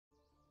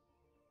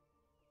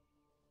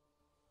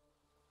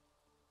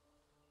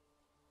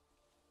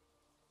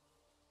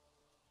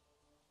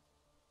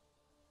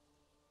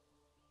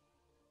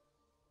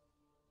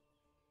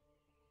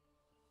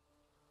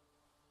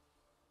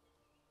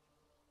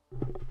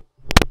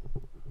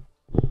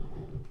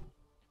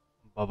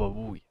Baba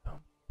Booey.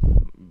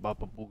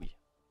 Baba Booey.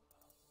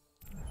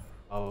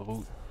 Baba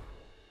Booey.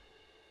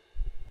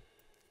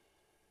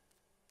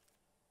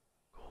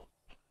 Gold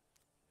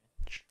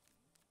bench.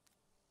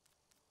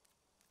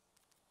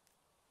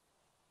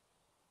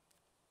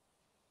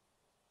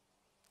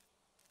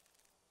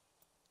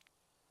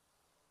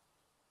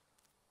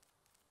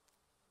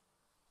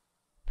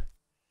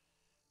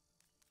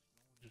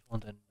 Just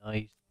want a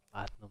nice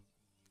platinum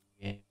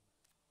game.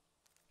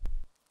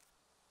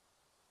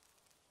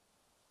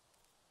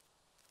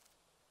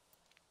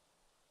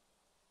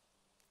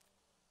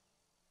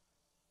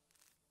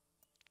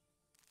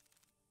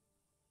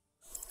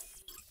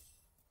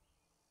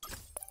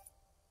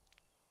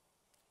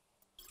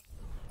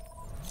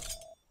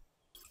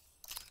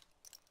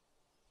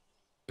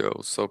 Yo,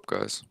 what's up,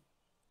 guys?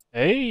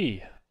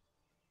 Hey!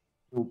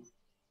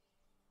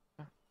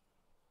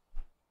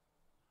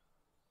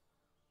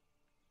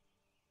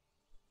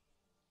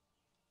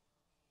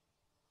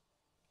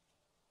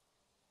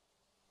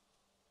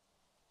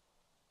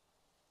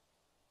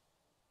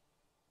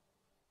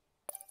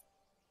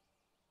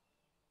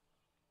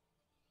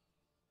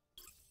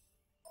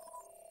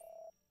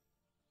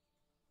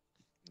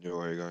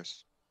 Yo, hey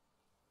guys.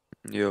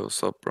 Yo,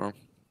 what's up, bro?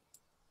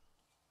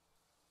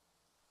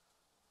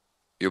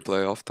 You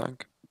play off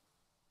tank?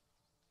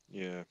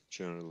 Yeah,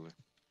 generally.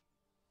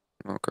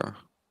 Okay.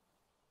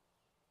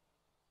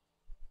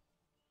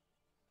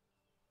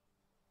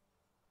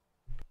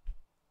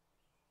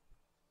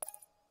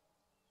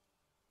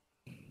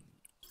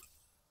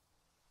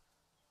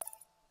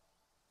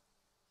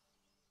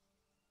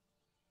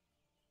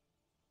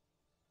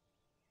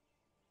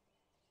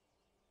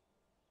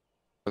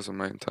 As a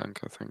main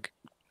tank, I think.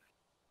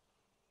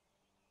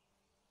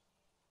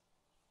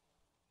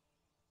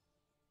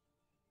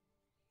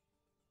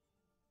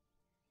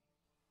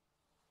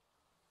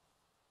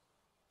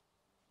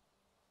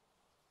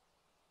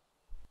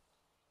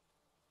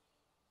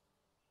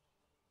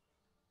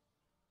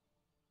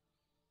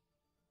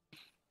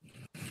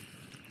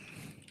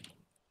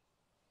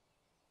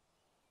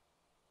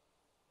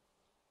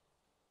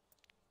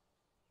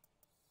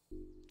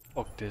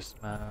 Fuck this,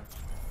 man.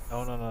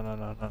 No, no, no, no,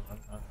 no, no, no,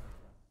 no.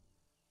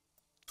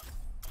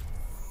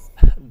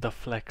 The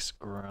flex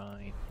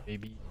grind,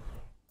 baby.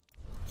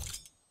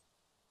 Let's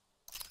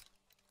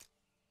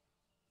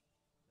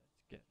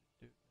get it,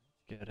 dude.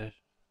 Let's get it.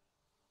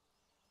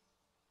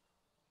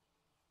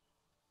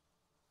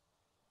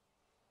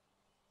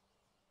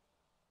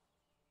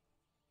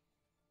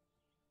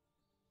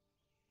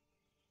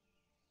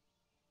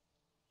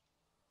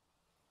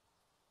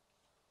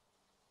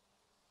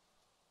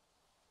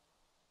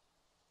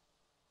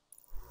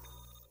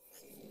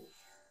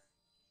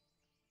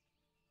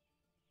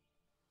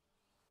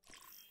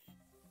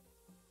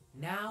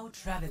 Now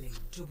traveling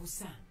to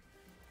Busan.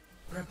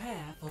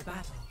 Prepare for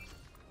battle.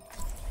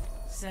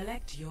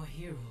 Select your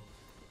hero.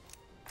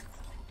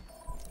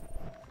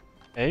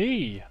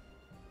 Hey!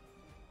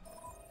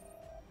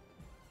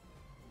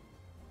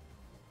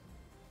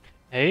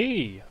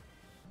 Hey!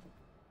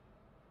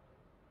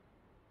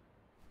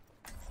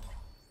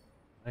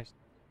 Nice.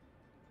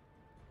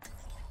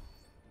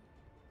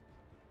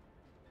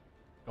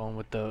 Going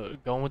with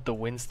the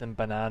Winston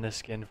banana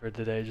skin for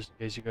today, just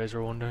in case you guys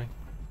were wondering.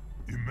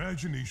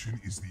 Imagination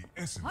is the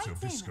essence of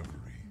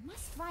discovery.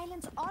 Must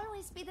violence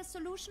always be the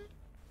solution?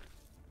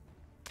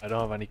 I don't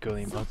have any cool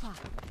emotes.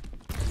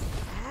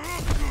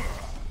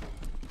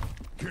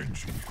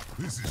 Kenji,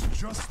 this is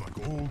just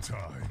like old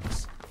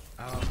times.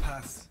 Our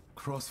paths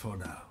cross for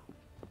now.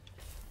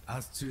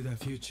 As to the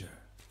future,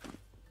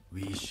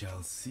 we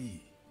shall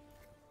see.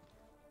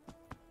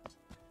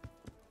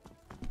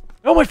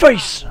 Oh, my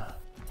face!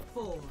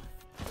 4,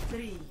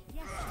 3,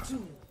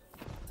 2,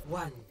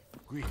 1.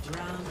 Round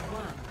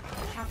 1.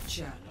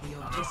 Capture the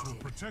objective.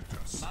 Protect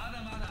us.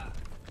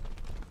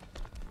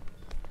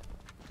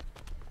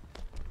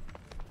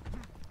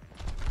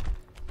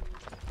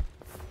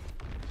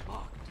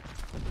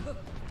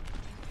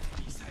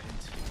 Be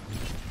silent.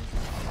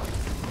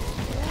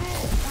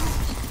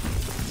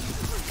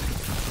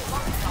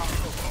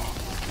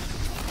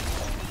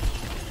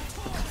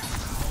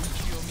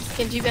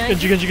 Genji back.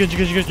 Genji.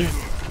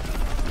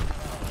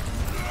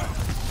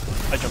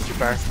 I jumped too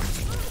far.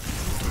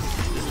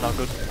 This is not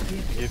good.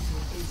 Thank you.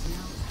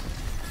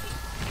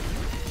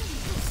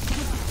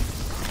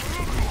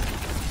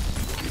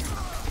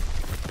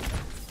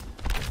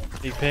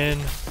 Big pin.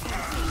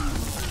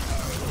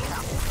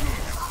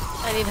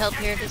 I need help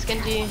here. Does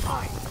Genji?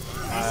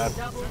 I'm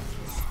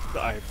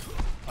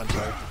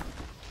sorry.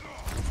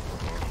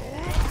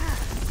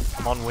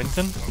 I'm on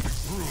Winston.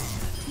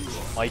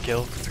 My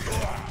kill.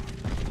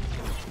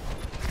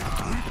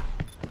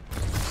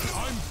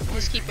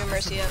 Just keep your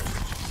mercy up.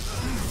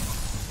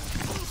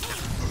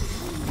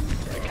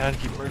 I can't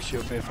keep Mercy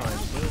up if I'm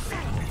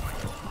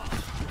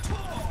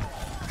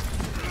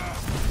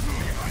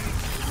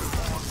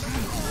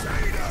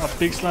a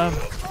big slam.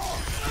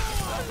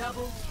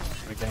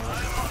 Okay.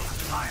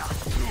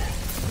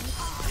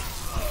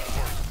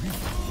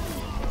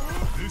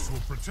 This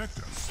will protect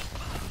us.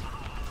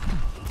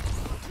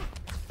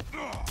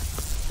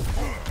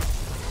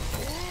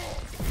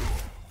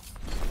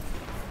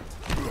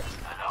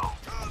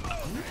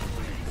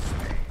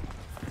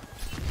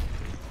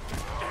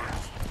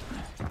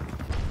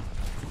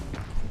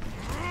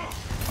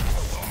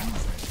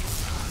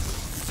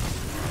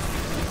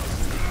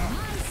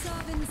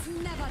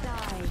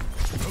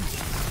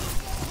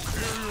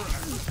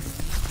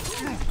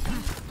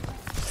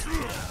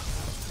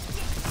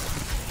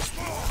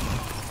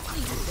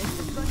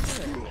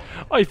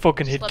 I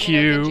fucking hit Just let me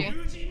know, Q.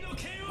 Genji.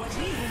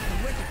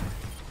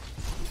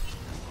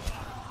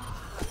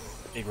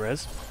 Big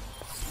res.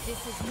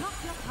 This is not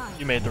your time.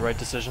 You made the right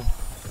decision.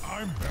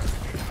 I'm back.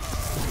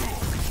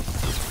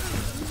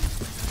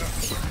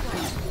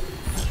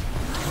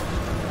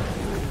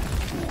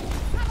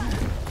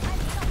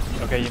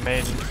 Okay, you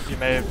may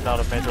not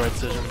have made the right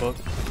decision, but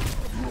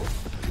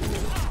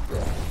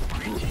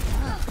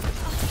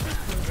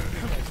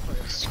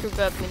Screw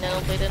up, me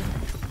nanobladed.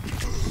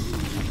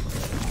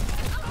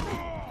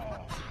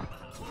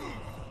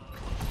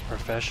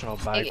 professional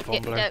bag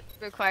fumbler. That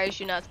requires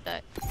you not to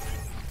die.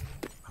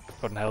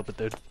 Couldn't help it,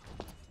 dude.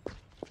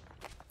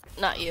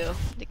 Not you,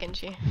 the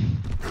Genji.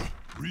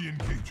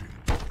 Re-engaging.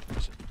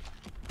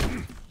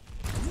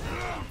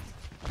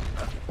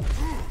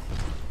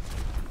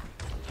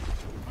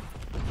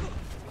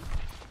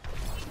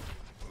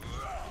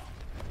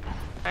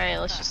 Alright,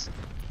 let's just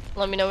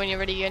let me know when you're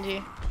ready,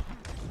 Genji.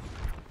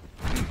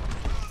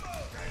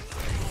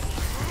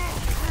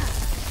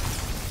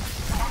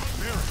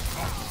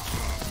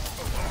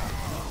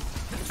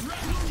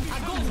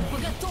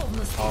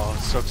 Oh,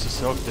 sucks to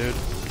suck, dude.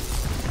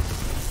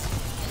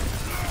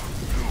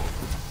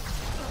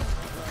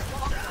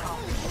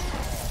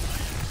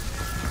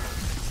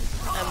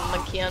 I'm a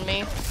monkey on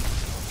me.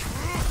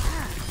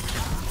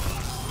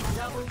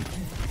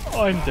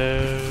 I'm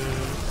dead.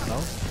 No?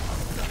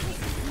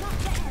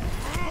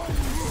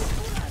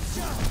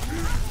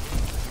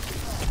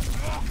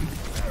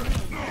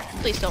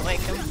 Please don't wake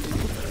him.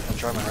 I'm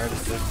trying my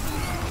hardest, dude.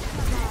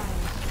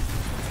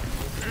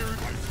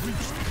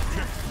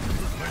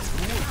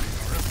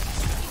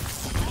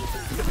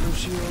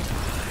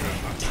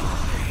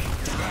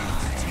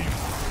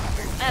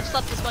 I have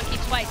slept this monkey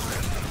twice.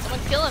 Someone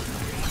kill him.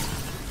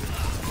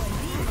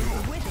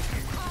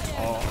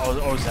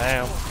 Oh,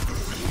 damn.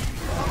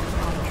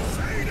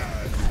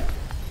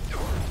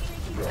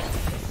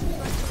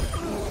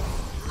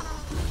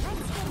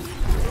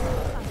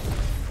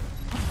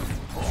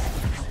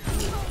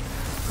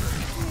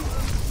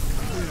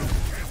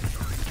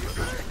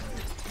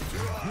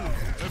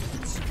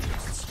 This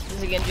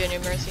is again Junior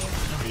Mercy.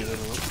 You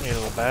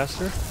little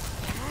bastard.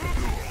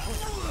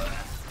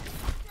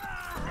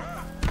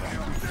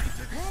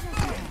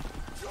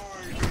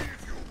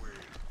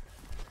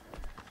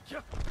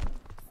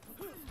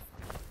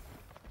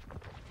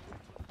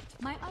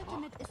 My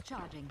ultimate is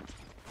charging.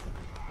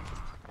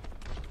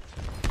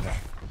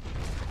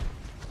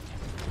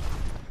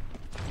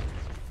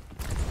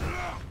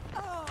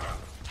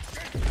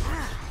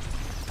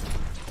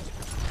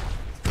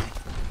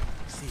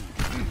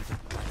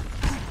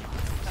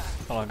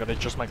 Hold on, gotta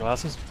adjust my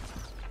glasses.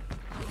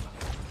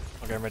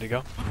 Okay, I'm ready to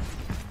go.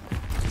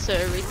 So,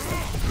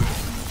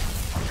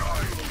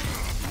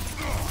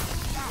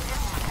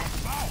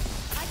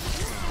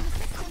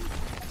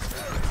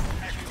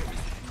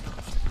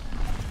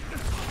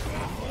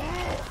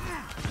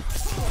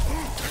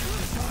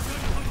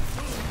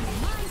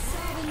 My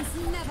servants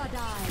never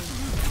die.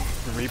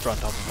 The Reaper on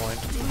top of point.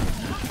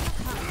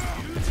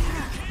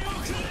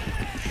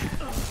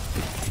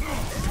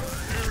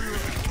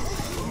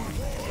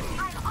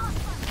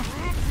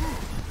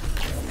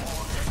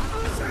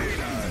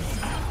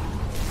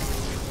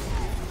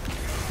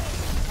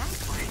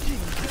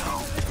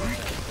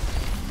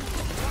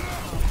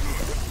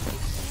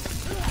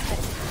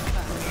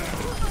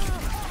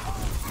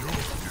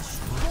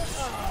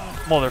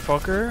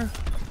 Motherfucker.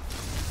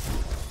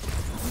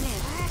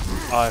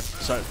 Oh,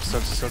 sorry,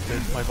 sucks,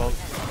 dude. My fault.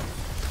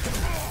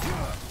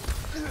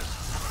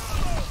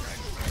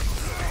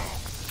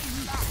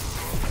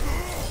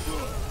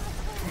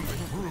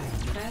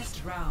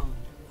 Best round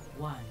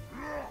 1.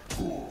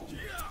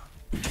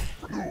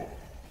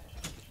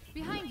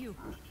 Behind you.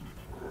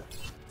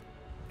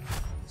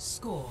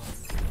 Score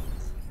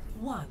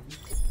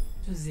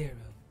 1-0.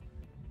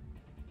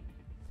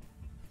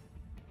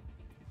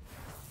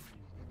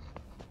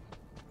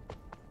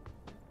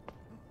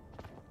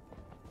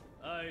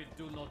 I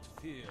do not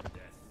fear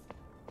death.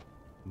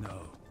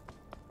 No.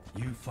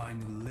 You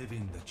find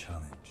living the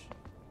challenge.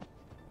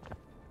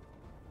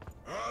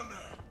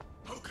 Anna,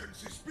 how can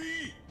this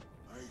be?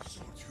 I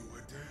thought you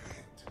were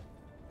dead.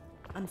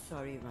 I'm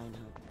sorry,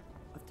 Reinhardt.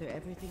 After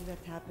everything that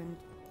happened,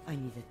 I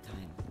needed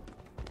time.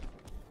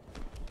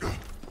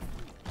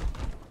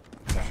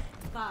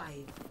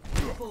 5,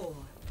 4,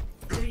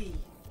 3,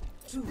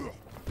 2,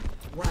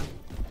 1.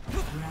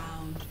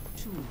 Round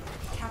 2.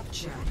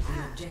 Capture the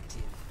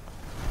objective.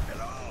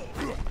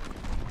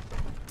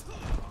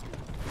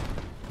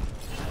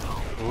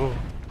 Ooh.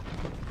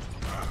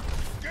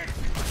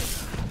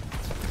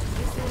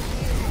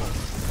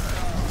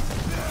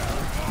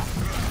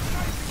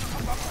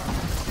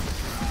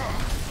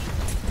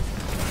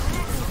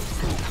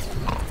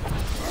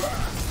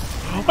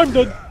 I'm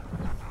dead.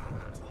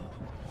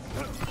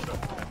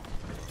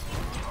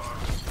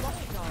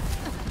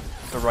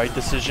 The right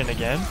decision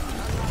again.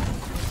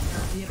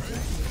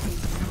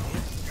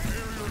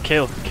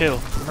 Kill,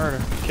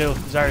 murder, kill,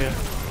 Zarya.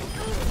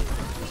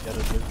 Just get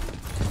it, dude.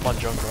 Come on,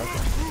 Junkrat.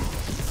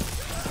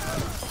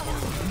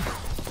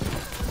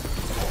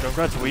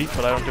 Junkrat's weak,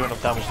 but I don't do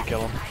enough damage to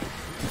kill him.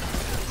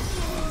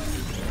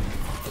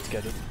 Let's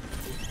get it.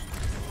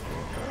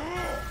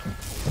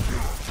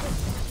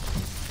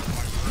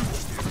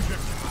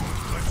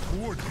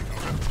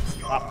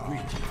 Ah.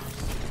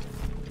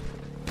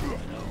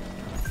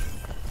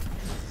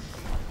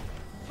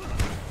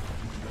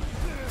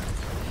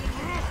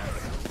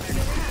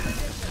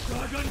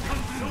 Dragon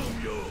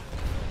consume you!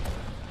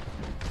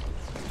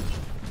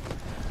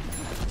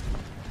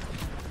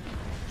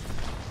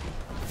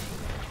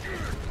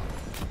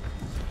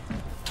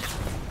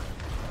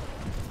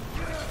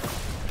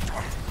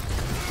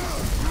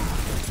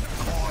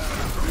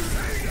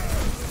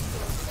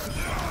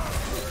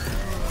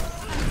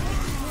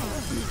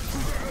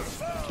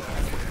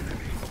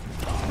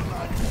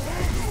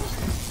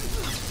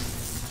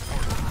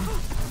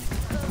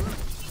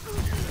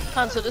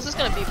 Hanzo, this is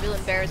gonna be real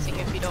embarrassing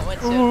if you don't win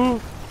soon.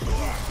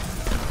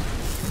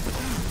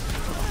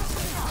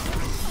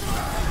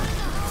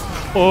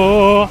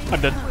 Oh, I'm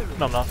dead.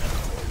 No, I'm not.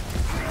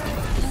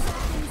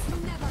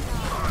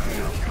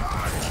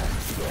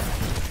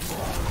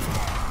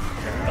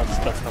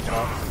 That's not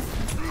bad.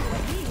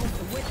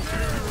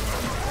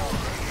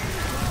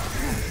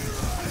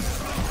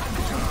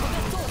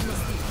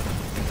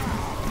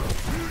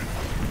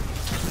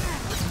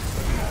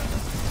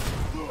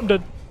 I'm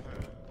dead.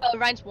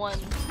 Ryan's won.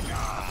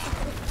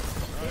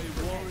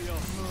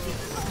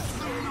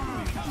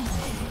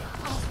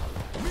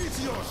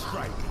 Meteor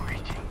strike.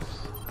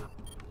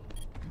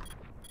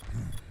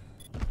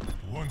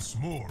 Once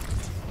more into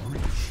the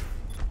breach.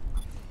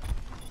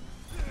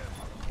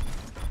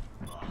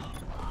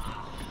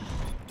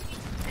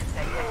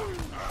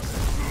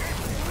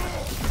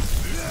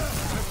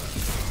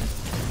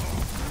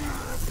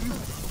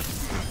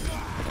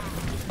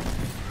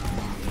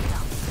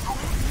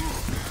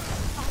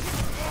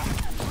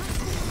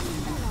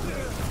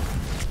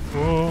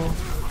 Oh.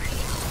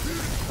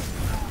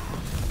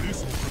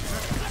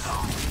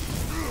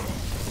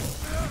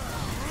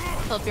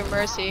 Help your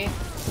mercy.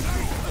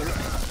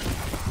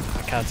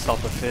 I can't stop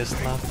the fist,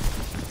 man.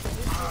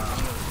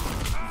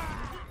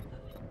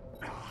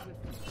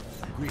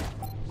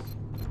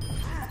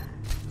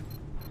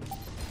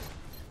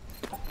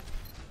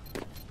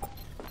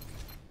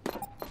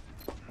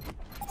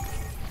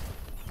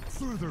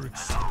 Further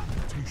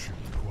experimentation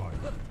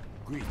required.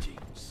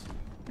 Greetings.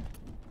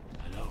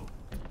 Hello.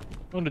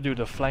 I'm gonna do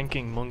the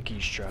flanking monkey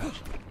strat.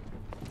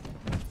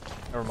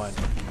 Never mind.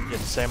 Yeah, the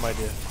same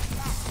idea.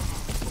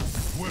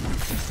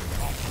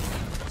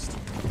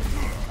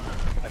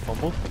 I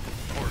fumbled.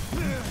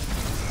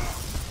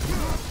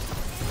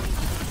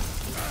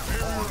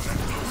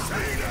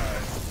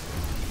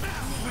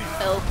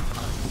 Help.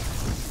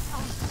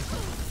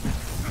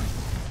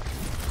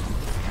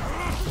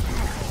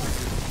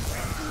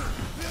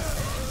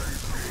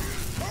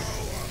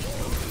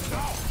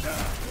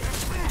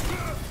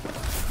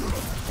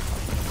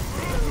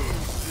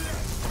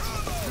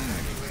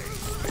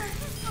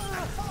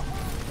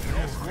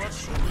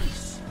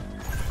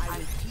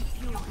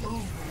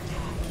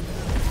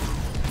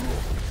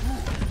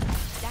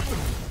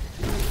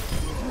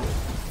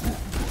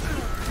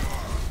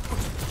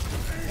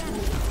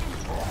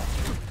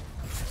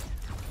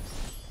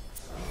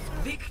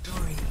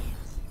 Victory.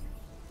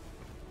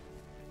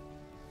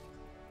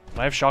 Can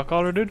I have shot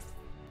caller, dude?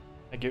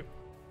 Thank you.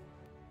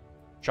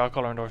 Shot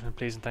caller endorsement,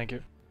 please, and thank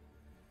you.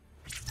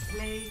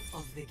 Play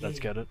of the game. Let's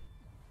get it.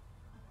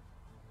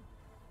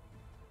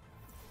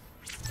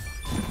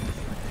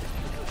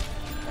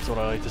 That's what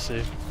I like to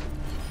see.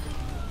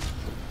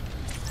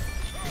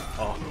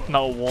 Oh,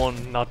 not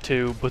one, not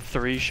two, but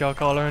three shot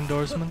caller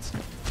endorsements.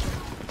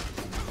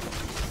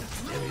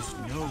 There is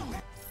no way.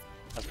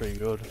 That's pretty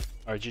good.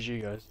 Alright,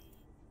 GG guys.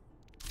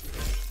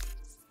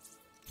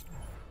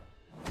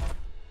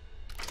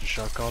 Just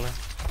shot caller.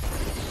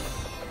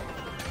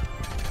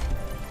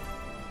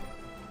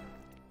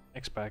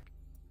 Next pack.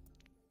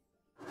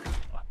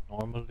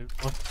 Normal loot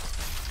one.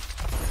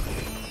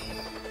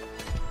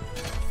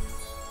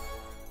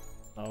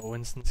 No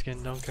Winston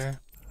skin, don't care.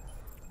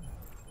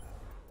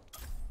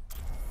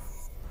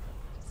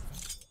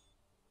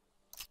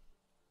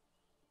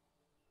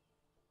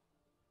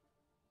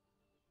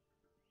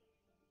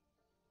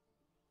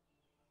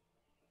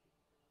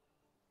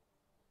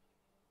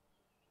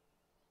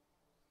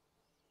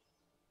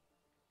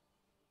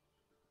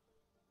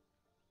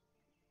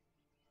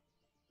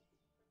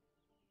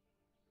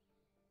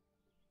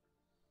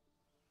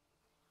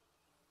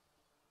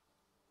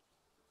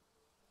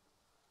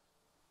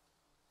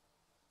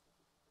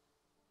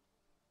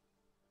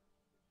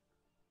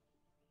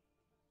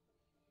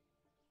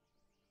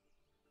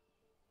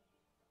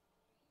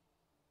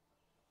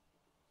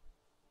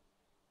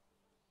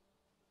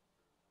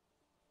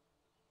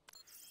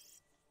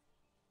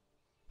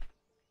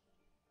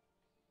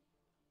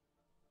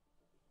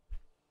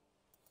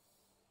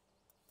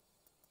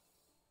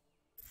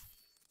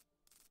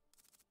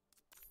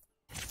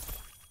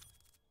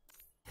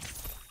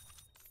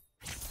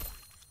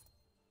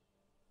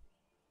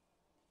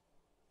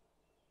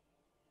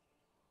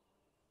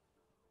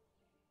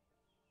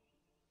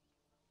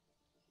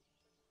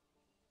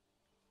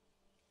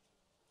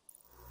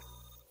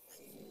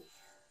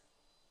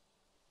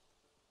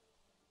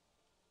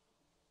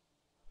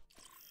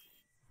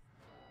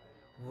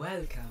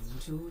 Welcome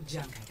to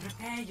Jungle.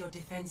 Prepare your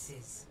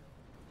defenses.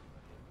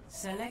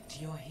 Select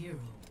your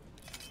hero.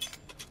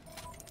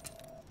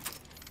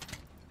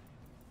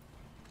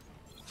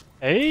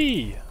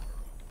 Hey!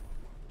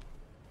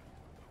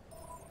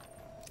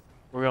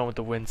 We're going with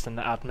the Winston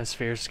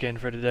Atmosphere skin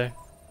for today.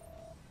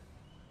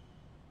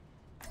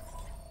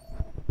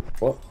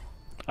 What?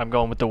 I'm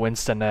going with the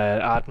Winston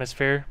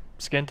Atmosphere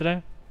skin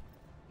today.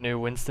 New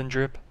Winston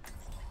drip.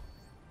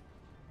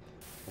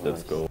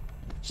 Let's go.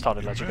 Just thought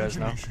I'd let you guys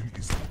know. Imagination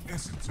is the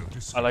essence of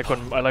this. I like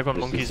when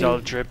monkeys all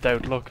dripped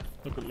out. Look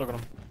at them.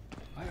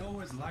 I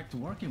always liked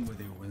working with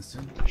you,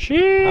 Winston.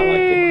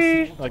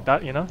 She like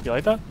that, you know? You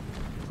like that?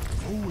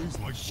 Always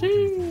like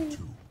working for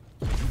two.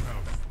 You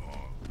have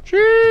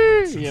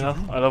She, you know?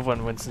 I love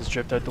when Winston's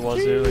dripped out the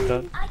wazoo like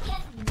that. I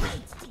can't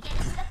wait to get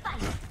into the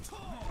fight.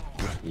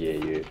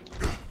 Yeah.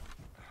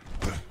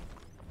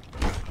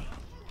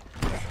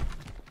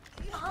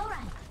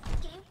 Alright,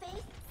 game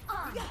face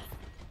on.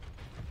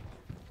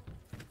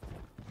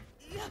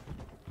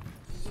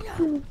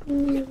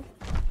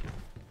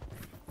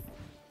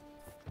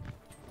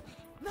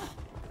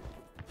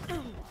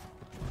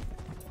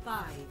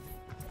 Five,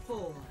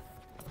 4,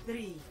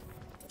 3,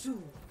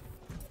 2,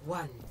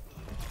 1.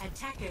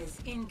 Attackers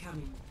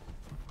incoming.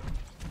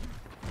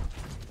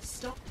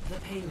 Stop the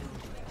payload.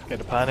 Okay,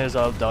 the plan is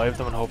I'll dive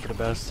them and hope for the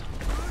best.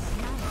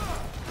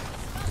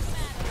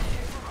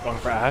 Going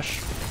for Ashe.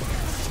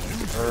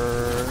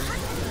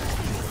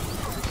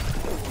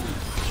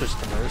 Just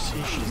the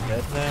Mercy, she's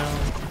dead now.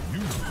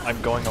 I'm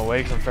going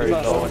away because I'm very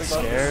low and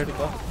scared.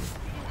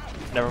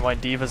 Never mind,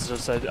 D.Va's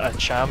just a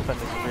champ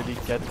and is really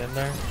getting in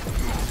there.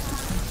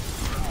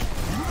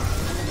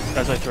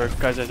 Guys, I threw.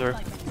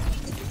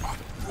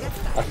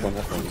 That's one.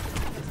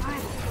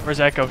 Where's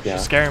Echo? Yeah.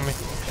 She's scaring me.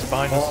 She's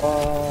behind us.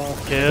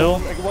 Kill.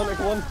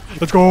 One.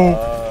 Let's go.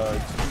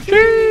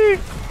 Gee!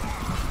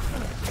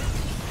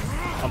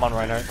 I'm on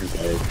Reinhardt.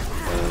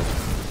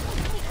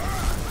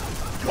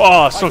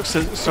 Oh, sucks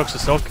a suck.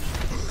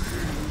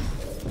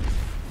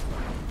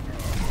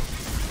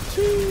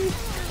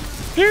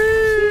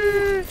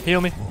 Heal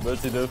me.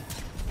 What's he do?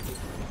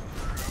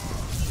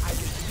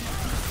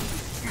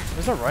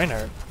 Where's that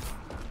Reinhardt?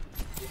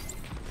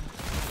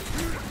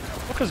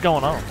 What is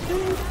going on?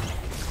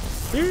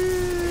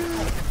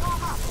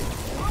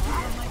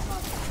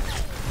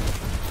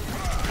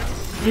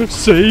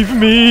 Save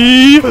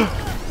me!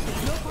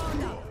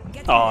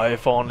 Oh,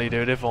 if only,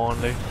 dude, if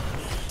only.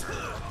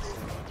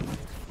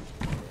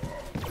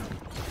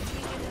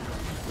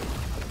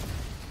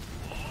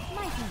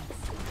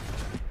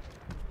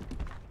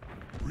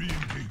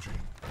 re-engaging.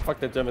 Fuck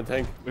that German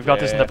tank. We've got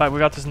this in the bag. We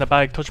got this in the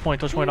bag. Touch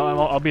point.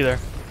 I'll be there.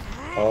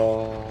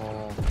 Oh.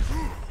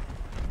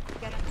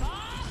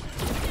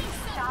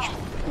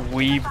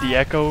 Weave the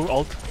Echo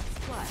ult.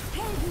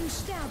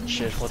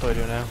 Shit, what do I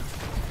do now?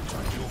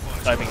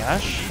 Diving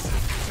Ashe?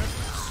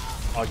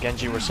 Oh,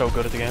 Genji, we're so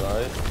good at the game.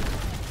 Right.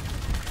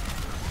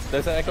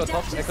 There's an Echo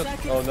top.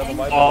 Oh, never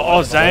mind.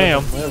 Oh,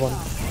 damn.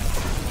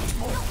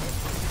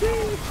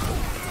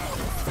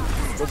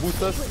 Go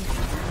boost us.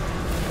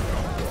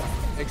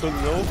 Echo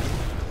low.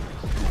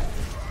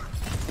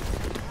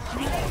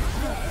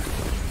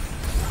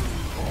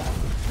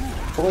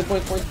 Point.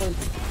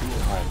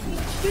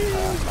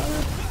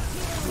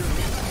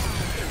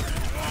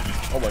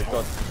 Oh my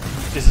god.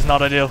 This is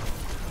not ideal.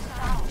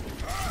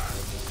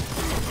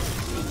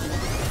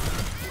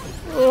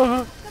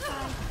 Oh.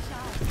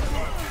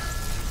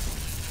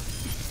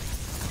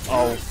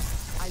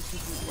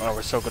 Wow,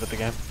 we're so good at the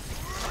game.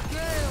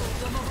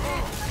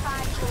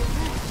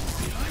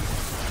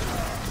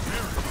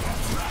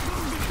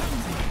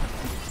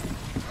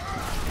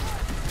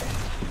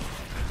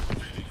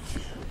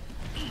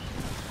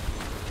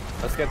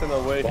 Let's get them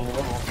away.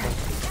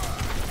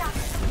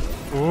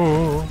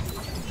 Ooh.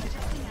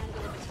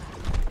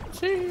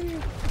 I'm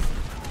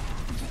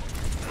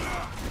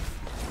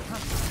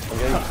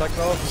getting stuck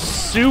now.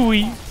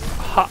 Suey.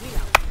 Ha.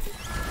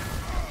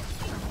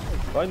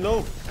 Right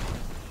low.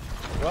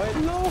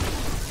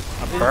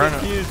 I'm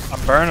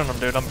burning them,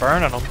 dude. I'm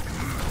burning them.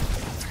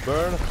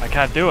 Burn. I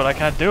can't do it. Let's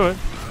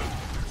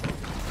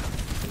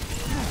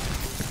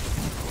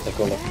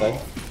go left side.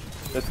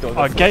 Let's go.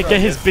 Oh,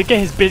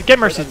 get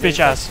Mercy's bitch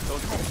ass.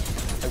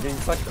 I'm getting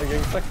stuck.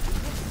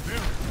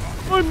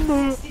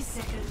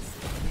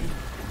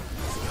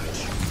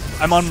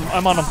 I'm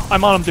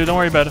on him, dude. Don't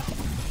worry about it.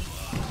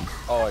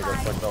 Oh, I got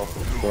stuck now.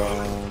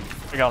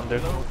 I got him,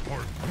 dude.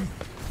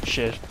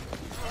 Shit.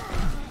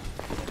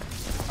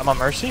 I'm on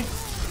Mercy.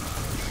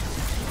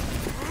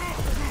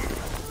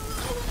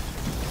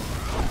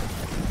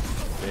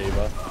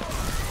 Ava.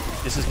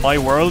 This is my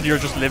world. You're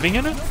just living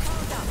in it.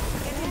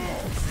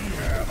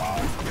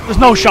 There's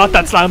no shot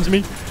that slams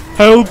me.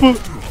 Help!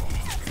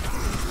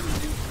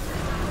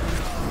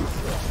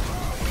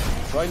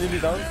 Right, nearly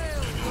down.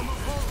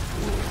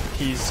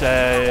 He's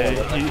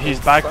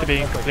back to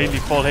being completely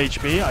full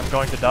HP. I'm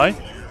going to die.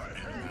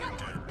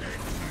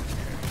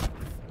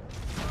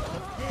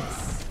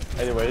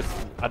 Anyways.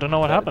 I don't know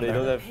what happened They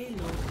there. don't have...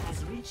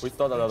 We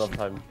start a lot of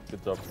time.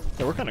 Good job.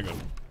 Yeah, we're kind of good.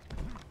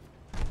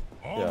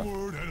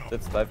 Onward and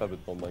Let's dive a bit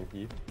more,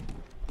 monkey.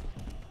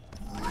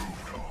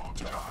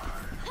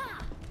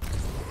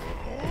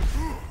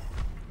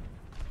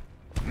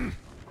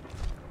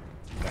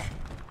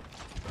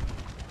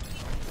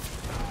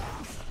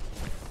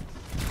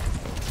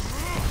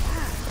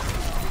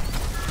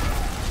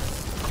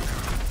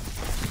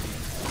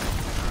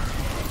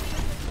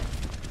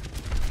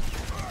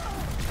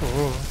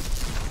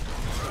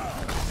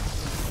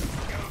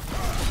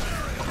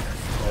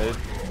 Hey.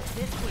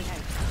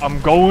 I'm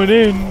going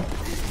in.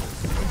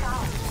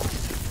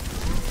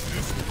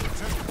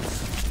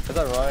 Is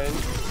that Ryan?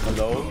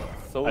 Alone?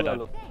 So I died.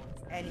 alone.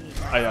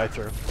 I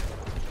threw.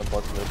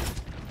 Unfortunate.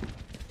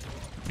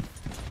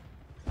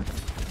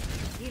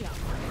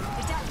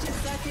 Adaptive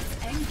circuits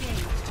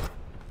engaged.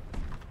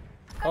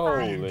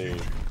 Holy.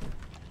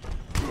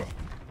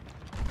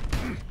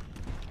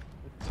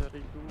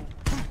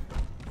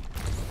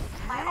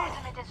 My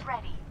ultimate is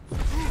ready.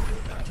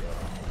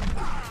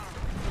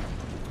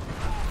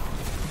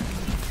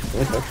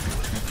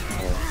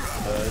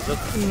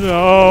 Just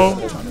No.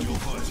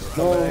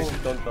 no,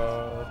 don't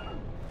die.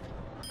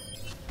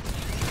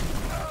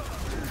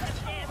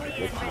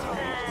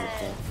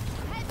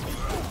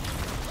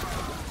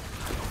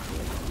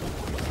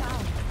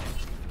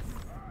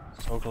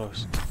 So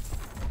close.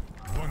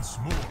 once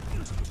more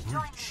into the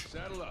breach.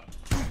 Saddle up.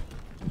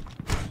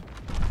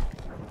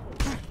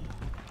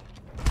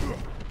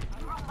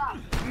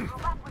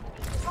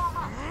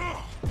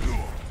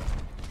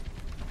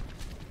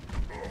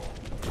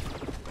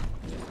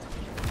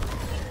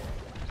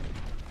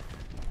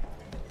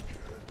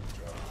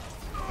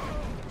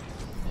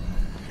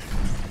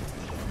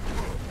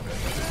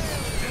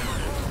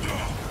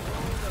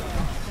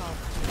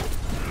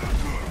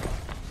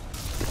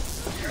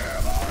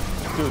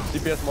 Dude,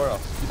 DPS Mora.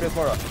 DPS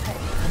Mora.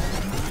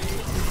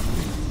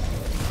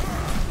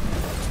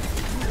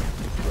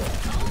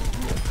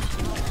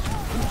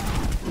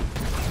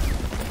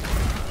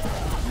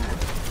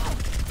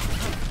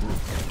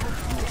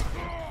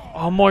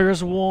 Oh,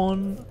 Moira's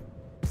won.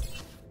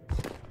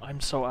 I'm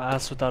so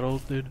ass with that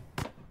ult, dude.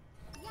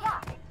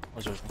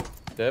 What's yours?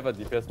 They have a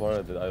DPS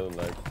Mora that I don't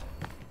like.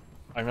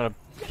 I'm gonna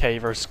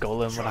cave her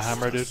skull in with a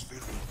hammer, dude.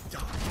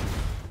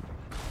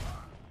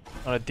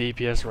 On a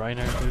DPS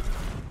Reinhardt, dude.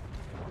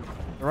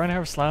 The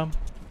Reinhardt slam?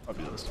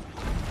 Probably does.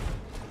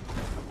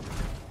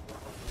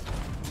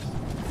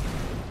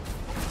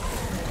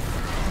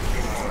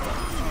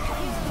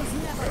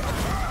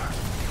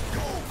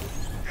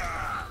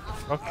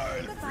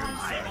 Okay.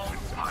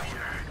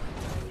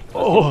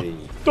 Oh!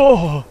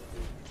 Oh!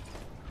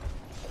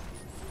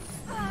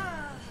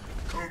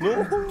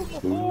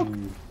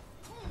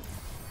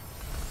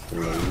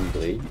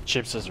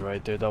 Chips is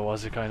right, dude. That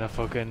was a kind of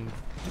fucking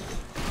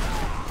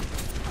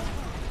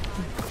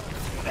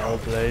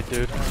L-blade,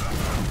 dude.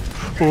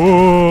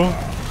 Oh!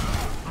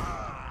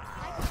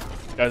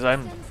 Guys,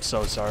 I'm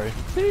so sorry.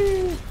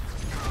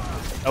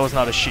 That was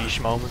not a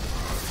sheesh moment.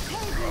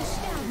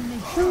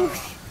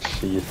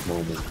 Sheesh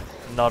moment.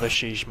 Not a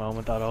sheesh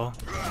moment at all.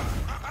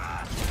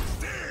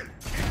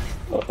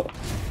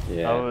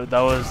 Yeah.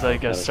 That was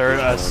like a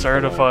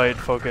certified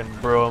fucking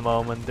bro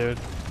moment, dude.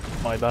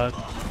 My bad.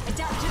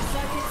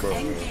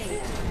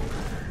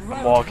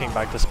 I'm walking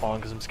back to spawn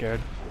because I'm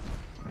scared.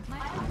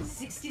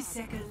 60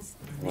 seconds.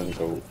 One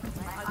go.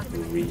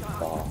 Really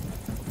far.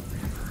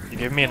 You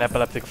gave me an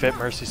epileptic fit,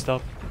 Mercy,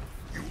 stop.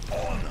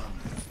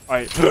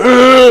 Alright.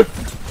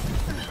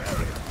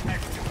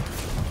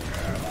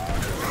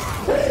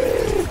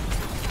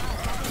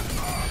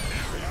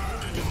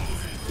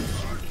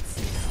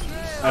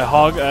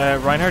 Hog,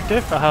 Reinhardt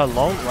diff?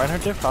 Lol,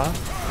 Reinhardt diff?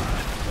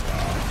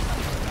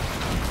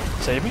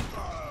 Save me?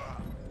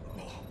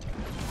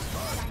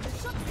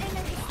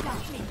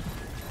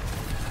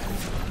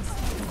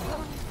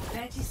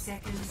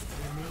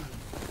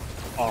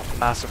 Oh,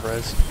 massive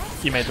res.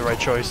 You made the right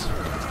choice.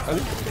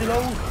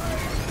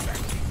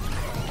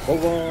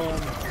 Hold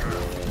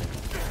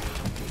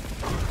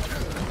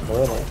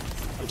on.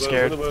 I'm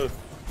scared.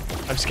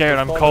 I'm scared,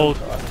 I'm cold.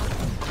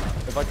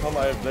 If I come,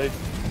 I have blade.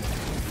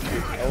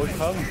 I will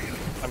come.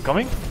 I'm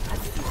coming?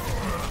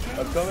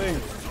 I'm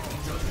coming.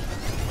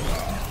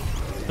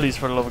 Please,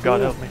 for the love of God,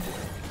 help me.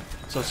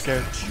 I'm so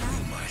scared.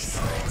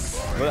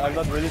 Well, I'm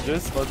not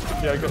religious, but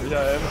here I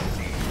am.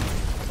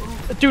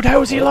 Dude,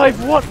 how is he alive?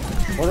 What?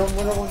 Hold on.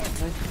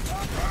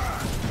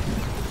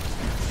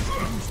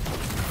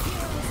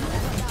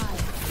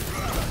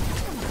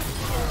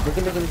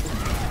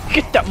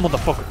 Get that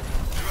motherfucker.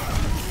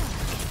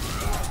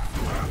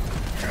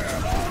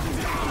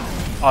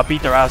 Oh,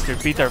 beat their ass,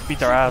 dude. Beat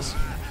their ass.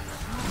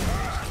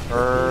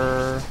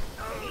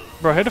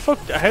 Bro, how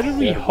did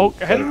we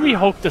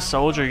hook the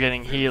soldier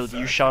getting healed?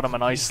 You shot him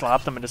and I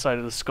slapped him in the side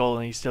of the skull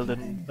and he still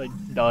didn't like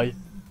die.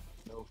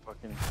 No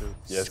fucking clue.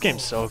 Yes. This game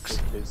sucks.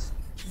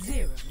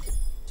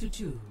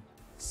 0-2.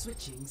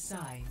 Switching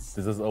sides.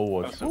 This is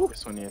Overwatch. Also,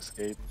 this one he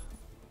escaped.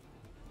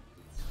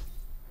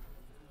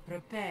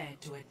 Prepare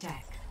to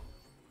attack.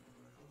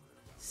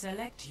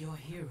 Select your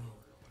hero.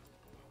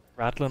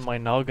 Rattling my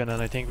noggin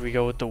and I think we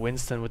go with the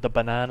Winston with the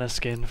banana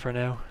skin for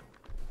now.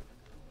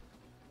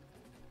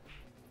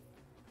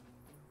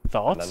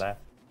 Thoughts? Banana.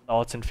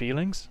 Thoughts and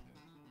feelings?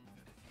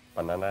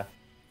 Banana.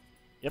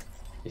 Yep.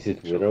 Is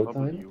it widow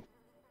time?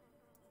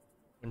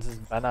 When's his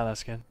banana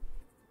skin?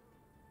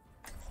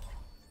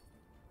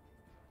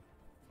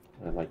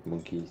 I like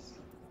monkeys.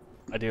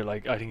 I do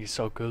like. I think he's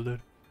so cool,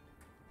 dude.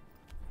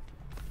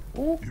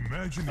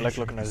 Imagination I like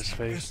looking at is his the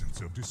face.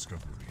 essence of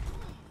discovery.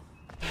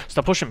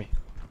 Stop pushing me.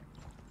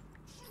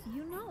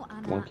 You know,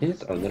 Anna.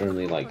 Monkeys are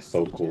literally like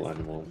so cool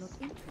animals.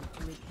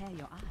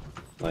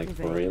 Like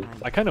for real.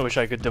 I kind of wish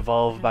I could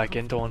devolve back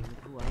into one.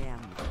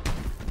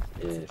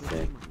 Yeah,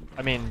 same.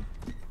 I mean,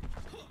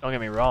 don't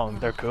get me wrong,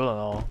 they're cool and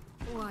all.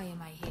 Why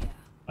am I here?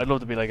 I'd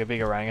love to be like a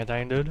big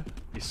orangutan, dude.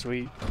 Be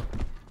sweet.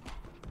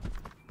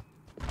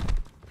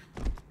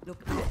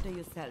 Look after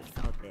yourselves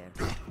out there.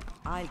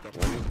 I'll get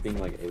Imagine being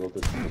like able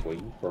to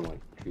swing from like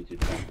tree to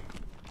tree.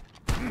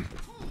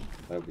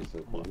 That would be so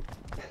cool.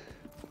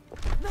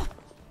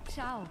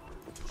 Ciao.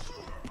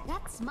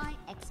 That's my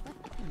expert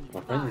opinion.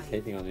 My friend is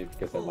hating on me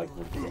because I like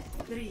monkeys.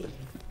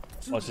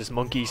 What's this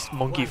monkey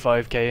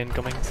 5k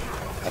incoming?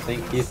 I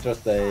think he's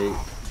just a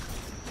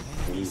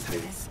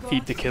weasel.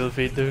 Eat the kill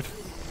feed, dude.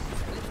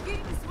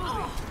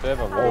 They have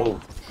a Oh.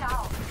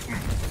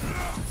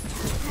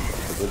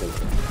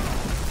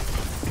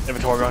 They have a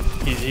Torgon.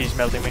 He's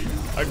melting me.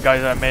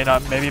 Guys, I may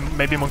not.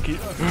 Maybe monkey.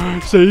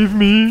 Save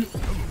me!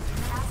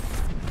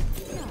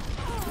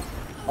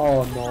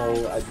 Oh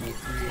no, I didn't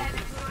see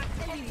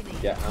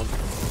it. Yeah,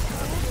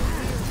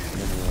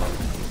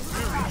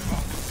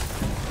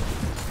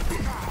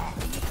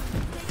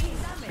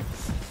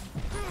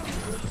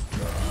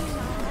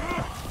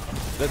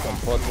 That's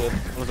unfortunate.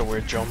 That was a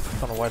weird jump.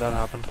 Don't know why that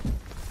happened.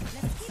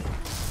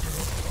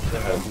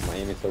 my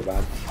aim is so bad.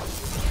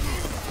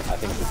 I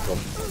think this was.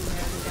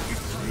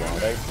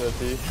 Thanks,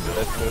 Dirty.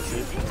 That's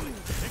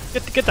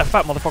Dirty. Get that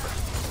fat motherfucker.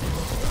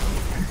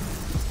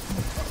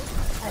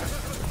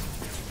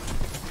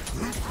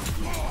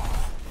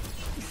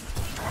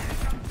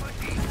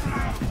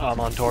 I'm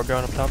on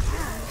Torbjorn up top.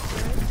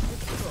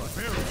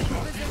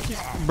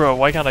 Bro,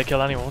 why can't I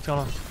kill anyone? What's going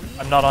on?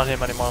 I'm not on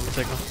him anymore, I'm a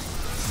signal.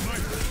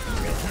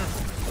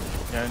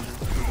 Yeah,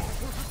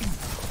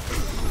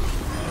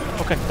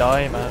 fucking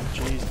die, man.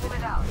 Jeez.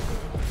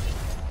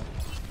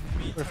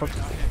 Where the fuck?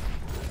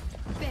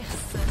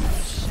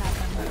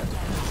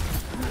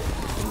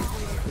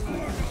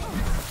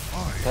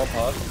 Top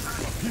hard.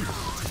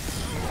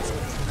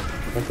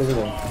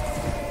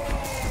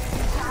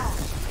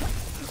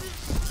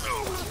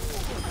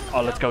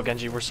 Oh, let's go,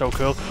 Genji. We're so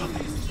cool.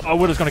 Oh,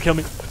 Widow's gonna kill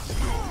me.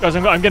 Guys,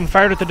 I'm getting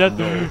fired at the dead.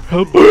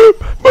 Help.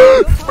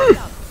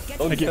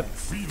 Don't get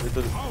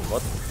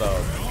what the?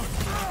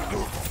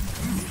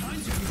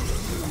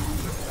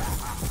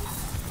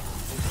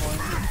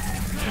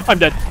 I'm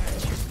dead.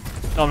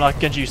 No, I'm not.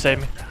 Genji, you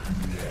saved me.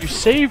 You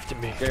saved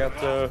me. Get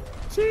the.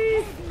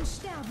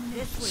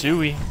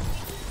 Sui.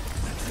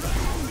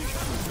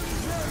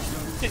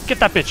 Get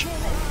that bitch.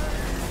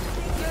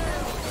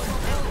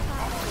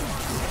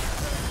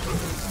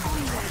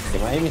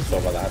 Yeah, my aim is so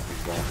bad I have to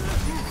swap.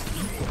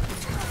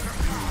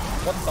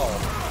 What the?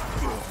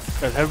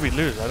 Guys, how did we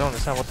lose? I don't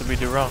understand. What did we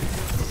do wrong?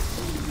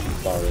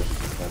 Sorry.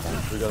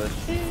 We got it.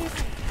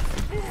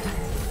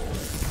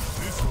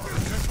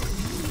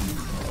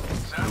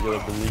 We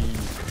gotta believe.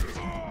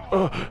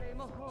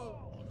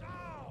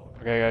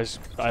 Okay, guys.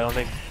 I don't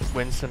think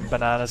Winston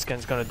Banana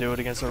Skin's gonna do it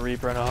against a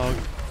Reaper and a Hog.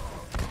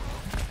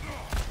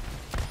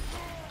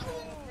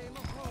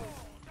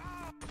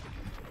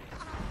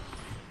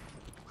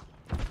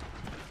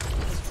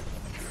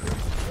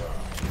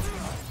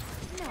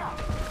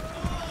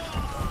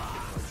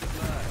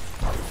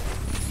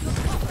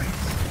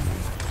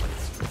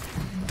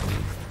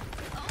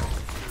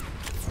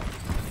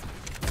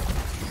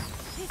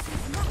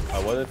 I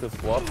wanted to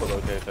swap, but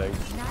okay, thanks.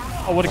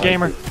 Oh, what a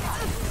gamer.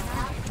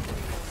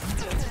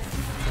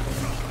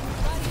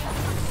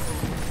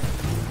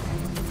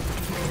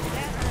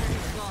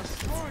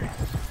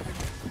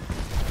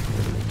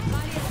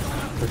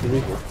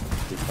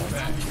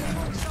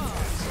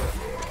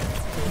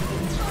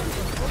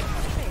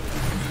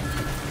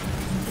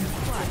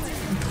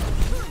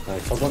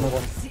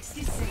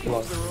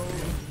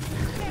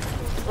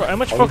 Bro, how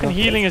much fucking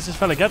healing is this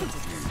fella getting?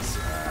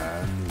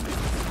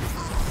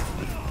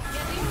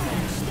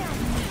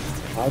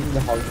 How did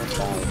the house not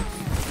die?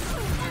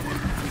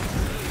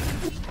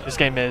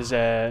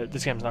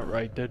 This game's not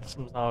right, dude.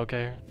 Something's not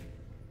okay.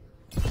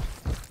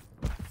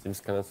 Seems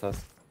kinda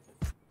sus.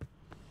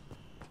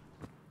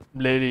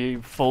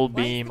 Literally full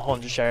beam,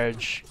 100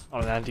 charge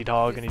on an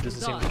anti-dog and he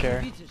doesn't seem to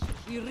care.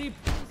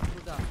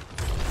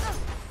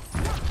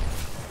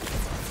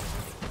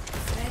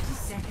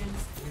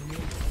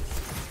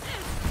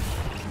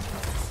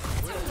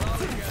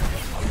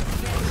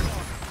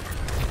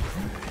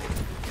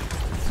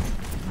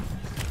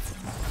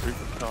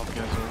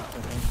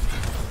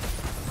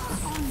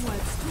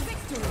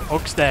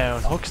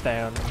 Hooks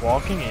down,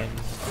 walking in.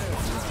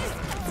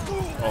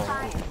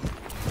 Oh.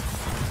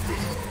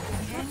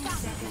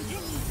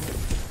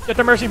 Get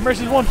the Mercy,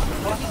 Mercy's one!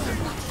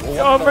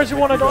 Oh, Mercy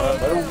one, I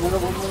don't.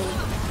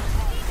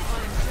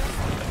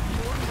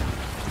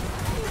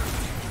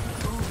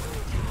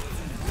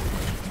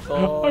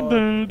 I'm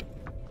dead.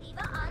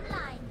 Eva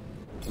online.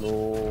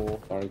 No,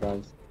 sorry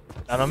guys.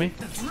 Nano me?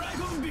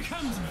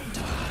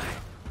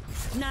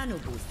 Nano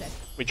boosted.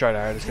 We tried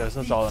our hardest, guys.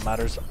 That's all that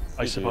matters,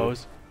 I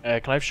suppose.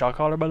 Can I have shot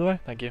caller, by the way?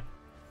 Thank you.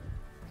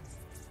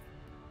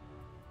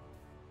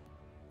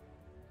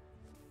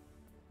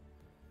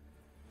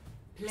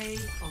 Play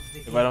of the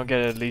If I don't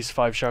get at least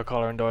 5 shot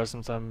caller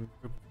endorsements, I'm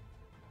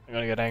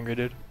gonna get angry,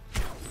 dude.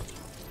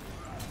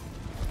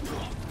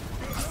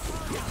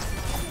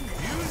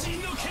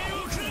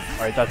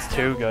 Alright, that's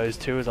 2, guys.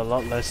 2 is a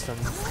lot less than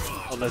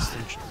 5.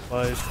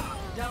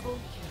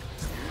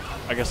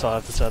 I guess I'll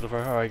have to settle for.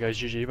 Alright, guys.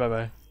 GG. Bye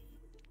bye.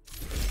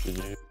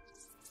 GG.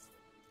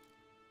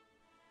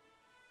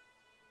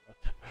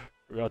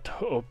 Forgot to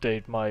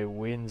update my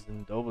wins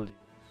and W's.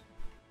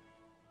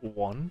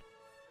 1.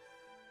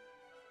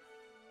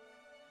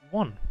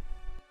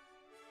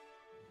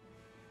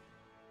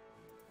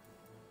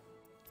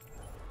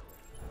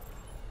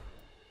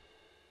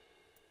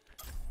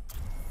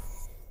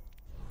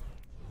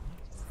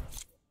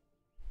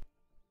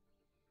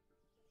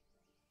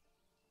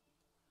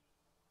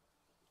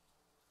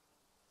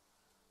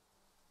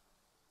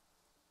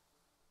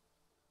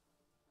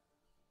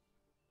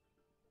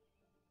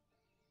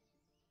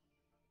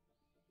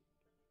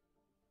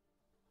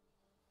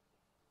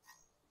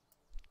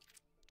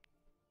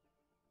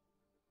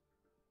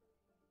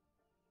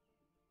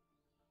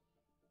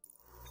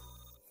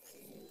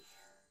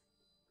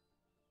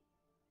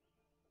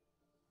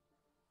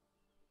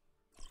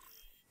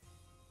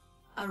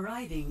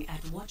 Arriving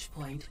at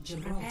Watchpoint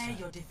Gibraltar. Prepare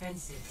your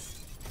defenses.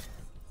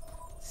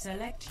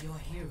 Select your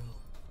hero.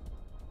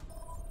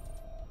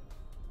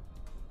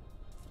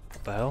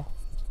 What the hell?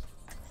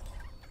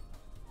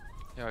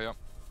 Yeah.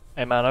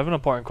 Hey man, I have an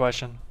important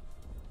question.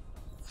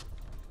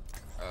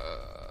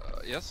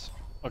 Yes?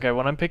 Okay,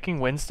 when I'm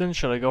picking Winston,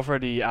 should I go for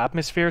the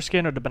atmosphere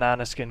skin or the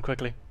banana skin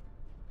quickly?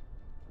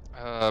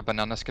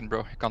 Banana skin,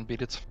 bro. You can't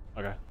beat it.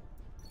 Okay.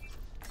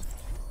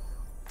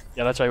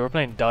 Yeah, that's right. We're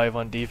playing dive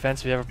on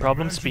defense. If you have a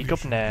problem, speak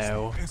up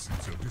now. It's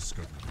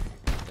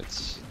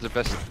the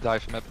best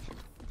dive map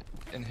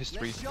in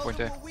history. Point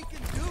A.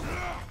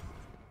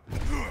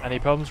 Any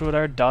problems with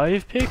our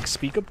dive pick?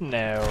 Speak up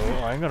now,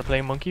 or I'm gonna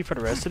play monkey for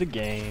the rest of the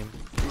game.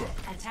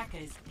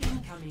 Attackers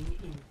incoming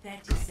in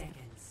 30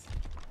 seconds.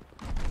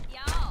 Yo,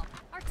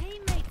 our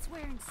teammates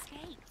wearing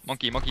skates.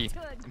 Monkey.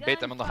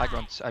 Bait them on the high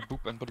ground. I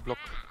boop and body block.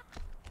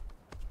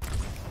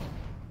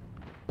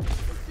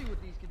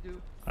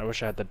 I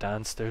wish I had the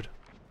dance, dude.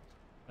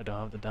 I don't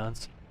have the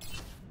dance.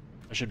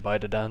 I should buy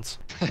the dance.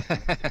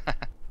 Let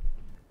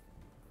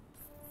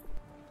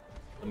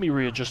me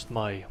readjust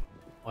my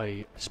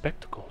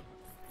spectacle.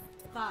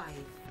 5,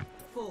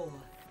 4,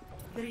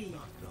 3,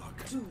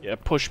 2. Yeah,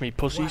 push me,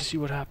 pussy. See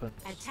what happens.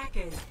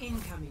 Attackers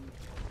incoming.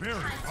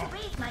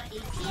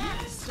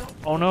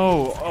 Oh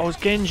no! Oh, it's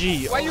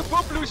Genji. Why you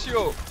poop,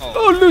 Lucio?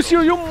 Oh, Lucio,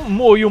 you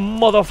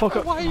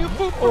motherfucker! Why you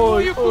poop, bro?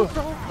 Why you poop,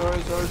 bro?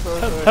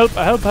 Sorry. Help!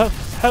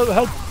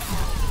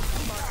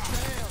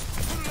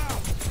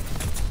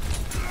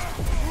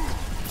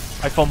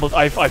 I fumbled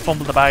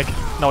the bag.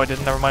 No, I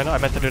didn't. Never mind. I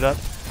meant to do that.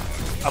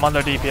 I'm on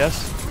their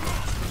DPS.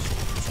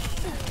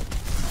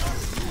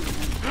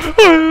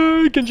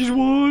 Genji's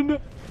won.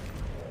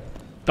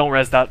 Don't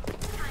res that.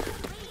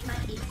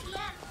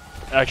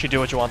 Actually, do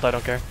what you want. I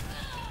don't care.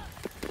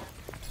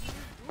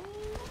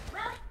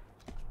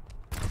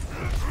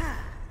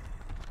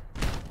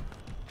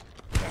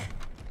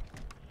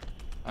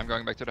 I'm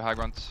going back to the high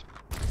ground.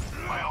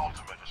 My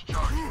ultimate is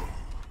charging.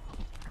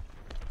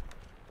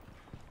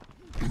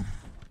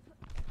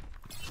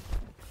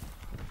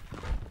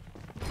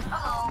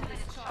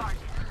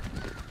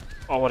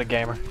 Oh, what a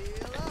gamer.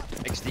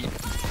 XD.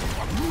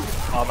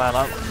 Oh man,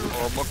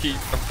 Oh, monkey. I'm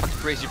fucking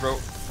crazy, bro.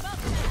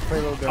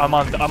 I'm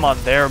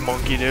on their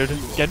monkey, dude.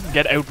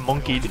 Get out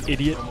monkeyed,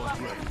 idiot.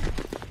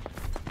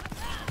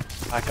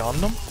 Back on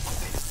them?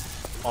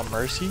 On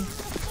Mercy?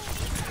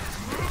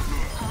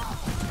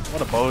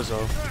 What a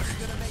bozo.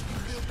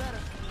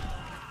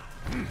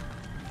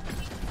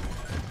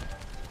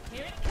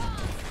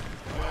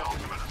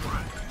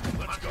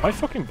 Am I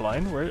fucking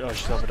blind? Where? Oh,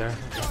 she's over there.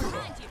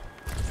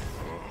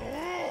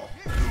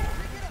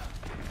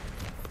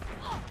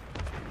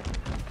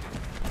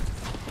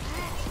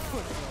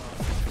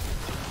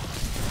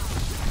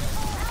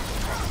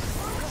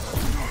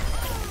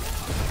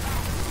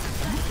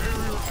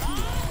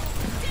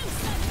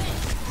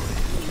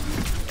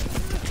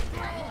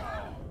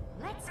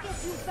 Let's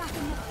get you back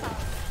in the fight.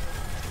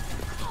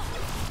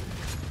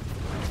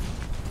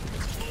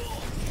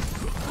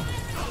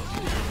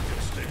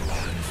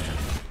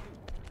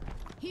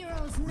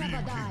 Heroes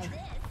never die.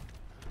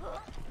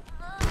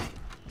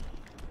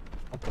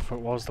 What the fuck?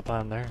 What was the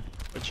plan there?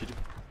 What'd she do?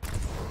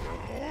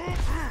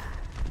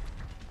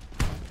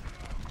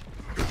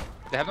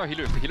 They have no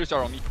healers. The healers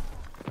are on me.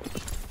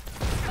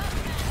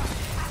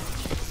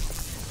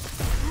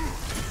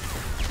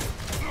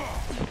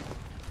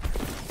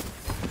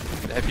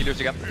 They have healers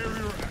again.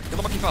 Kill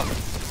the monkey fast.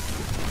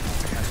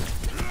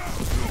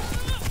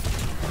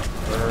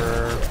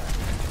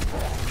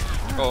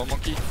 Oh,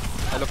 monkey.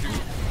 I love you.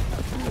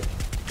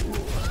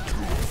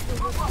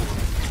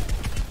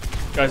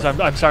 Guys,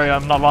 I'm sorry,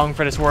 I'm not long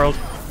for this world.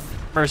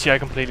 Mercy, I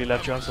completely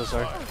left you, I'm so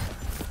sorry.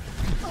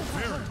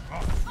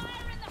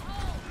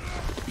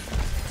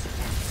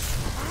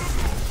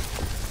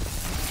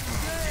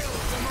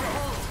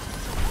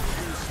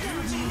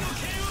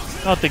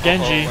 Not the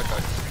Genji. Oh,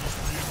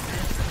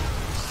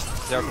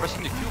 they are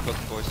pressing the Q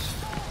button, boys.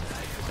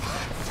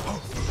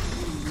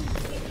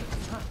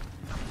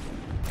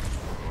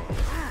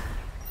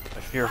 I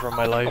fear for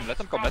my life. Let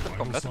them come, let them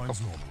come, let them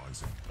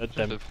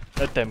come.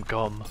 Let them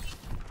come.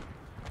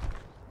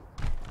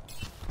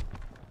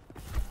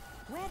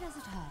 Where does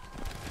it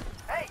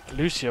hurt?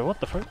 Lucio, what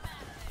the fuck?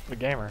 The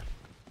gamer.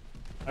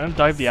 I don't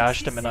dive the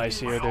Ashe them in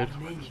ICO, dude.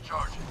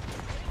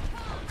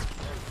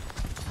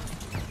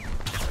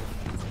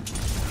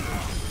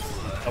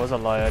 That was a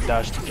lie, I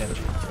dashed to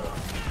Genji.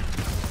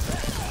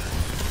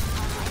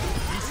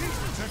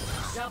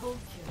 Double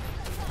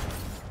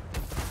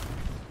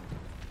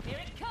Here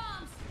it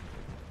comes.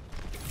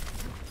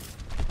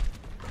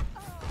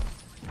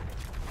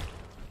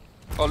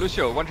 Oh,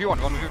 Lucio, 1v1,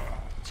 1v1.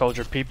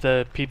 Soldier, peep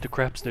the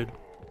creps, dude.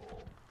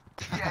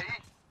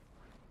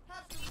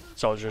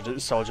 Soldier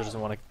doesn't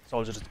want to.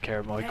 Soldier doesn't care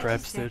about my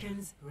creps, dude.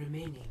 seconds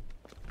remaining.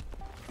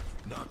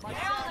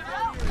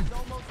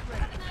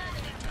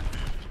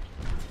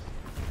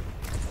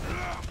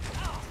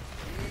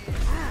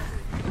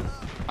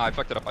 I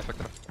fucked it up, I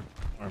fucked it up.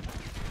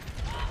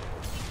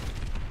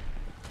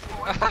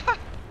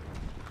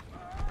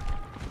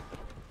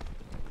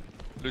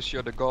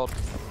 Lucio the god.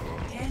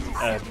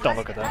 Don't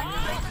look at that.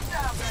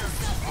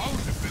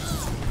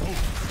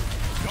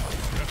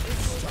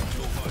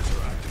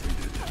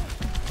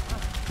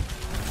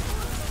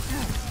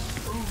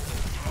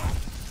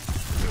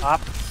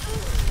 Up.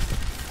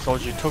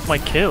 Soldier took my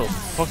kill.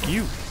 Fuck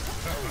you.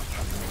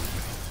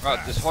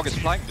 Wow, this hog is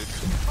flying, dude.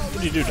 How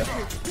did you do that?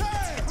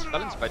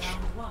 Balance patch.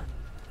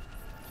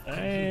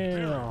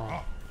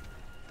 Damn.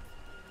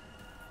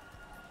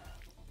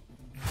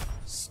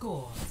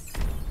 Score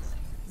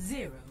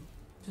 0-0.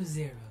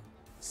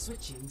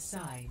 Switching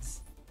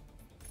sides.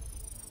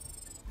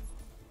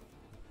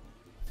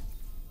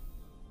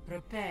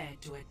 Prepare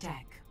to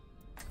attack.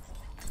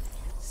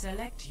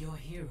 Select your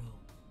hero.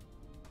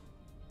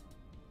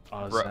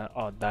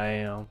 Oh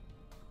damn.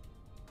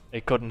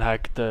 They couldn't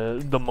hack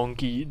the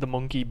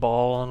monkey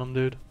ball on him,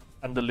 dude.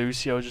 And the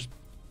Lucio just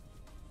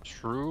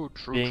True.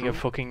 being a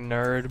fucking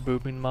nerd,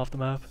 booping him off the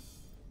map.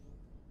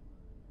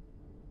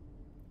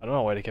 I don't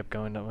know why they kept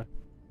going that way.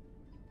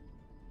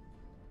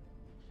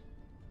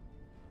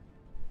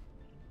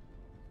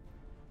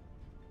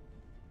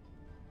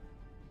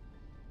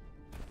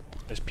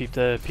 Just peep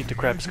the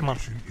crabs, come on.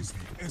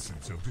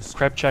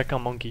 Crab check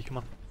on monkey, come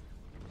on.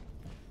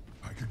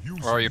 I could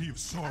use Where are you? to be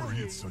sorry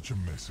it's such a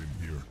mess in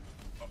here.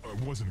 I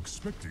wasn't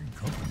expecting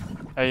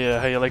company.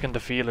 How you liking the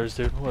feelers,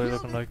 dude? What are you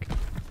looking like?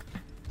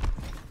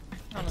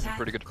 Attack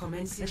pretty good.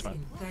 Commences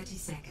in 30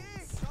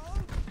 seconds.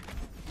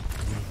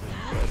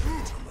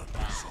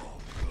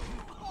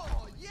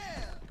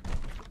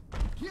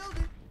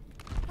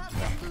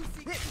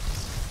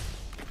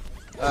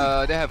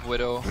 They have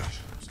Widow.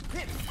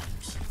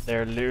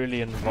 They're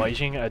literally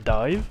inviting a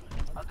dive?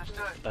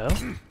 The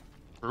hell?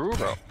 True,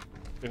 bro.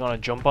 You're gonna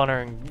jump on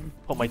her and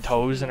put my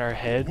toes in her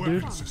head,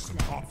 dude? Weapon system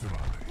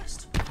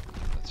optimized.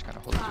 That's kind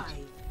of hot.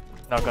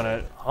 Not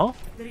gonna... Huh?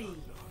 3,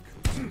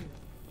 2,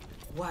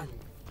 1.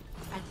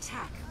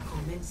 Attack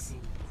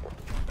commencing.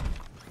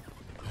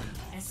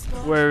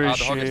 Escort. Where is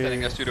The hog is standing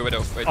she? next to the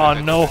Widow. Wait, Oh,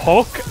 wait. no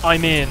hook?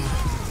 I'm in.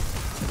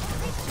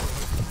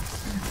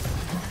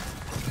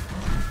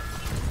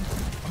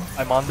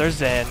 I'm on their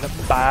Zen.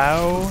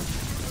 Bow.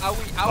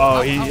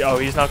 Oh,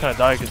 he's not gonna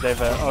die because they've.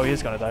 Oh, he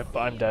is gonna die, but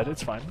I'm dead.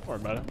 It's fine. Don't worry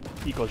about it.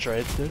 Equal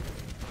trades, dude.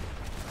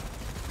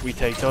 We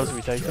take those.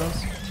 We take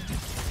those.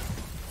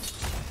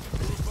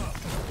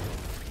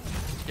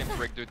 Game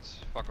break, dudes.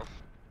 Fuck off.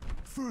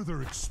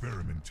 Further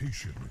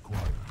experimentation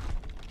required.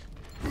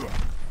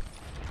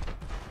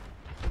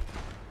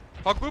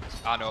 Hog boop.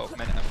 Ah no,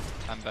 man,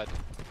 I'm bad.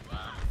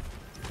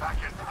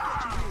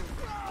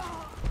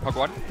 Hog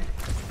one.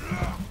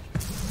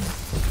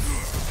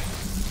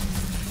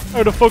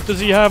 How the fuck does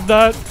he have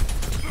that?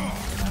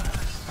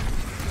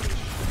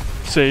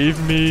 Save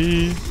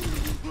me.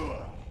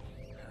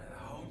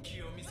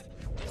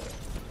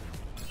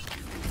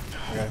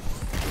 Okay.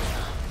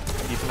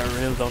 Keeping it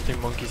real, don't think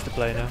monkey's to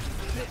play now.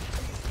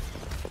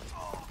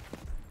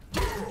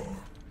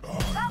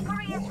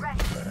 Valkyrie is ready.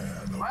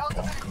 My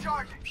ultimate is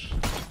charging.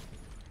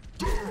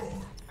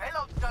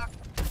 Payload stuck.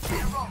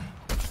 Get roll.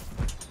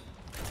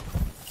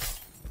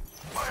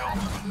 My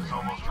ultimate is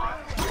almost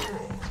ready.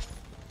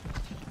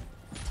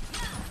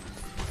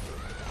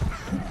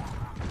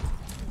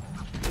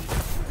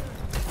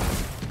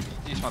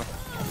 These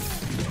motherfuckers.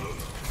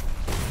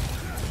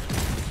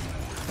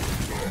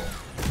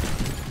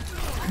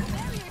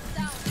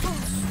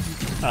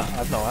 Ah, I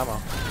have no ammo.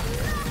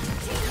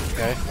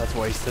 Okay, that's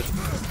wasted.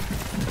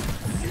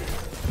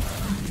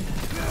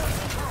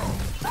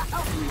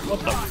 What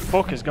the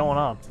fuck is going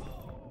on?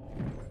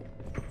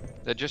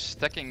 They're just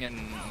stacking in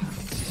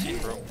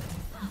CC, bro.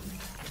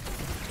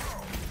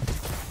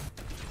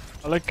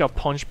 I like got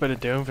punched by the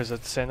Doomfist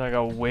at the same time I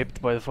got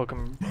whipped by the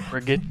fucking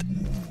Frigate.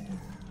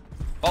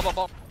 Bomb, bomb,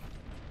 bomb.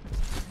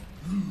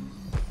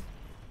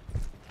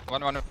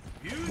 One.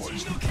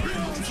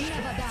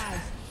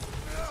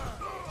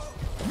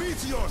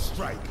 Meteor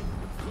strike.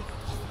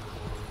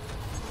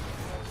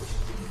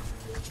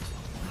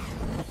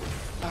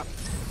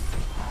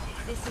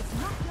 This is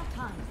not your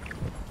time.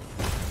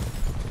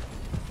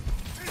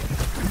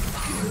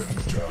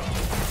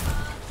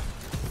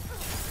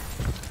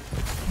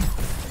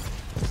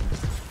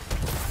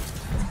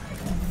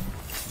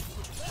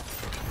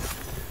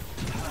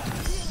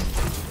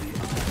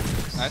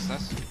 Nice.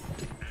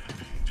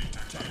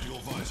 Tactical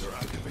visor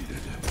activated.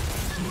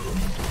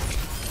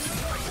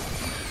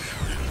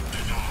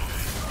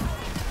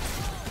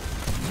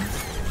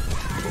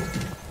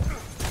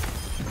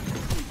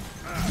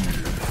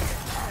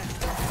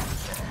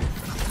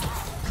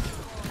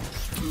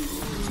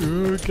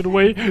 Get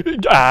away,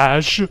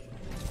 Ash!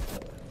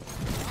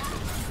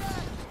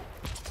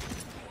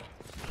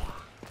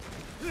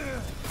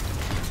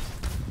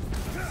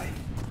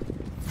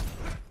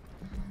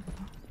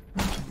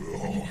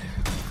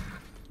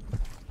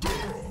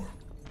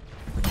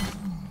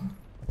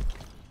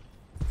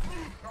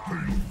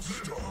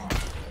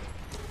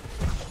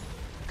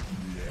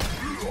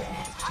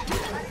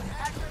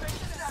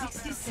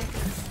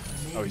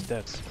 Oh, he's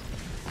dead.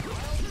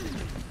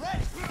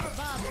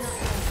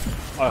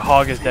 Oh,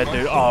 Hog is dead,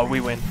 dude. Oh, we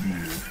win.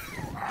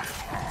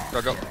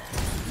 Go.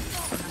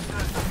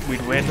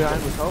 We'd win.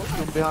 Behind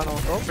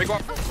on top. Big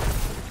one.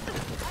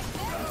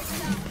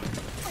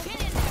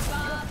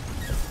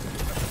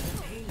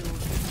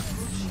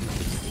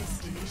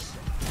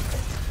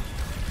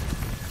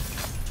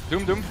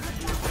 Doom.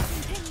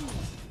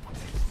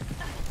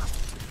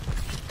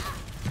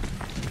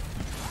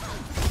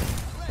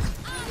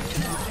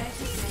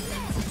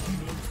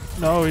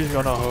 No, he's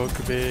gonna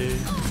hook me.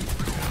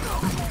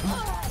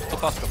 Go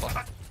fast.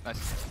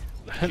 Nice.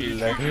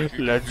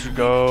 Let's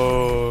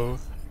go.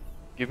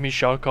 Give me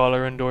shot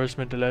caller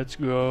endorsement. Let's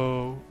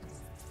go.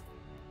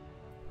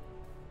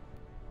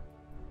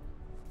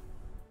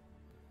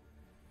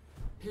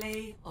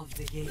 Play of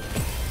the game.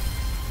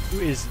 Who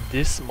is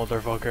this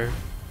motherfucker?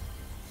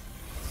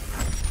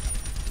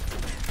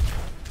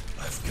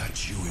 I've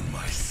got you in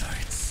my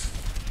sights.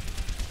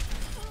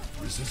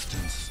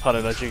 Resistance. Thought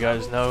I'd let you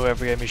guys know.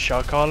 Whoever gave me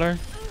shot caller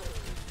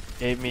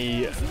gave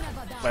me,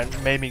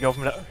 made me go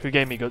from that. Who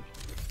gave me good?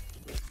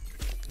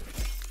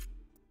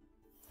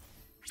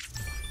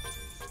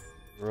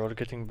 We're all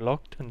getting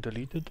blocked and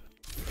deleted.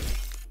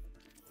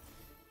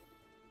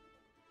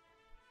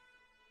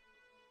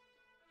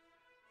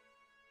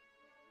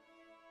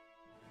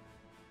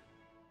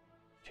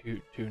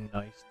 Too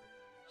nice.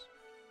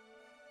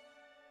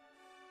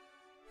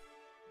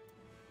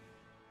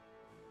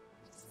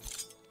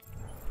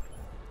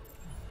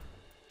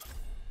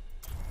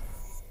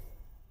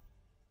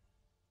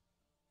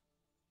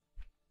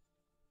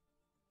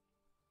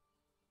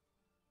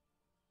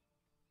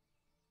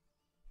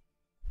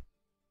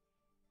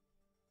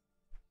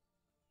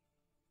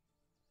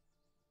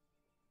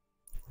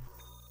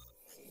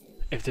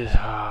 If this,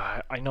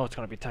 I know it's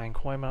gonna be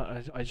tank. Why am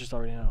I just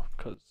already know,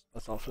 because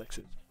that's all Flex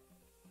is.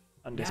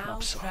 And this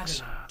map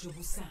sucks. To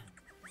Busan.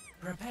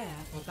 Prepare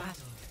for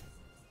battle.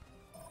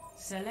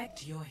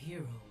 Select your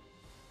hero.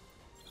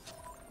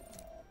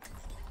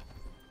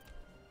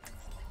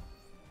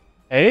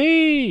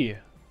 Hey!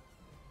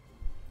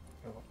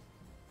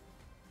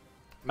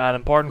 Man,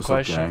 important What's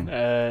up, question.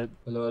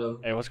 Hello.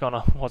 Hey, what's going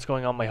on? What's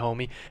going on, my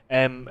homie?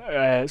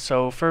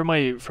 So for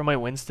my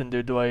Winston,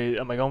 dude,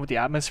 am I going with the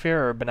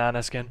atmosphere or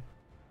banana skin?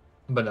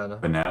 Banana.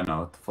 Banana,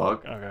 what the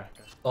fuck? Okay.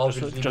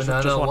 Obviously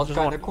banana, what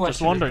kind of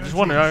question? Just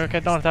wondering. Okay,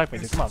 don't attack me,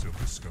 dude. Come on.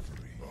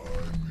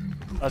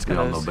 That's We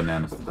all gonna. know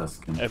bananas the best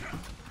skin.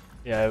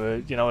 Yeah,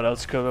 but you know what else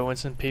is cool about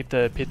Winston? Peep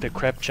the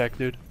crepe check,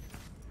 dude.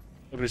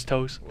 Look at his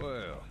toes.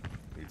 Well,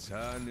 it's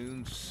high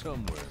noon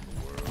somewhere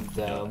in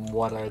the world. Damn,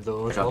 what are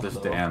those? I got this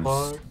dance.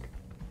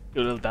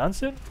 Do a little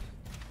dance, dude?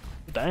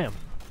 Damn.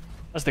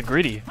 That's the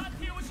gritty.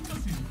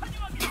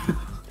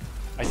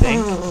 I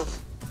think. Oh,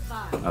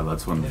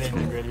 that's one of the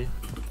skin. Gritty.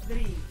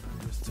 3,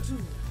 2,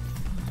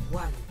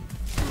 1.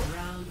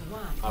 Round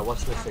 1. I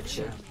watched the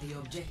fixture. The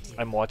objective.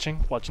 I'm watching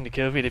the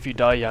kill feed. If you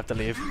die, you have to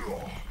leave.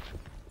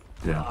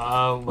 Yeah.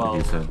 Well. What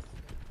you said.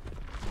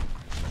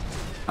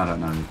 I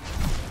don't know.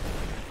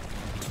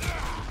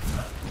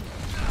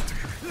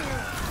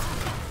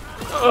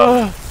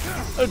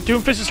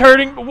 Doomfist is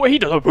hurting. What he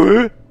does?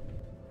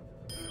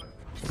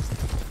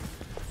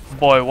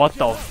 Boy, what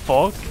the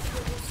fuck?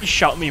 He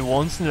shot me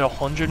once and did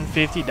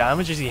 150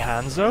 damage. Is he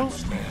Hanzo?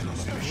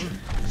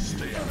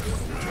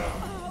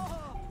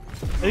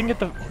 I didn't get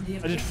the.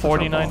 I did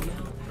 49.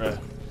 Right.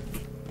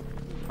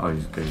 Oh,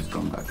 he's good. He's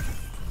gone back.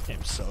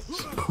 Game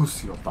sucks.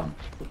 Pussy your bum.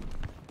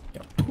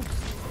 Yeah.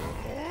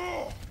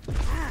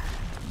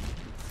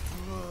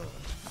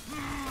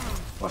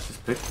 Watch this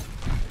pick.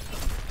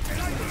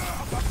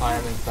 I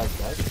am in fact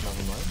dead,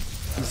 never mind.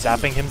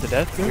 zapping him to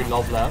death, dude. We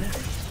love land.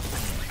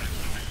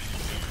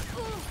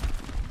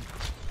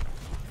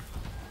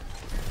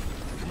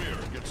 Come here,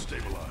 get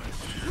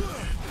stabilized.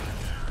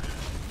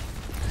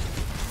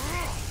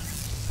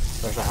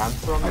 There's a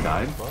hamster on me. I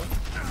died.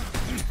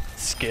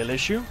 Skill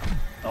issue?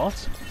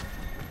 Not?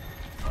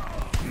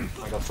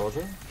 I got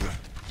soldier.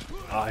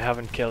 I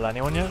haven't killed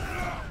anyone yet.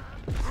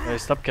 Hey,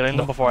 stop killing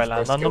them before I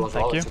land on them,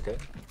 thank you. Okay.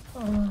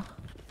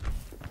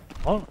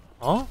 Oh,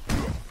 oh?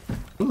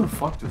 Who the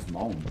fuck just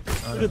moaned?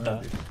 Who did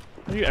that?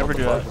 How do you ever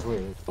do that?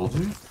 Told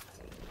you?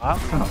 Ah.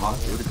 Kinda hot,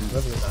 do it again.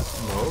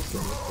 No.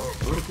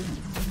 Do it again.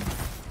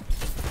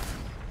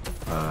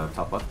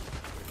 Top left.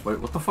 Wait,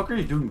 what the fuck are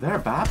you doing there,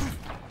 Bab?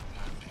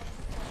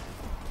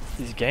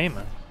 He's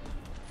gaming.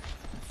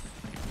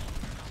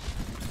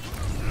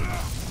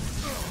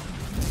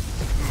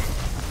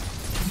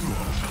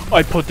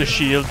 I put the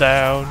shield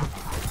down.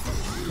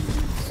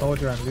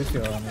 Soldier and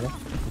Lucio on you.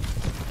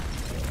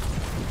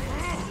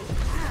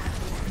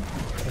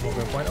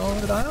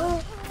 Oh, did I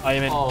know? I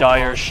am in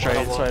dire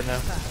straits right now.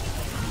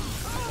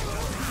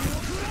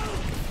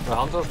 The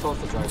hunter's close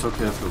to try. It's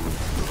okay if it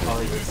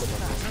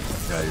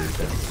yeah, you're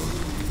dead.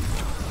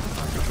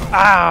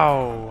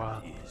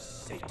 Ow!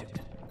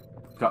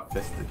 Got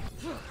fisted.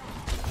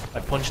 I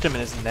punched him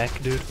in his neck,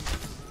 dude.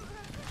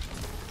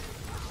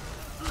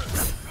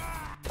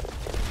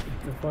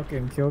 The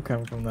fucking kill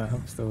cam from that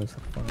hamster was so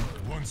funny.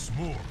 Once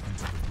more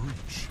into the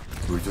breach.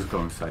 We're just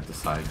going side to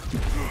side.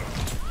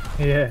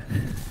 Yeah.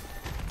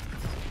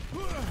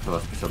 So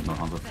let's push up no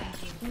hunter.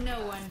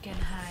 No one can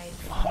hide.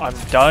 I'm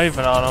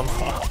diving on him.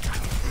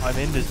 I'm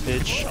in this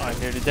bitch. I'm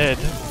nearly dead.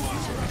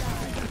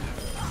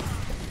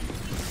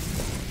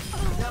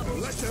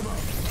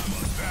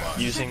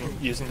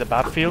 Using the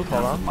battlefield.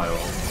 Hold on. My ult.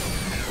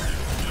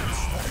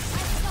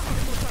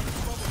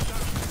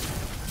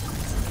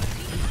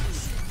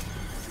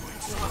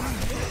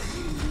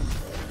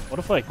 What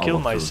if I kill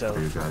myself?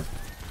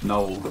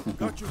 No.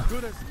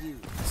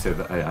 Say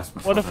that I asked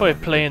myself. What if I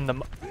play in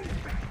the?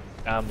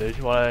 Damn, dude.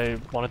 You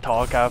want to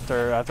talk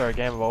after a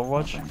game of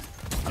Overwatch?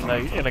 In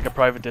like a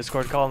private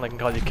Discord call, and I can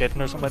call you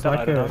kitten or something like that.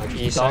 I don't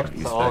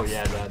know. Oh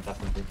yeah,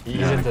 definitely.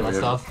 He's into that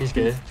stuff. He's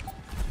good.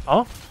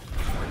 Oh.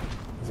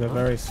 There's a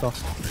very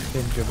soft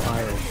tinge of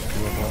Irish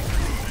to it.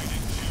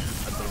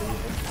 I believe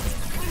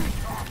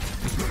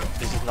it.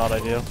 This is not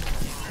ideal.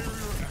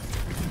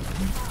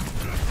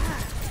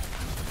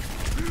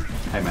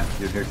 Hey man,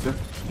 you here too?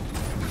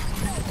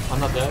 I'm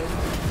not there.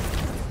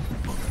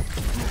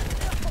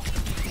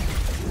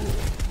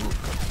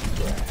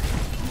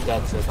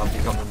 That's it, I'm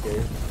becoming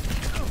gay.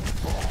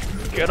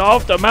 Get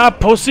off the map,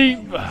 pussy!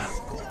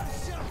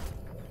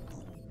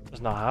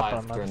 It's not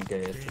happening, man.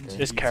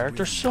 This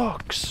character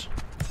sucks.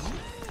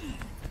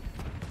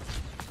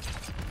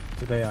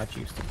 Today I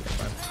choose to play,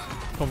 man.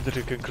 Come to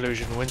the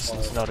conclusion,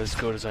 Winston's not as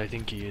good as I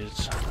think he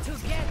is.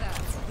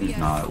 He's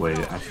not. Wait,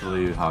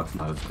 actually, Hawk's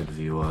not as good as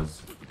he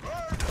was.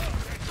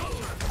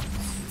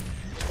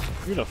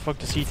 Who the fuck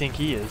does he think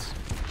he is?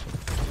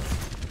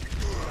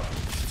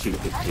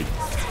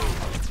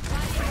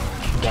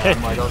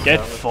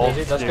 Get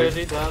fucked,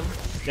 dude.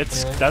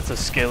 That's a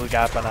skill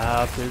gap and a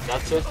half, dude.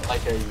 That's just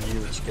like a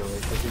huge skill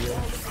issue.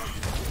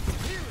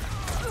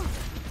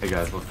 Hey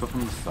guys, let's go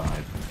from the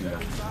side. Yeah.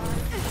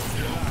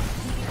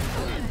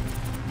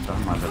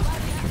 Never mind, that's...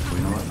 You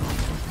know what?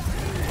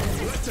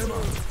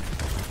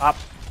 Ah,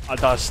 I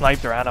thought I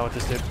sniped her Anna with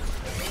this dude.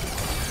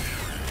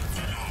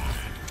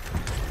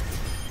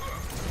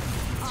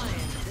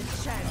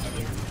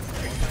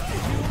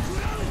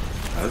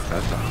 That's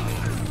bad.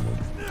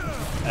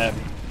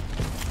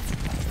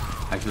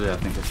 Actually, I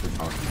think I should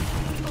talk.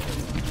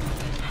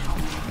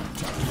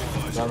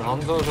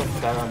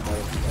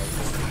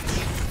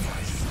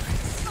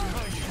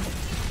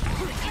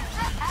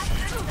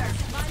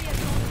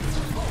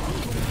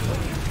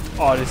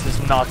 Oh, this is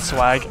not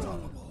swag.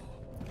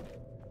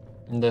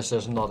 This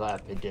is not an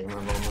epic gamer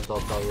moment, I'll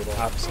tell you that.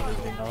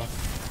 Absolutely not.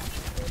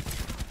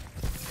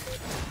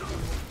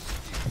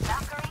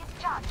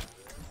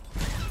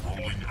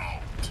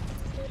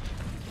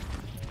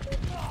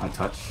 I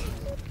touch.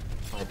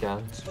 I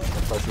can't. I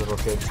touch little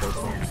kids.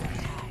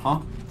 Huh?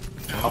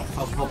 Help,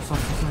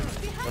 sorry.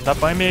 Run that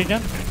by me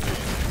again?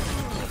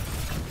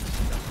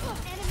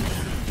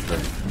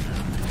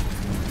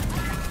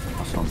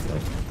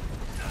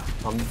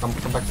 Come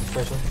back to the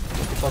station.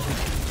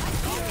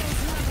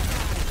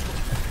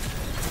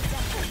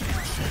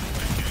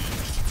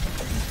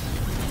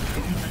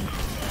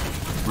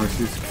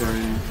 Mercy's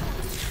carrying.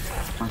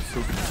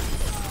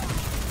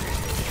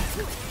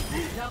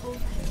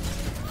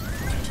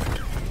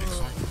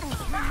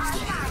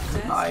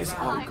 Nice.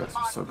 Oh, you guys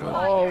are so good.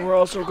 Oh, we're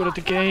all so good at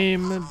the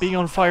game. Being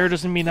on fire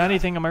doesn't mean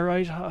anything, am I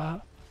right?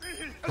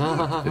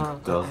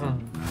 It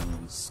doesn't.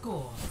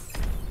 Score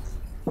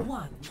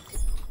 1-0.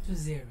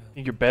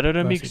 Think you're better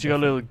than me because you got a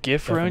little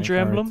gif around your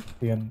emblem?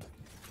 The end.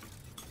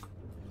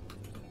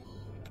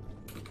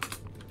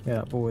 Yeah,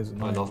 that ball is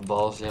I love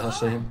balls, yeah,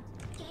 same.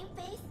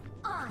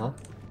 Huh?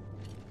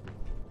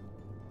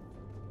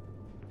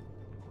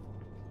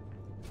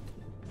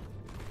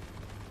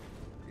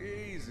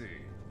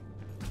 Easy.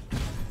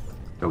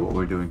 So what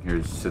we're doing here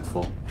is sit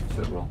full,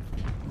 sit roll.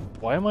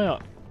 Why am I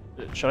on?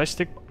 Should I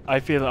stick?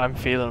 I'm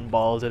feeling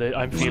balls today.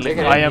 I am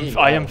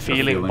You're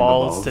feeling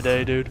balls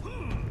today, dude.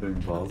 Doing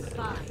balls.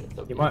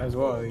 You might as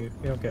well. You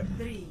don't get.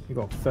 You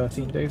got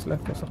 13 days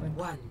left or something.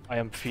 I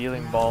am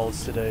feeling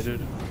balls today,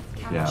 dude.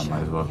 Yeah, I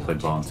might as well play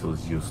ball until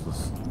it's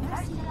useless.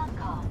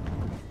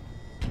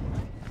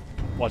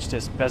 Watch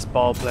this, best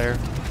ball player.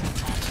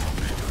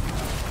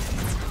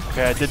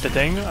 Okay, I did the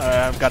thing.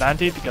 Got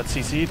antied, got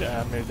CC'd,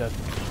 made that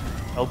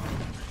help.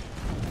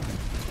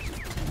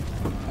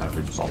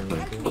 Average ball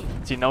player.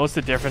 See, knows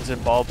the difference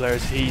in ball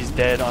players. He's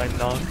dead, I'm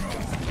not.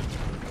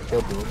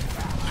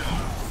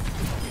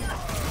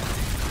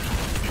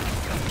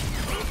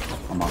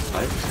 I'm on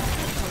site.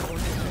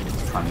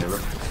 I'm never.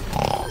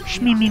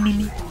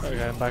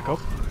 Okay, I'm back up.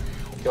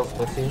 Kill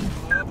 15.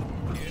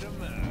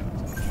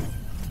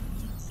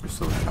 We're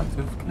so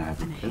attractive. Can I have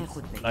your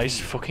kids? Nice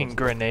fucking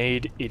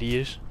grenade,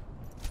 idiot.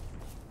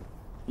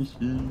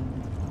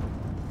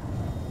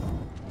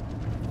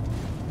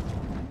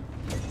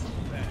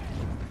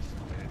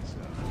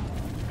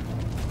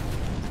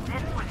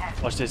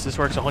 Watch this. This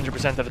works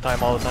 100% of the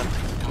time, all the time.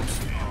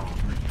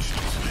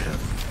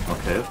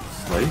 Okay,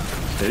 slay.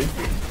 Stay.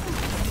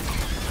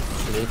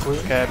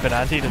 Okay, I've been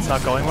antied. It's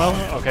not going well.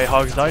 Okay,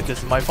 Hogs died.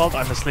 This is my fault.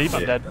 I'm asleep.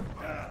 I'm dead.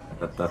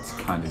 That's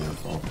kind of your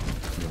fault.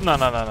 No.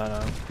 No.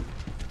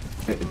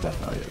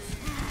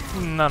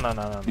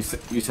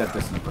 You said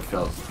this in the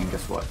profile, and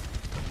guess what?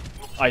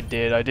 I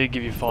did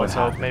give you false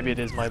hope. Maybe it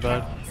is my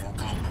bad.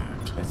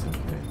 It's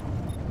okay.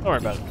 Don't worry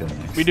about it.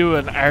 We do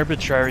an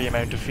arbitrary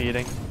amount of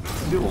feeding.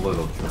 Do a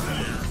little.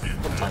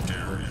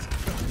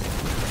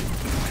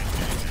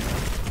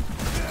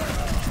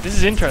 This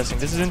is interesting.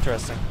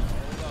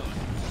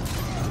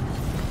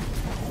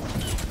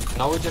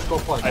 Now we just go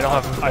point. I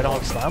don't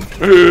have slam.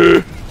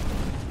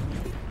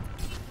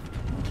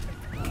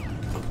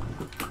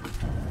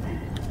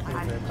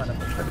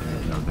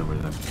 No, they were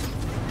there.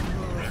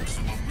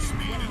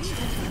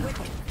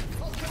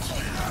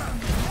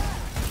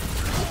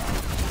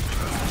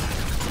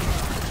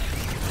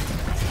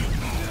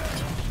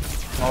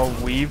 Oh,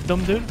 weave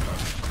them, dude.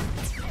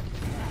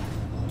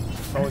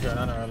 Soldier and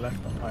Ana are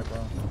left on high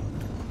ground.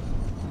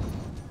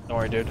 Don't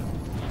worry, dude.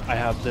 I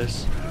have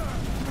this.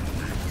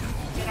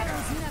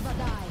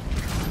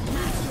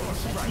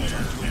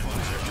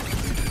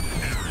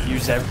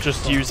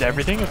 Just use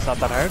everything. It's not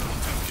that hard.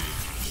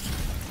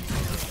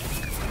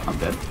 I'm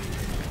dead.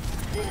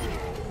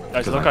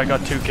 Guys, look, I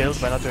got 2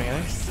 kills by not doing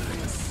anything.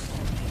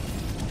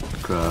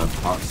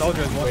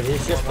 Soldier is one. Wait,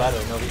 he's just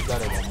better. No, he's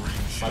better than me.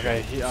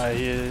 Okay,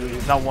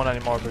 he's not 1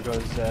 anymore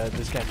because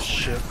this game's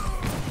shit.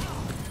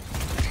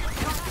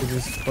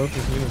 Both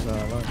his healers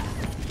are alone.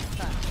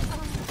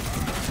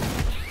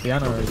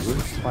 Diana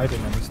is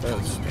hiding on the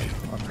stairs.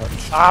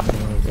 Untouched.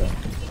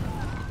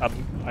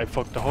 I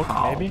fucked the hook,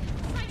 maybe.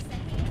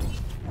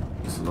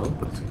 It's low,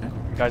 but it's okay.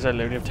 Guys, I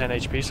literally have 10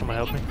 HP. Someone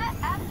help me.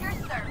 I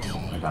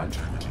died.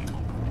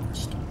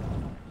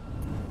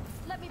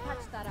 Let me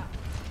patch that up.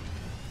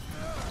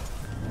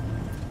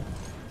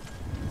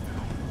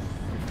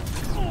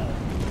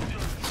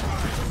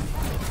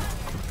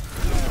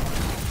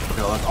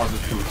 Okay, I'll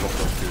just do it.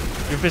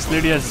 Rufus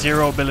literally has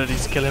 0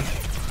 abilities to kill him.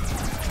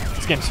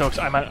 This game sucks.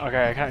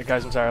 Okay, I can't,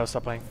 guys, I'm sorry. I'll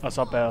stop playing. I'll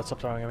stop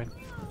throwing. I mean,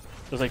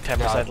 there's like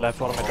 10%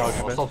 left. What am I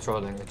talking about? Stop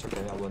trolling. It's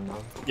okay. I wouldn't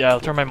know. Yeah, I'll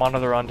turn my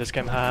monitor on. This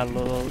game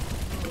lol.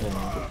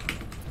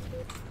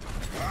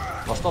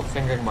 I'll stop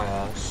fingering my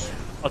ass.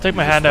 I'll take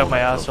my hand out my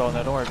asshole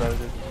now. Don't worry about it,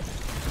 dude.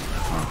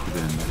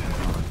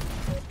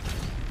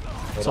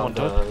 Someone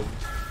touch?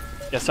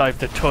 Yes, I have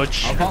to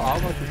touch.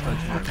 I'll go to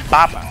touch.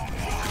 Bop.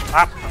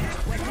 Bop.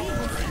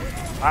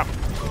 Bop.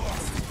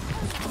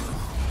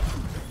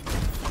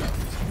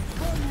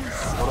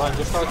 Hold on,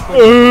 just start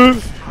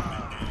swinging.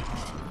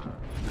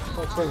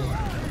 Start swinging.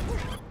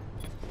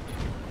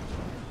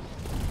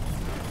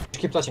 Just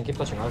keep touching.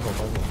 I'll go.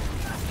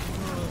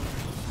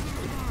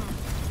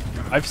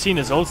 I've seen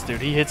his ults, dude.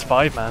 He hits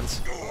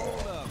 5-mans.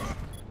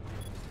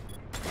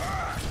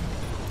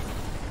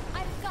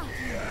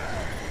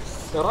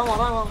 Run.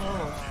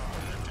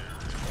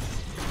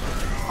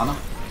 Ana?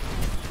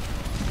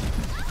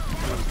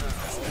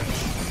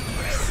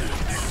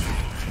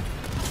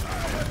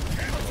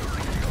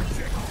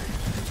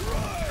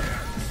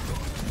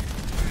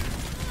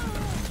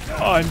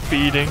 I'm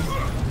feeding.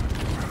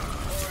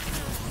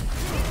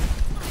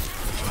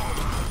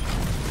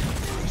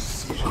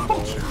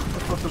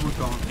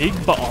 Big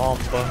bomb.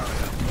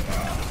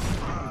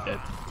 Dead.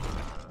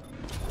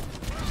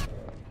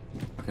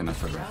 Okay, nice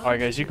try. Alright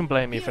guys, you can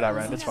blame me for that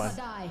round, it's fine.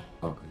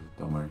 Okay,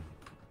 don't worry.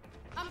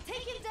 I'm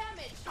taking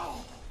damage.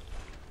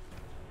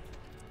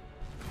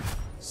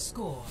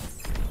 Score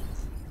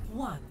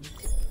 1-1.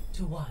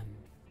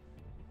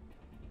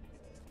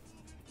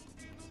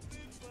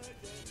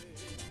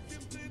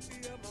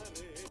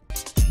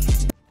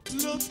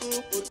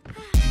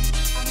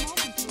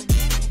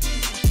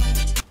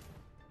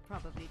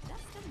 Probably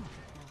just a moment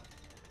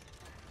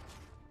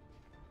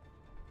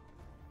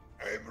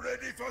now. I'm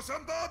ready for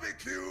some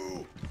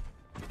barbecue!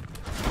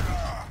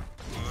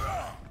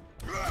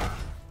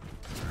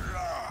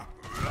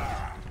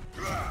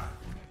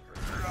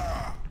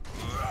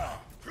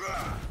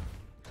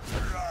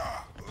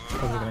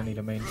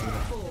 the main team.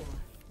 So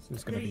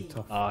it's gonna be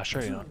tough.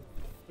 Sure you're not.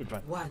 We're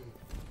fine.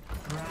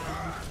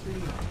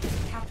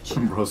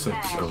 Bro said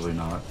surely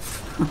not.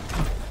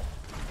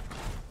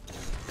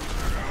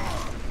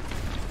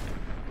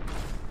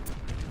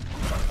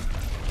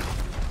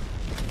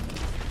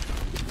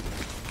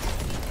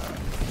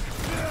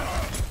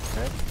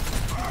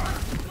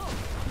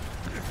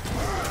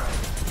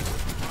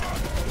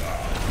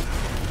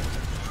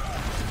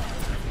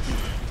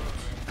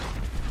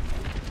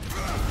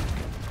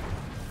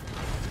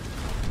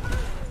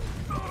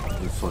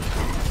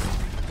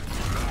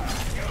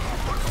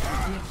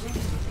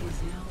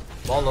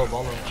 Bolo.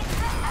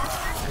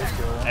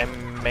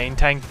 And main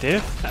tank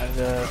diff and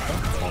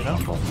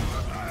no.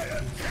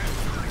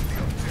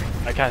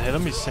 I can't hit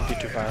him, he's simply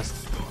too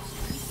fast.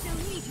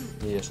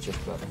 He is just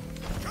better.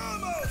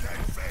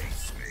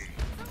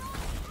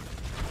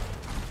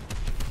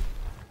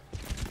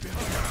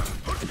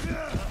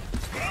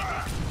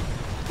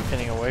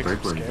 Pinning away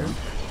because I'm scared.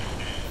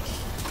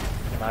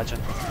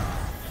 Imagine.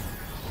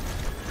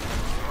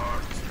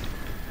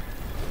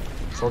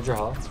 Soldier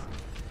hot.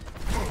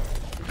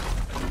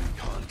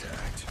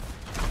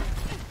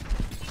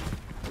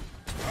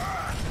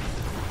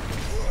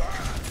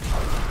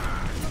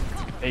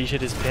 He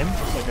hit his pin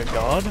like a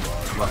god.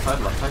 Left side,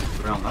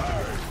 put it on left.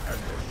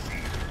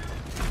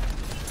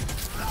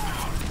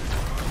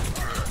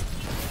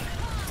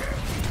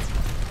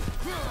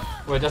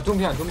 Wait, there's Doom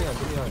behind.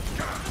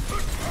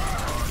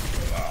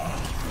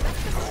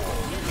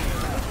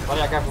 Oh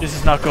yeah, careful. This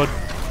is not good.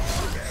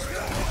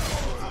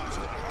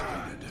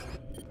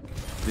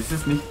 This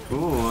is not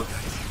good.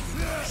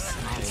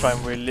 It's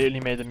fine, we literally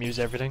made them use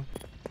everything.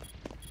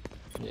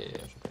 Yeah.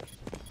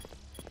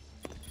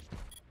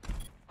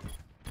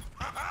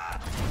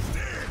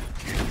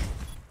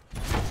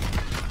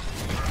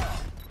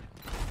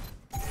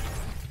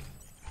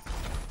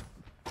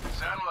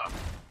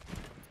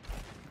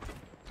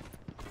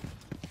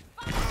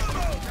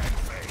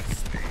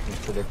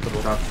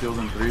 Predictable. Got shield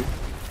in 3, 2.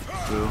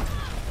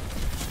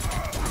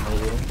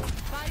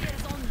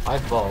 I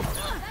fall.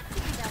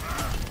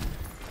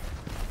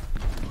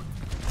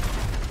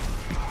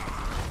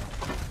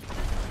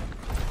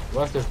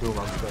 Where's this Doom?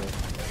 I'm scared.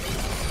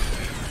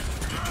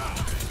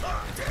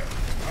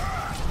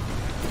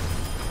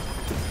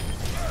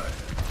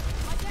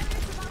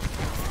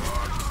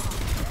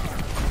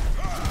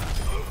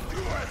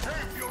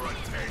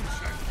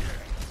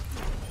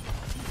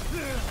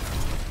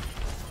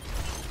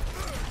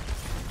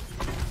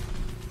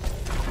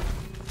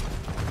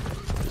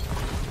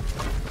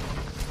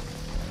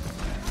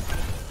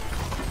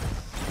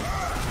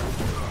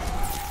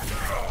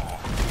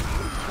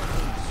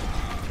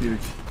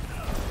 Huge.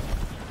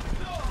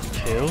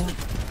 Kill.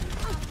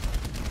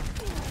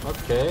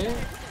 Okay.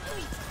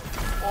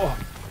 Oh,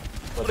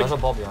 But there's a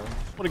ball behind.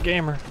 what a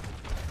gamer.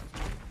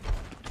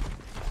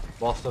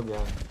 Ball still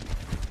behind.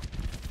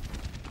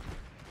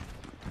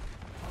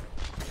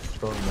 It's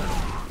going down.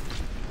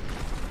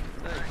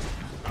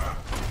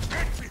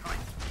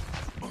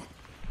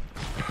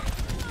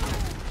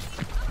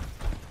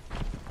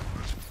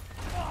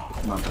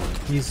 Not bad.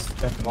 He's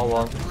definitely. Ball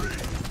one.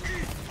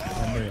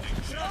 I knew it.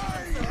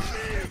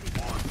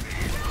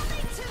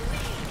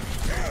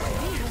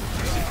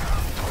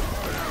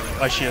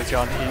 My shield's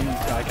gone,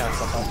 I can't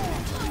stop that.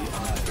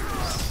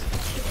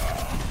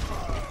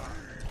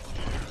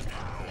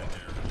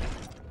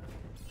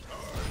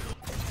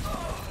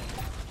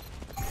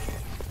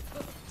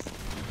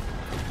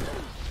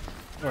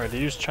 Alright, they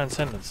use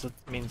Transcendence, that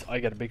means I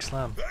get a big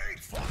slam.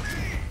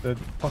 The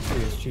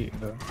Poxy is cheating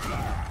though.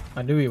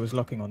 I knew he was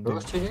locking on Who Doom.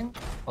 was cheating?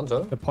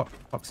 Onzo? The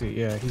Poxy,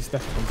 yeah, he's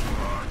definitely cheating.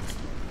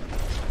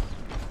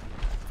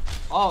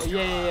 Oh,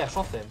 yeah,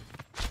 shot him.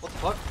 What the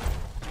fuck?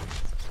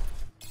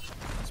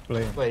 It's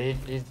blatant. Wait,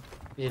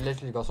 he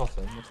literally got soft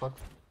him. What the fuck?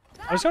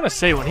 I was gonna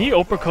say, when he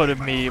uppercutted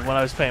me when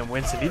I was playing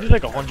Winston, he did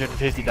like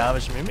 150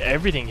 damage to me.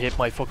 Everything hit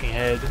my fucking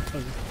head.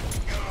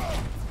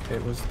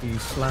 It was the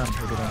slam he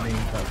did on me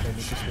that made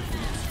me just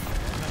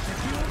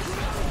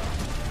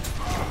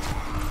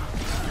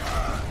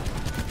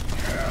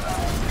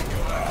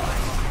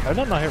How did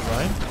that not hit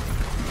Ryan?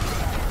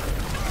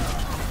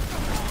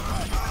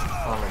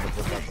 I don't know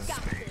what happened.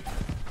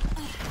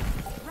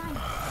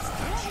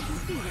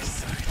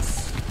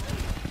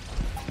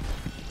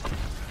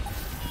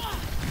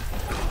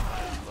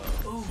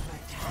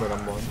 But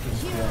I'm one.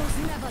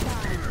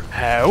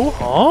 How?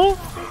 Huh?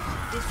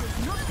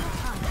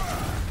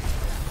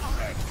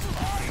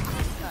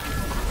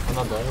 I'm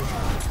not dead.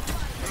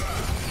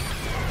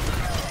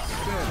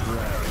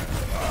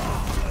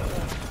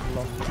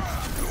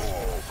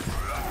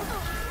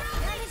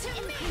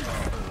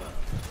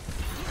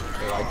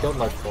 I killed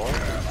like 4. Wait,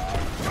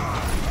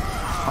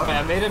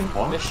 I made him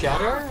miss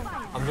shatter?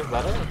 I'm just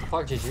better? What the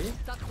fuck, GG?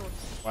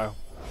 Wow.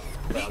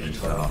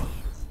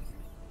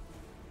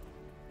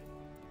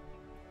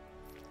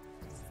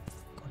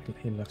 God,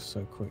 he left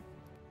so quick.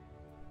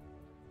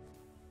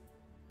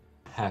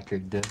 Hacker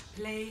death.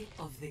 Play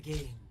of the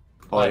game.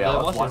 Oh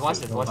yeah, watch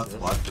this.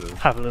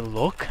 Have a little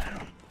look.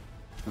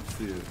 Let's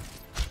see it.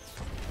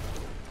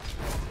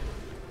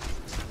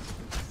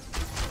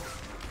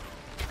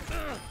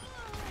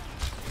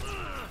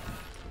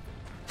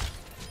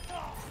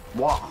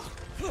 Wow.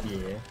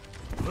 Yeah.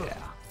 Yeah.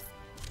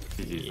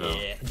 GG though.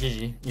 Yeah.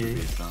 GG.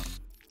 Easy.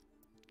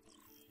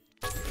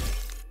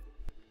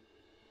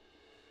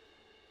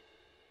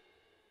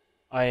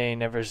 I ain't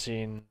never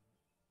seen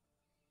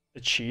a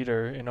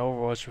cheater in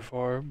Overwatch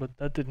before, but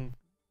that didn't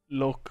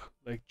look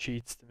like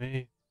cheats to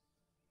me.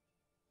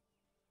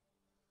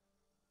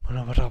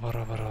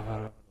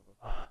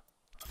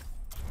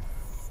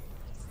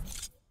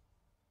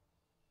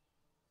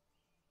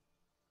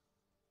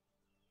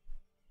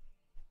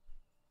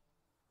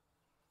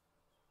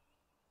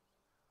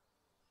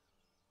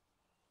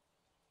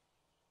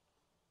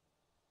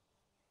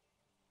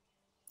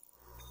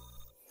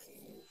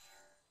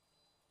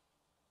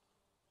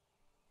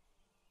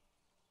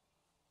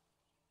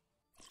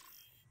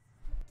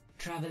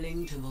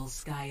 Traveling to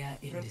Volskaya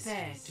Industries.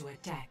 Prepare to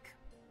attack.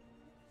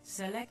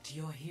 Select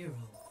your hero.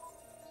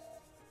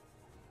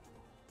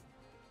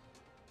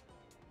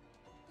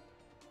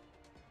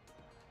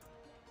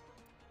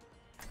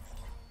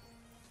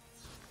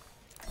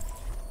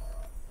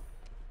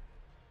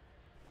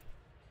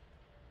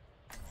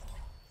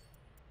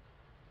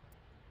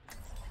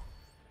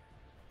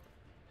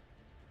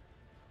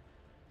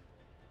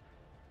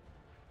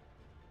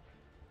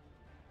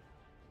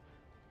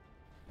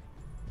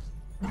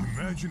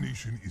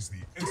 Imagination is the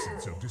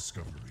essence of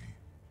discovery.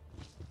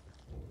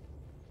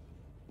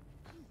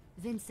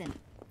 Vincent,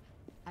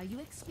 are you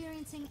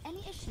experiencing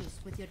any issues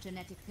with your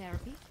genetic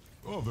therapy?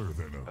 Other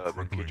than a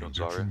crippling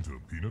addiction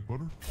to peanut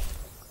butter?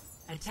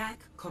 Attack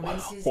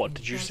commences. What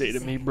did you say to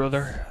me,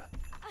 brother?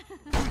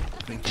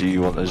 Do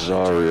you want a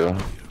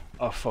Zarya?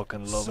 I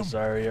fucking love a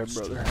Zarya,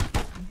 brother.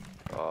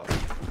 Oh,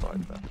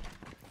 like that.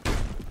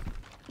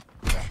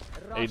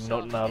 Ain't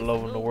nothing I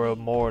love in the world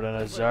more than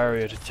a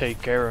Zarya to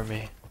take care of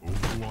me.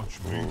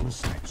 Overwatch made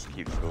mistakes.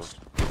 Keep cool.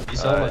 You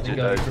sound like the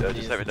guy from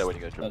just let me know when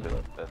you go to jump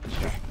in.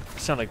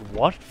 Sound like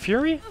what?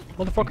 Fury?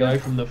 The Motherfucker? guy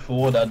from the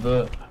Ford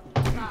advert.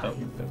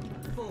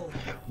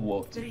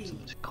 Walked into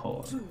this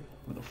car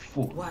with a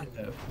Ford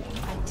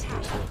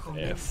F1.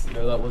 F. You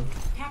know that one?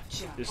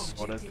 This is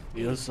what it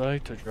feels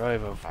like to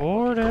drive a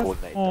Ford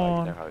Coordinate, you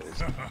know F1. how it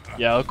is.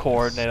 Yeah, I'll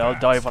coordinate. I'll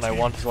dive when I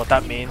want is what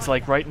that means.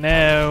 Like right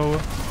now.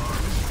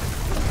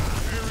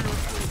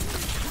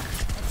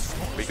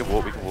 We can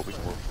walk, we can walk, we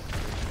can walk.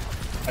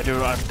 I'm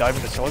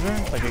diving the soldier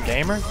like a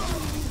gamer.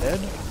 Dead.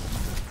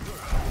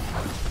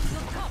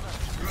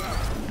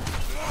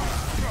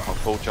 On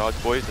full charge,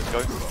 boys, let's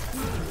go.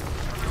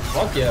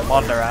 Fuck yeah.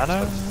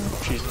 Monderana.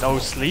 She's no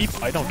sleep.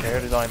 I don't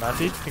care. Did I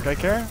anti? Think I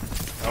care?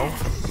 No.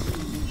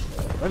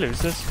 Did I lose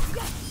this?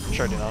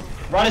 Surely not.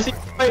 Ryan is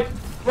wait.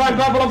 Ryan,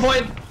 grapple on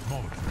point.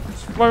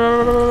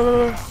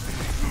 Wait.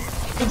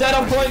 He's dead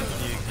on point.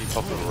 You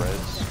pop the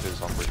reds,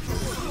 because I'm pretty good.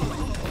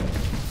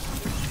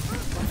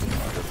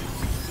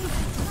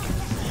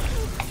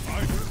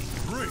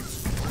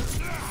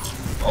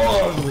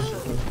 Oh,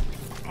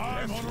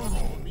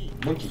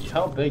 Monkey,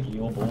 how big are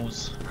your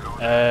balls?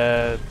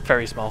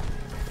 Very small.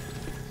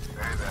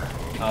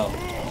 Oh.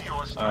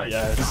 Alright.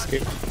 Yeah,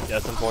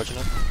 it's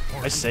unfortunate.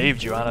 I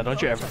saved you, Anna.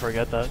 Don't you ever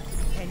forget that.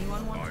 I'm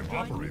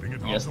operating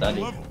at Yes, optimal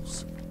Daddy.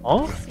 levels.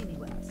 Oh?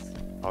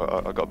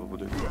 I got bubble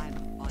do.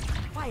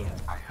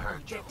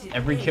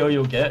 Every kill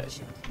you'll get,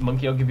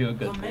 Monkey, I'll give you a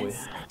good boy.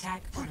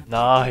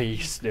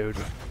 Nice, dude.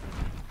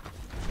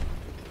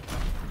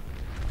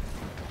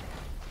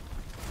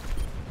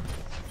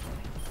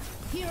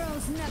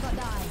 Heroes never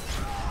die.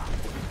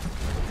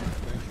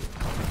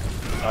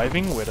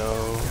 Diving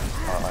Widow.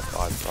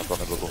 I've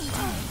got a bubble.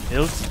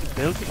 Build.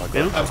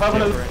 I'm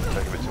having a...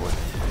 Don't give it to it.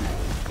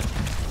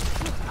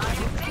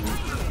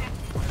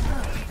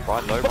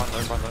 Run low.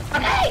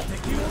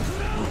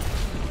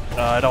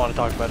 I don't want to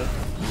talk about it.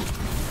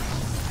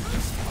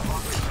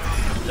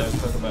 Don't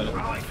talk about it.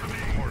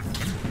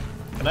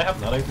 Can I have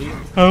Nano, please?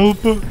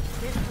 Help!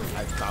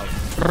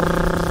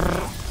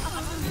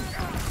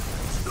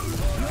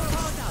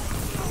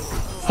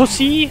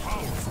 Pussy!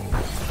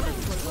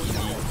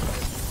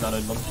 Nano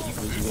Monkey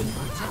equals you win.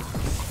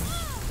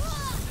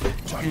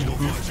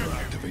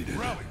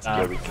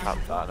 Yeah, we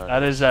capped that. No,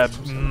 That is a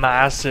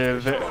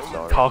massive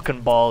cock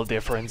and ball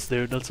difference,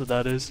 dude. That's what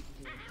that is.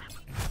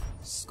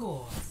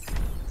 Score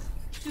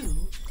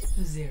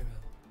 2-0.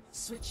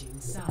 Switching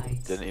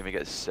sides. Didn't even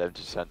get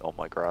 70% on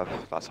my grab.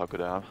 That's how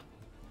good I am.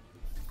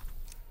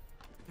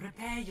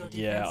 Prepare your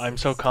Yeah, I'm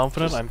so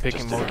confident. I'm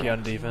picking Monkey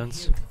on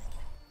defense.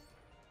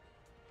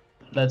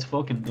 Let's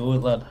fucking do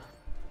it, lad.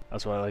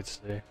 That's what I like to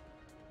see.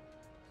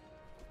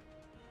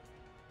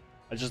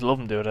 I just love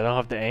them, dude. I don't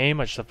have to aim.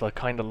 I just have to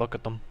kind of look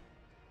at them.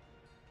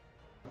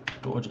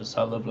 Gorgeous.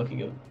 I love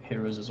looking at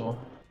heroes as well.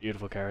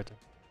 Beautiful character.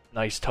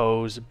 Nice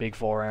toes, big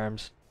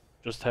forearms.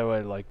 Just how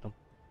I like them.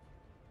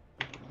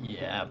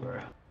 Yeah, bro.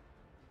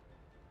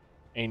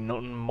 Ain't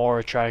nothing more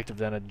attractive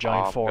than a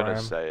giant forearm. I'm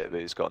gonna say it, but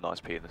he's got a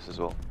nice penis as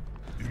well.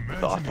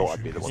 But I thought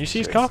I'd be the one. Can you to see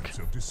his say cock?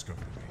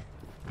 Self-discovery.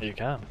 Yeah, you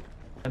can.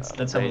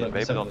 Let's have a look.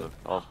 Maybe on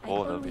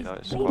all of them, you know.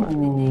 It's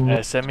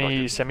quite, send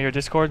me your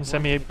Discord and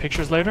send me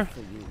pictures later.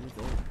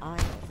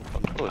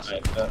 of course.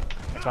 It's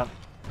fine.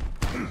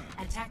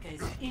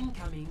 Attackers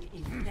incoming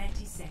in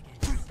 30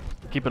 seconds.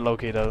 Keep it low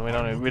key though. We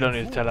don't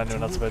need to tell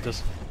anyone else about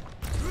this.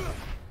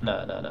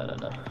 No.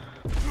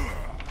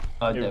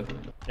 I never.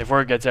 If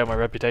word gets out, my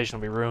reputation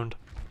will be ruined.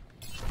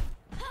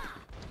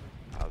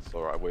 That's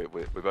alright. We're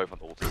both on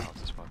altar now.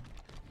 It's fine.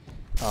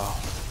 Oh,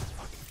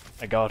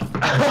 my God.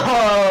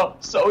 Oh,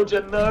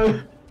 soldier,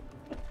 no.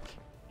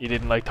 He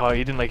didn't like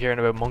hearing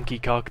about monkey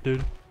cock,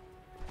 dude.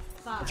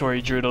 That's where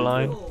he drew the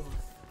line. 4,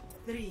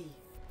 3,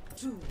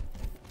 2,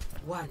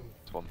 1.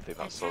 It's one thing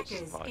that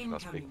soldiers doesn't like.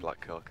 That's big black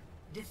cock.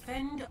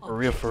 Defend For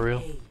real, for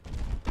real.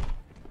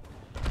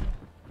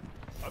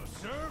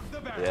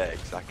 Yeah,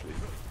 exactly.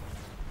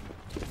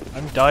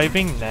 I'm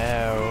diving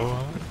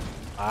now.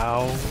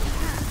 Ow.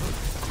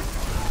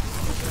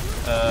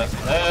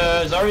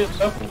 Zarya's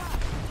purple.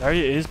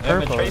 Zarya is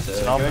purple.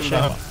 It's not a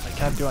shame. I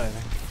can't do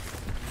anything.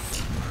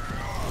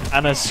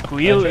 And a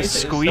squeal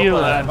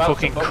and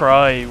fucking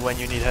cry when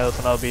you need help,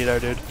 and I'll be there,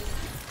 dude.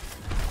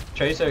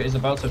 Tracer is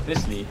about to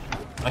fist me.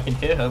 I can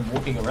hear her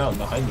walking around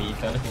behind me,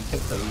 kind of in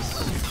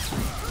tiptoes.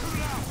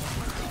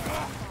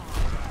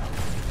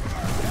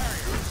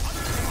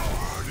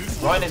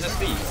 Ryan is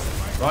asleep.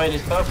 Ryan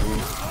is purple.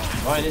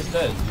 Ryan is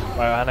dead.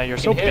 Wow, Anna, you're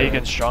so big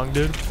and strong,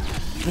 dude.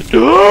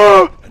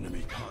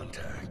 Enemy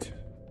contact.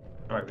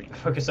 Alright, we can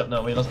focus up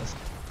now. We lost this.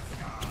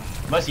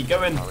 Mercy,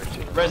 go in.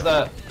 Res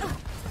that.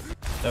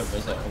 Don't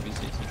res that,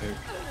 obviously, it's a joke.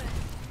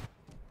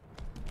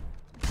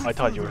 I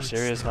thought you were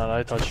serious, man.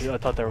 I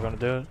thought they were gonna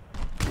do it.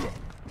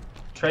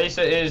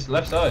 Tracer is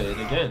left side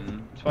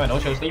again. It's fine,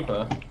 I'll show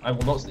sleeper. I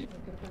will not sleep.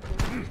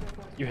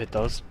 You hit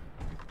those.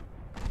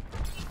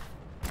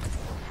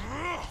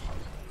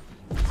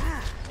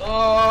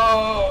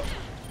 Oh!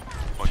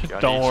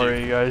 Don't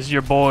worry, guys.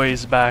 Your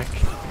boy's back.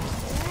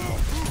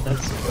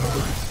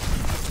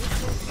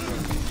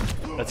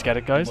 Let's get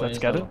it, guys. Let's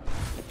get it.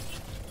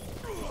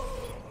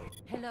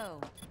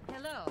 Hello.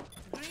 Hello.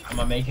 Am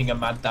I making a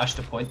mad dash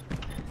to point?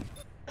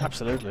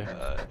 Absolutely.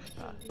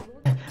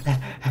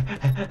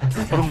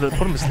 Put him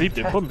to sleep,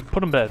 dude. Put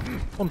him in bed.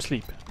 Put him to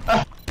sleep.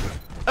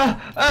 I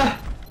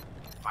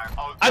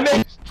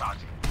missed.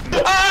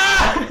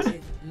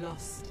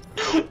 Lost.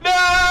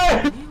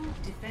 No!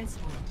 Defense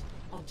point.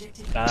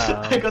 Objective.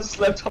 Damn. I got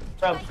slept on the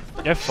ground.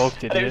 Get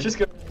fucked, And it was idiot. just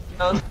going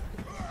down.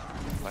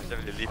 Why is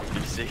everybody leaving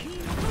DC?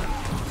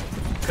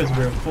 Because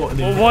we're important.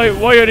 Well,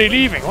 why are they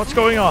leaving? What's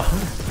going on?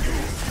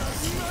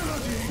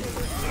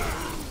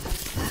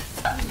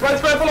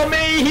 Red's purple on me!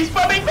 He's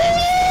bumming me!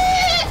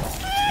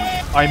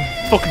 I'm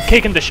fucking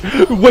kicking this.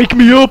 Wake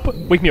me up!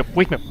 Wake me up!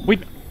 Wake me up!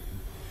 Wake me up!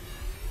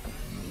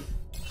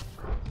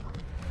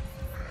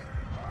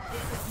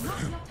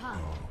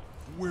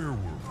 Where were we?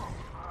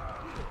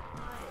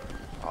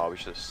 Oh, we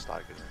should have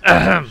staggered. We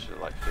should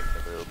have like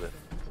thinned a little bit.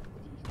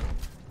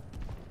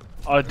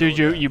 Oh, dude,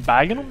 you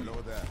bagging him?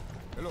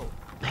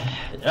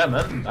 Yeah,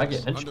 man. I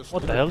get hench.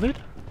 What the hell, dude?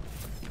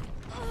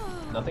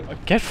 Nothing.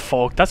 Get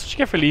fucked. That's what you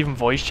get for leaving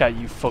voice chat,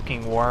 you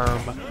fucking worm.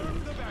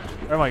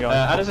 Where am I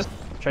going?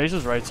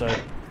 Tracer's right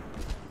side.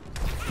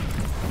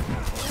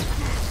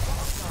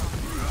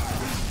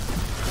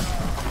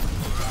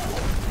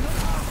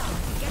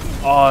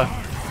 Oh,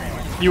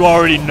 you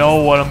already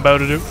know what I'm about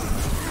to do.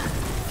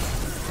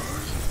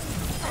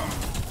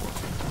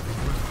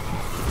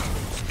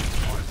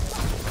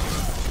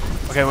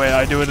 Okay, wait.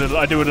 I do a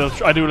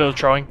little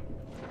throwing.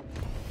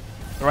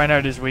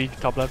 Reinhardt is weak.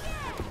 Top left.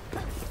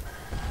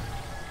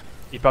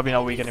 He's probably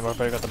not weak anymore,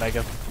 but I got the mega.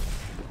 Okay,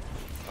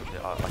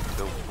 I can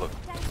still look.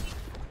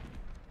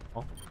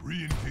 Oh.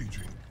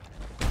 Re-engaging.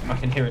 I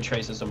can hear a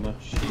Tracer somewhere.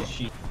 She. Anyone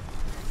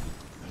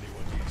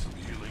needs some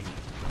healing?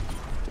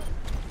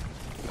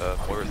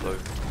 Moira's low.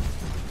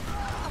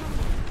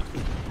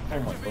 Oh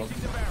my god.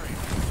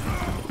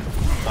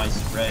 Nice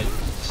red.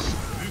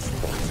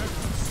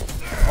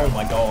 Oh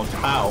my god,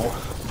 how?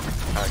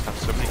 Can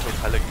somebody kill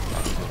Helen?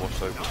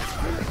 Watch over.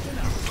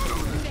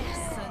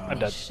 I'm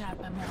dead.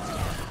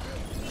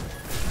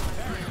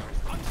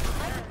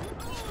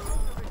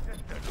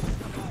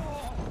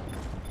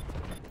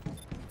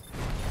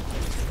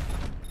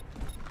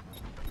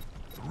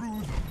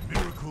 Through the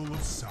miracle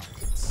of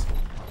science.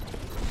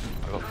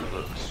 I got the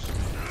looks.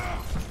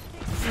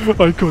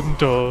 I couldn't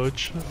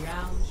dodge.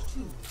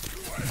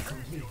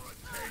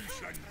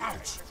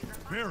 Ouch!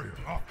 Barrier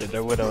up. Dude,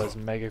 their widow is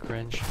mega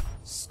cringe.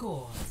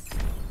 Score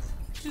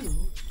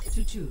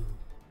 2-2.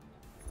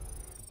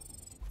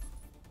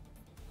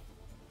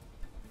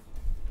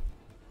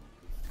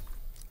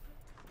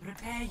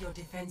 Prepare your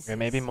defenses. Okay,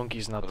 maybe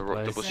Monkey's not the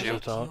place. Double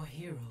shield. Top.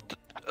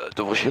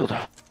 Double shield.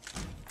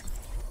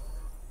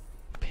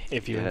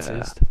 If you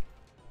insist.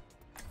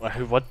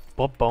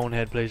 What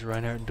bonehead plays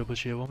Reinhardt in double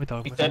shield? What are we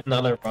talking He about? said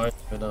another right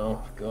for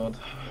now. God.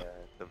 Yeah,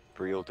 the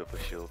real double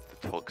shield, the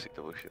toxic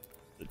double shield.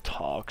 The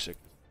toxic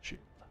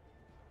shield.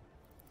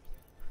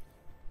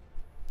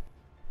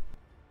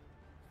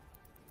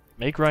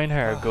 Make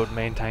Reinhardt a good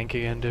main tank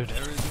again, dude.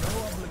 There is no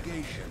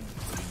obligation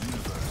for the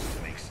universe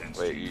to make sense.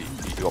 Wait, you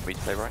want me to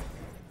play right?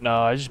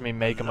 No, I just mean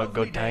make him a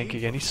good tank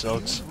again. He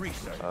sucks.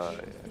 Yeah.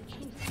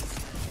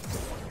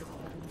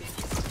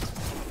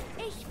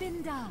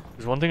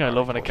 There's one thing I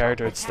love in a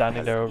character, it's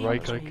standing there with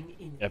right click.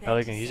 Yeah,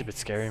 Pelican, he's a bit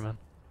scary, man.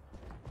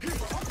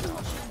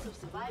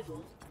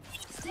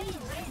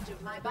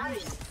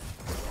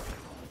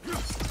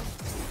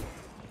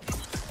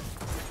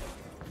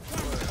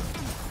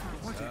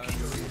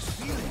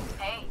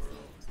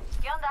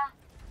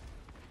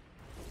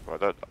 Well, I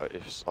don't know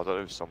if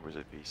Sombra is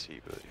a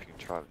VC, but if you can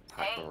try and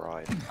hack the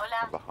Ryan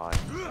from behind,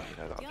 you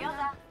know, that'd be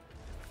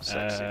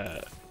sexy.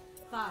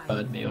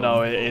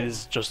 No, it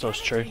is just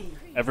us three.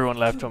 Everyone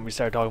left when we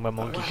started talking about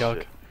monkey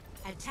cock.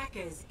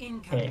 Attackers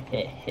incoming.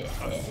 They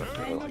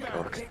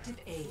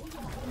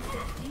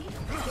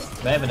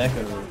have an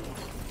echo.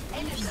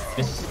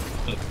 This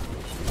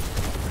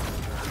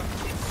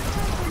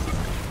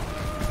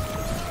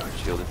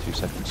Shield in 2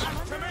 seconds.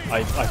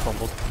 I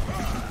fumbled.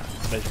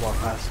 They just walked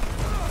past.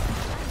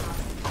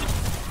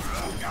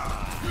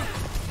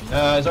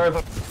 sorry.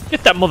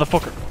 Get that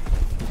motherfucker!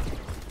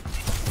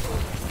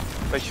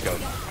 Where'd you go?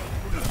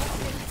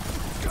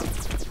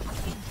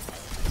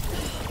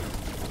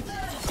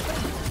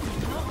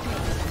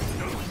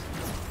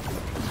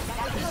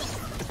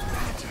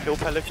 Kill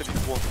Pelican if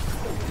you want.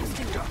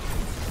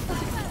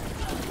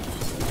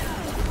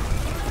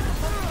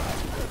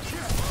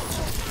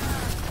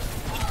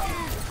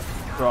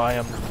 Bro, I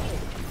am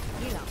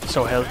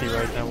so healthy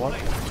right now, what?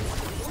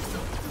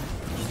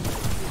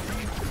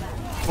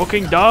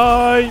 Fucking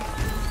die!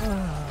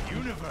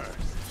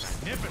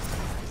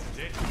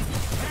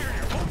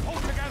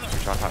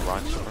 Try and hack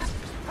Ryan.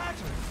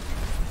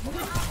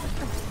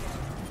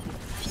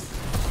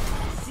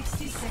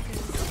 60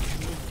 seconds.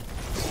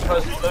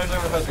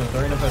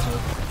 Very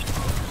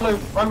low,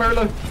 run very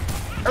low.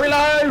 Very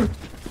low!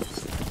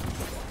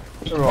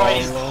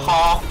 Ryan is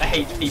half a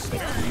HP.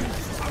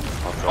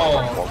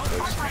 Oh.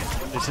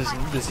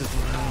 This is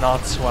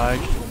not swag.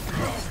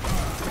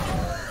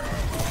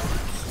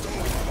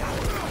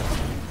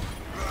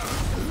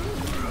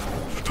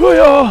 You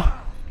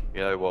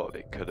know what?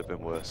 It could have been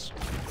worse.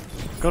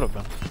 Could have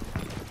been.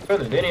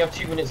 They only have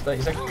 2 minutes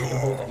 30 seconds. We can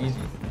hold that easy.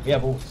 We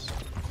have ults.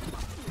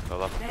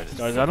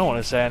 Guys, I don't want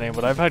to say anything,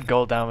 but I've had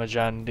gold damage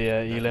and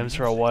elims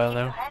for a while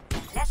now.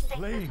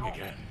 Playing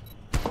again.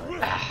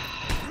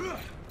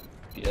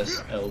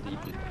 Yes,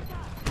 LDP.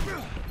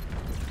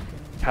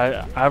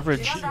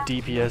 Average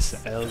DPS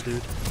L,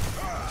 dude.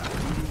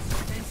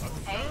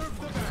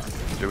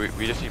 So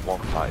we just need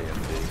one party and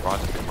the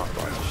Ryan's come up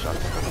right and shut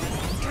it.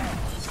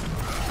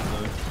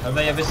 Have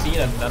they ever seen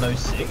a nano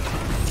sick?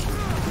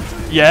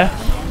 Yeah.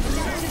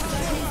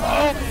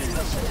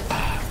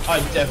 I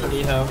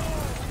definitely have.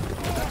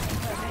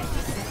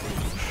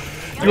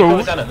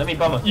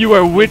 You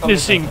are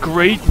witnessing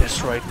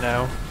greatness right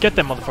now. Get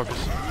them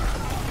motherfuckers.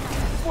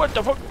 What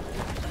the fuck?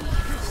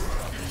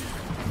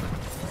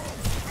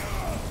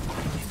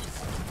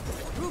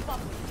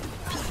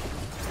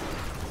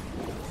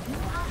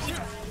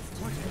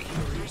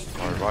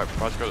 Alright,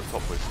 try to go to the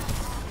top, please.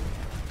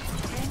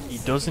 He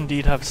does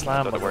indeed have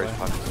slam, by the way.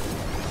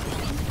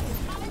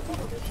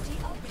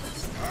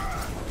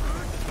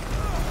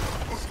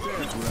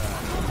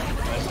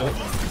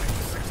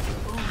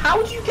 How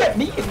would you get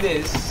me in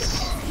this?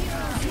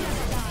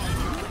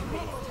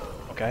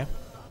 Okay.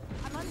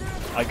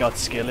 I got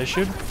skill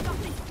issued. Hey,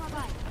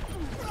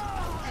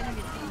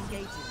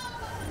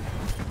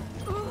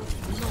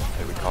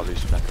 we can't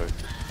lose from Echo.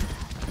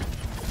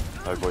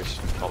 No boys,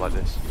 not like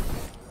this.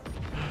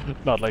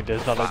 Not like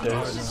this, not like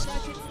this.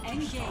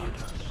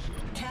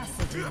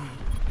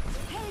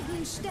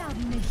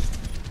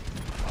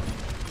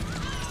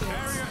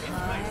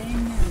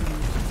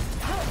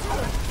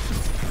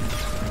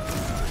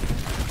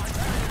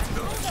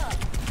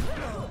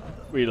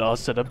 We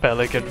lost to the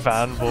Pelican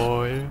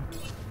fanboy.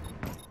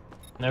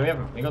 No, we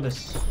haven't. We got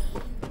this.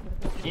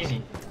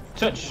 Easy.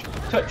 Touch,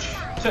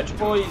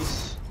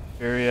 boys.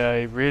 Fury,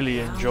 I really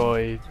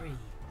enjoy.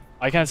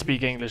 I can't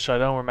speak English, so I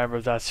don't remember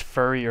if that's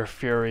furry or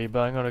fury,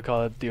 but I'm gonna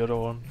call it the other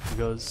one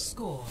because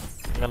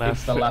I'm gonna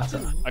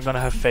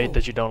have faith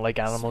that you don't like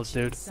animals,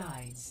 dude.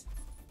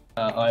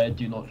 I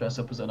do not dress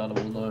up as an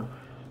animal, no.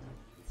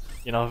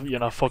 You're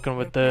not fucking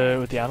with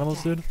the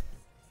animals, dude.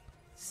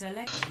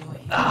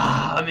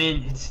 I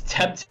mean, it's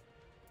tempting.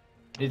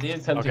 It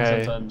is tempting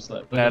sometimes.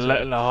 Like,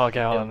 no,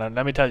 okay, hold on.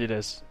 Let me tell you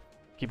this.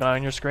 Keep an eye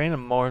on your screen,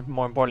 and more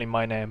importantly,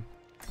 my name.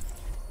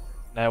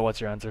 Now,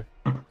 what's your answer?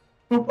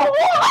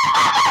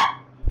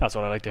 That's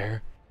what I like to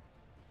hear.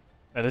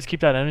 Now, let's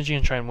keep that energy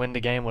and try and win the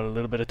game with a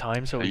little bit of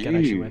time, so we can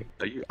actually win.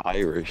 Are you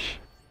Irish?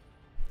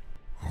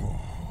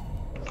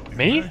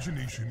 Me?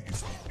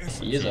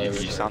 He is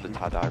Irish. You sound a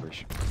tad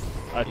Irish.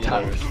 A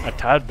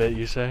tad bit,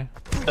 you say?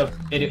 No,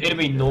 it'd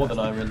be Northern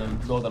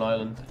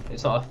Ireland.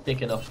 It's not a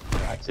thick enough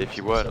accent. If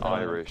you weren't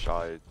Irish,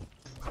 I'd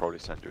probably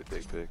send you a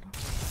dick pic.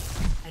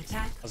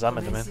 What's that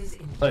meant to mean?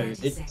 No,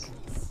 it's...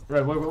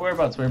 Right,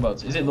 whereabouts?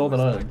 Is it Northern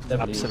Ireland?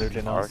 Definitely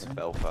Absolutely not.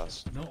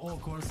 Belfast.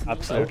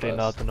 Absolutely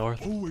not the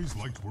north.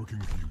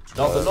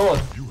 Not the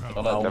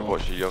north. Then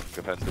watch your young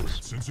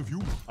offenders.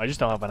 I just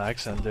don't have an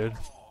accent, dude.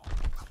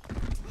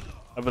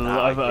 You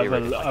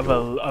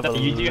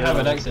do have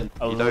an accent.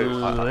 A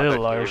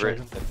little Irish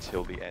accent.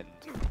 Until the end.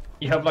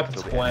 You have like a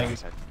twang.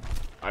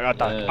 I got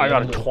that. I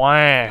got a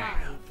twang.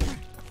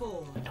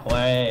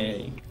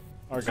 Twang.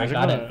 I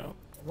got it.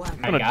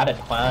 I got it.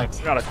 Twang.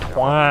 I got a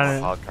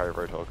twang. Hard carry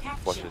Roadhog.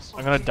 Watch this.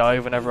 I'm gonna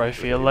dive whenever I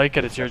feel like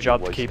it. It's your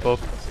job to keep up.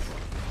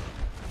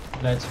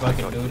 Let's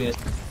fucking do this.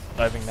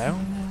 Diving now.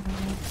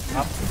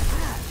 Up.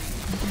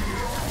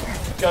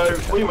 Go.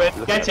 We win.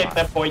 Get it.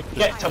 That point.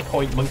 Get to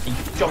point, monkey.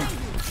 Jump.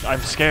 I'm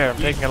scared.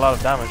 I'm taking a lot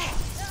of damage.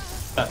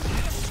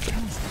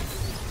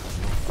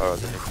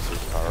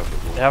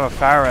 They have a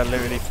Pharah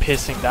literally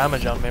pissing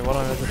damage on me. What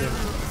am I going to do?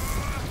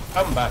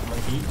 Come back,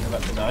 monkey. You're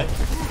about to die.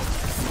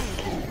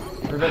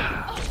 Prevent.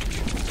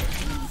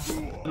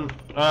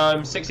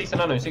 60 to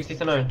nano. 60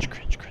 to nano.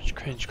 Cringe.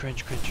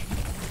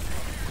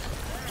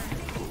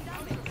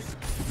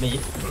 Me.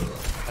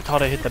 I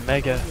thought I hit the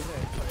mega.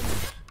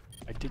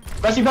 I did.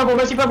 Mercy purple.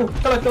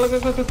 Kill it.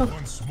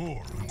 Once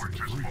more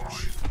until the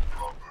breach.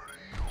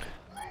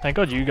 Thank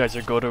God you guys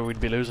are good or we'd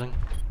be losing.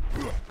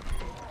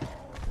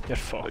 Get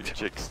fucked. You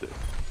jinxed it.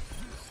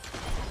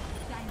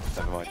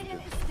 Never mind, you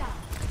did.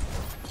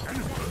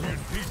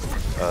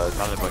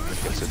 None of my good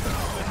gets it.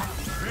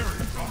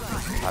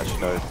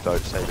 Actually, no, don't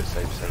save it.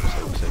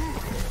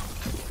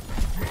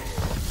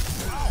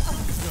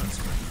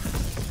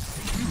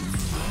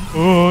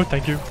 Oh,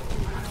 thank you.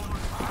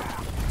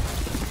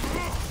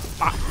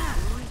 Ah.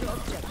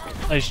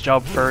 Nice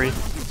job, Furry.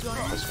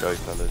 Let's go,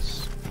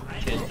 fellas.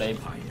 Cheers, babe.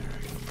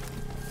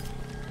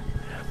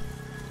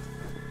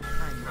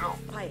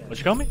 What'd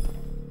you call me?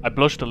 I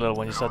blushed a little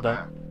when you said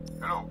that.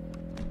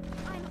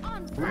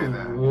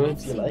 Ooh,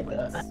 do you like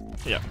that?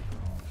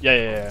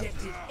 Yeah.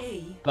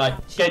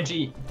 Like,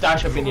 Genji,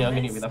 dash up in the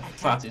enemy with the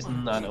fattest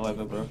nano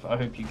ever, bro. I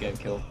hope you get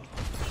a kill.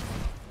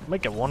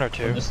 Might get one or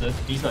two. Understood.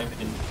 He's not even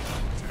in.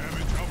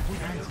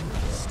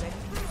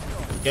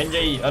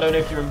 Genji, I don't know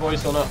if you're in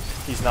voice or not.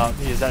 He's not.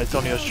 He is that. It's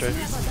only us two.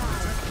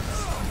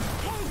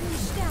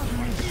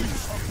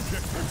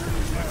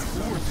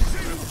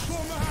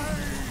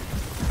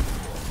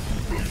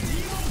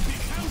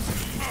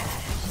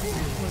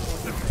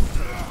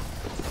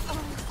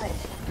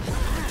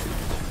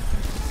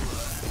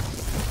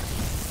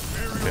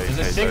 There's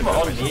a Sigma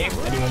on me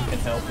if anyone can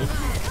help me.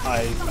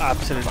 I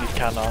absolutely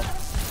cannot.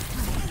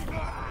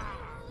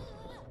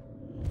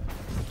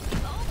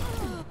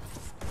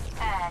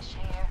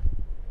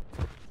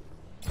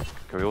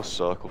 Can we all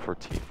circle for a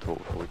team talk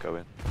before we go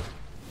in?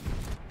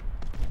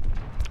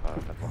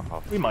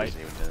 We might.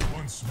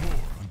 Once more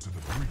unto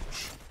the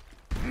breach.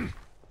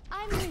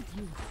 I'm with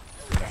you.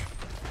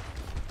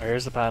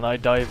 Here's the plan. I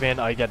dive in,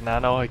 I get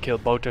nano, I kill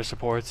both their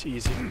supports,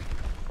 easy.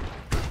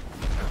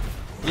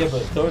 Yeah,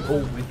 but don't all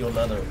with your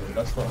nano, bro.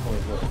 That's not how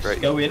it works.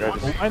 Ready, go in.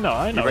 I know.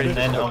 I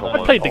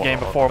played the game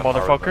before,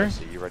 motherfucker.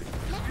 You ready?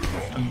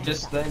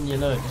 Just then,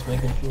 just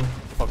making sure.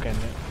 Fucking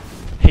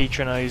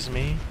patronize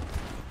me.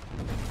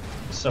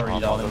 Sorry,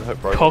 darling.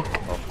 Cook.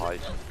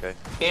 Okay.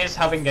 Here's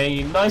having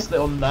a nice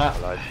little nap.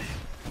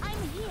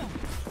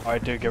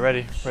 Alright, dude, get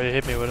ready. Ready to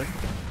hit me with it.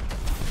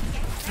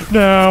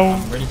 No.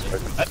 I'm ready to.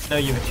 I didn't know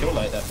you would chill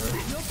like that, bro.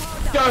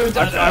 Go,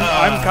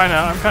 I'm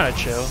kind of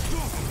chill.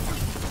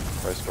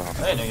 I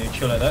didn't know you'd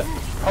chill like that.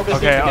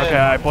 Okay,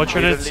 I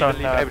butchered it, so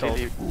now I have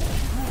to.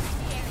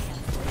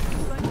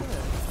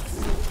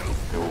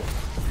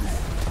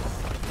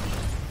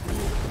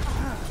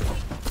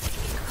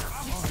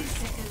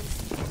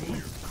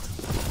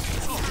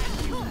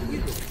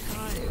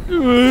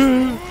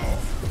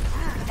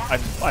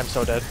 I'm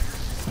so dead.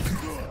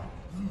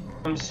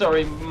 I'm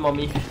sorry,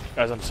 mommy.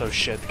 Guys, I'm so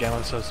shit. Again,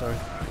 I'm so sorry.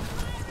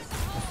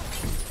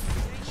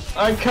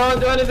 I can't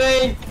do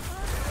anything!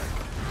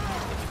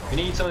 We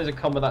need someone to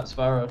come with that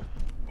Sparrow.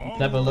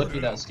 Never lucky,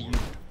 that's you.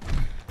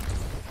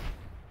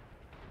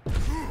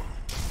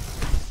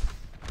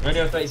 We only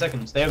have 30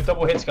 seconds. They have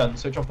double hits gun,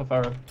 switch off the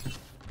Pharaoh.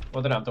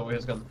 Well, they don't have double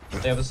hits gun.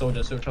 They have a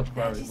soldier, switch off the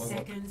Pharaoh.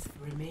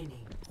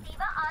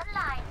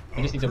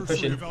 We just need to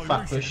push in,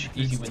 fat push,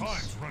 easy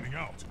wins.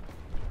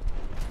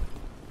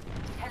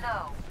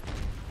 Hello.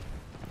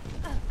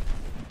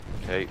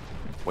 Okay,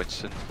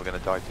 Winston, we're gonna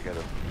die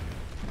together.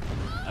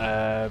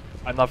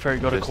 I'm not very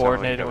good at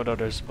coordinating with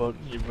others, but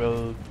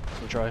we'll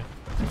try.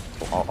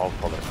 I'll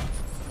follow.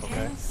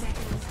 Okay.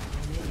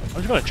 I'm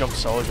just gonna jump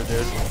soldier,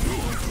 dude.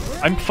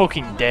 I'm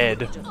fucking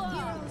dead.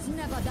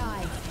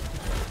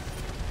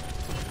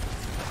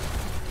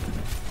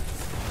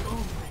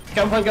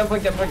 Gunpoint,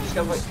 just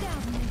gunpoint.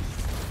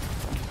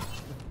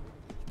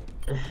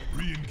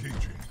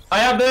 I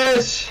have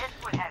this!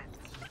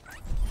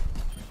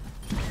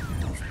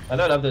 I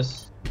don't have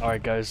this.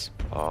 Alright, guys.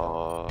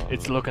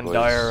 It's looking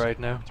dire right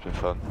now. It's been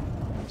fun.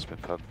 It's been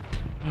fun.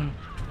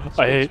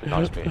 I hate it.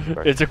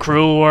 It's a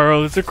cruel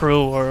world. It's a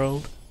cruel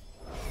world.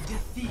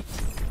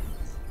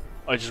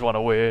 I just want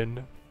to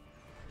win.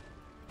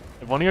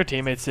 If one of your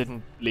teammates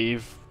didn't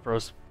leave for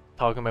us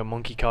talking about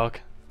monkey cock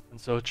and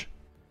such.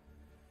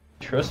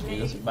 Trust me,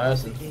 that's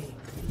embarrassing.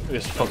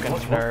 This fucking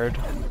nerd.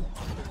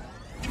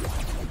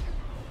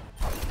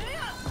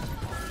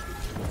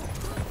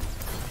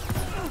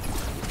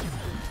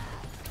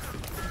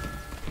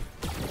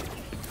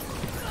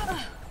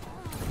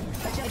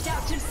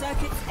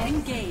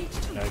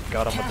 Engaged. I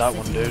got him with that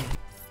one, dude.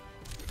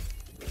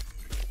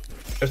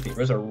 Trust me,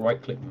 there's a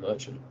right-click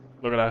merchant.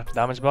 Look at that.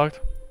 Damage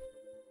blocked.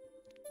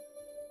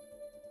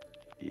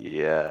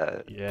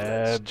 Yeah.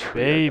 Yeah,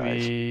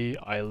 baby.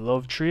 I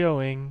love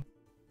trioing.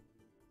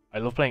 I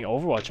love playing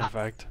Overwatch, in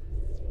fact.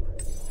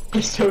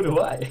 So do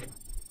I.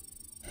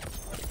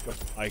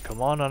 I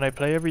come on and I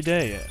play every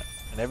day.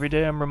 And every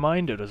day I'm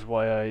reminded is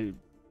why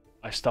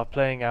I stopped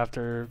playing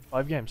after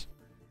 5 games.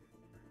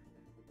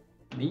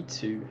 Me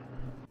too.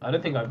 I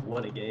don't think I've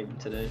won a game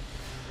today.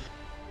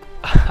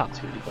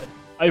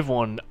 I've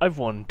won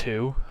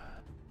 2.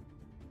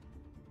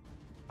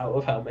 Out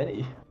of how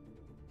many?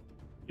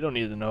 You don't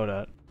need to know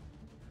that.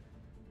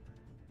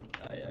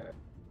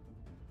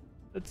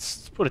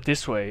 Let's put it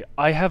this way.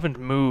 I haven't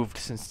moved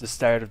since the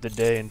start of the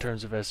day in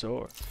terms of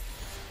SR.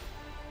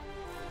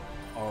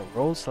 Or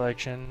role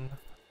selection.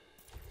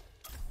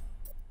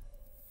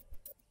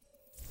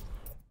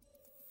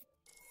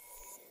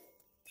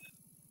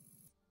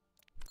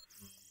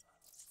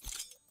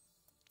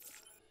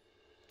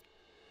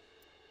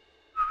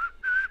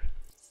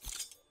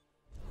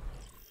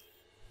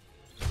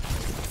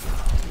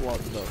 What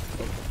the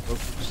fuck?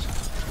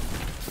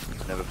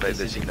 Oops. Never played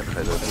this, you never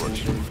played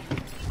Overwatch.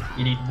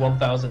 You need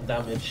 1000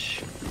 damage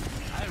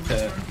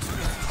to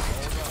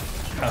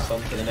pass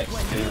on to the next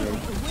 2.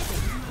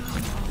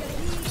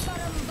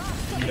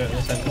 You don't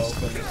listen to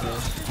when this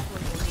is.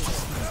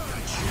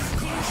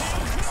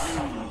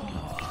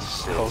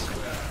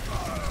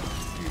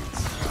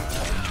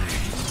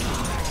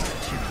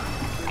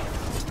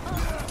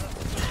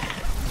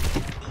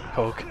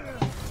 Coke.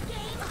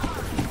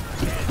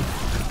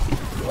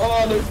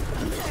 Oh no!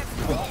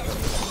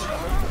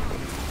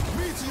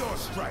 Meteor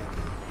strike.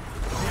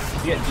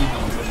 You get DB.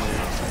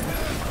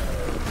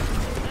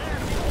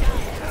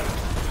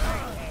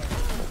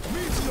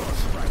 Meteor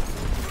strike.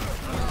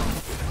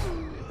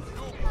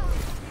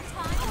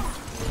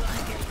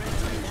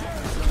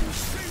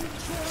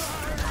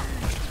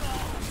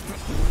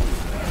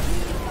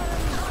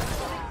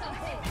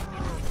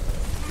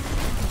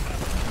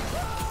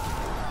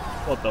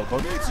 What the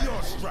fuck?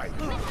 Meteor strike.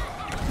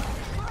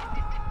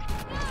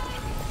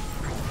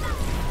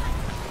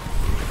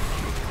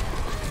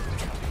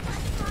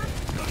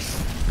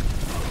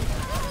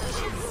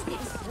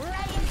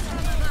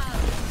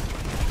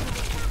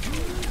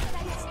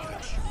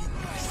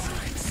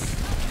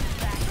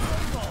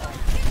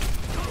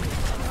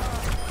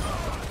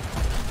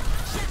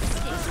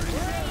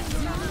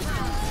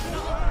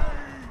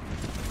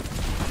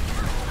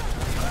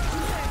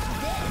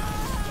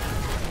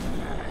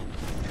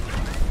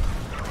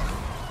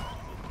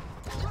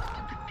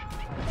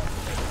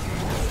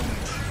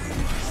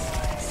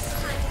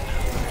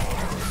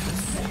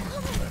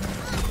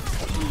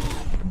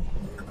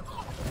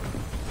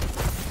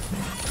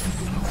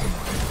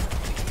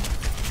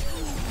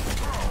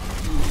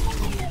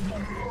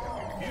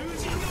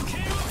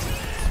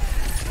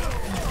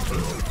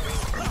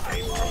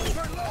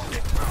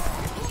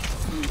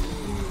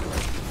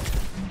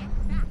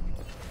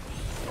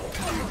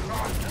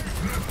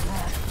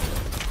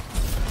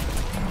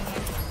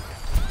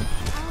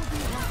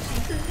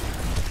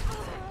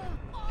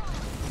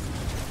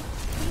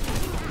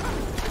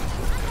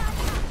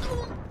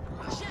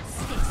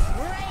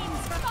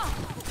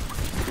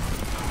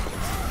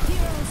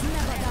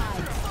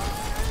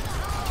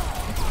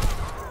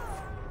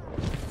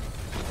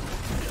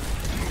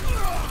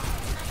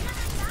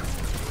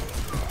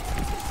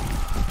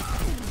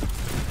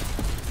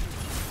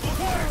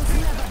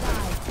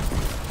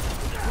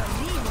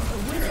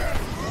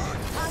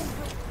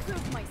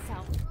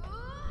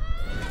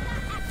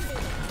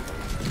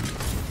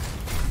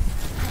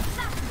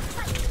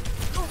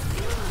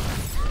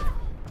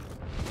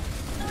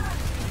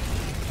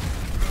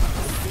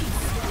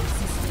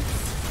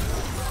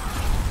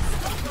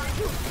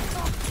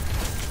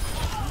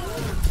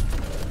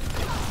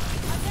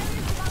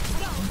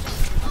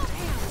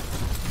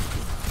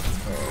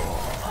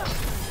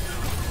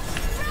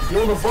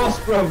 You're the boss,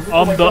 bro.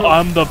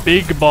 I'm the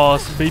big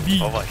boss, baby.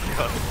 Oh my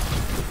god.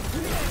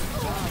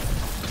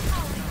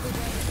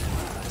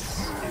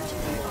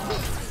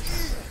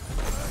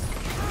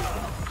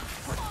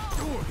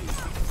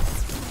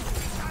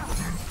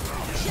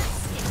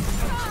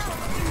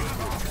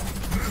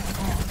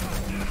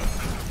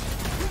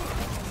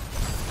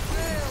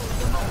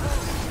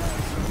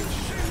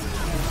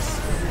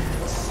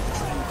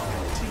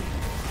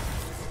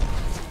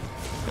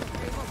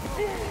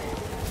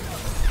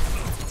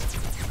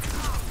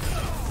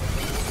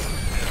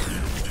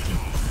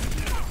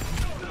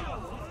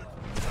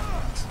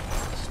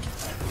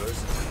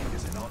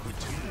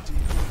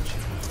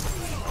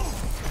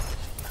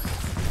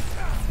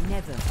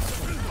 Never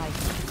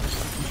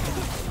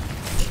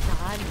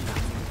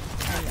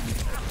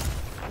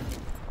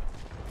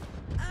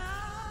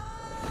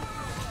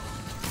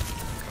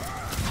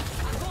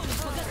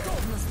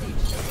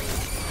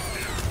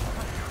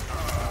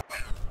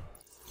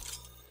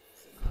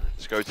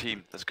Let's go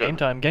team, let's go. Game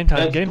time, game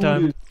time, game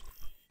time.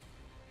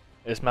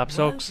 This map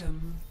sucks.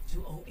 Welcome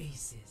to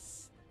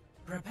Oasis.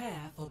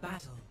 Prepare for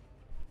battle.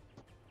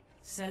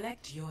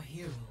 Select your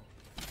hero.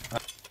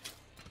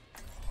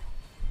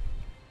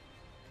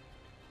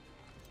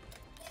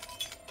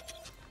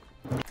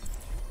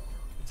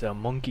 It's a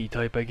monkey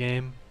type of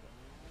game.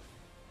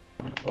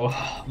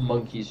 Oh,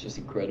 Monkey's just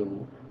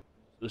incredible.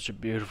 Such a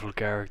beautiful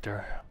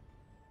character.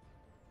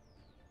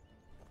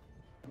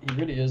 He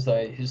really is,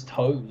 like, his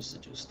toes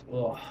are just,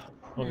 oh.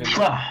 Don't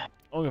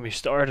get me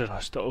started on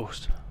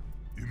toast.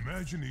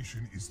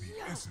 Imagination is the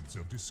essence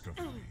of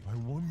discovery. I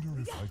wonder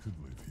if I could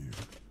live here.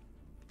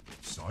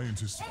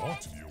 Scientists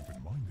ought to be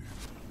open-minded.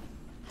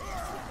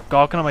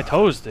 Gawking on my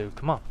toes, dude.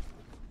 Come on.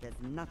 There's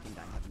nothing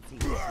I haven't seen.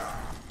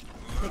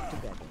 Stick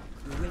together.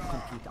 We will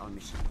complete our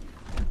mission.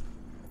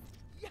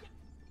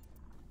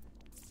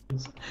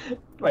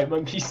 Right,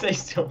 Monkey, stay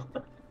still.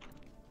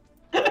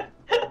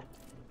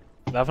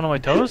 Laughing on my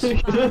toes?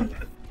 4,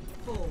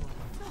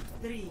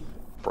 3.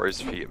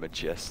 Bro's feet are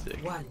majestic.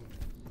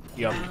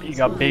 You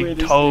got big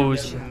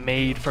toes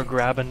made for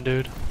grabbing,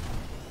 dude.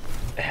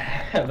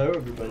 Hello,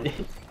 everybody.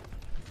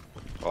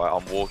 Alright,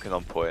 I'm walking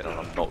on point and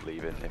I'm not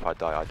leaving. If I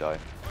die, I die.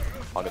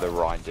 I'm gonna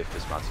Ryan diff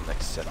this man to the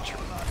next century.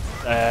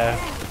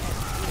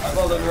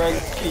 Well done, Ryan.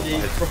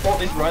 GG. Report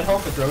this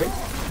Reinhardt for throwing.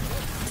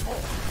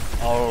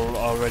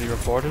 Already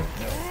reported?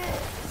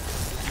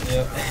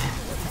 Yep.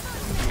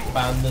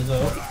 Banned as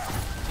well.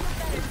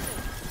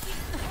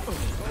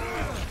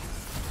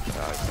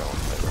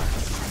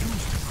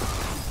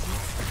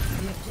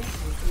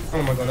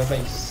 Oh my god, I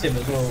think Sim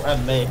as well,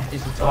 and me.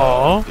 He's the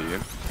top. Do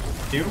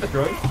you for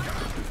throwing?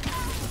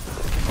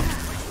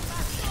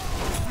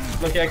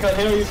 Okay, I can't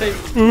hear you say.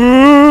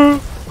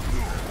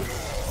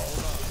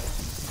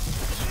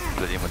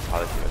 Bloody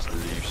mentality was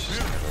loose.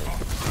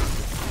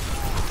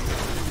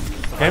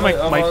 Okay,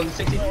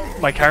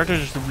 my character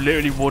just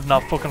literally would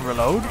not fucking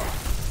reload.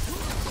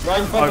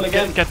 Ryan, bubble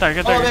again. Get there,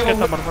 that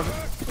motherfucker.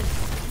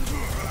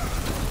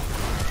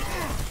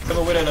 Have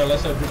a winner now,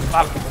 let's hope.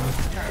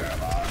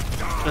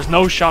 There's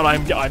no shot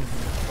I'm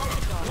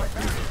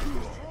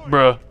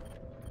bruh.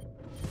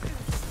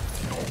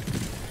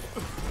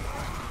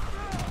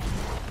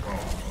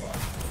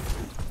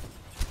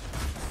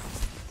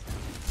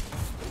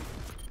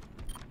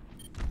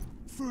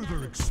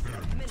 Further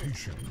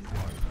experimentation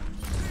required.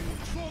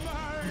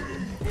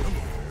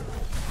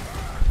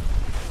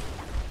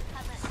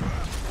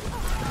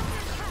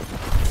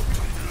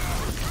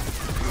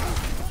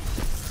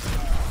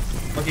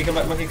 Monkey, come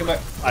back, Monkey, come back.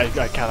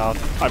 I cannot.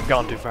 I've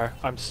gone too far.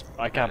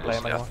 I can't play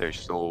him I anymore.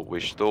 think we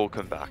should all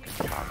come back and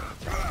plan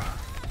it. I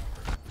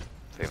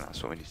think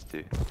that's what we need to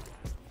do.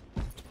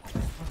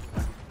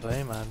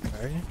 Play, man,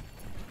 very.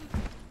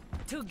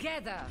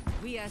 Together,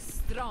 we are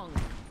strong.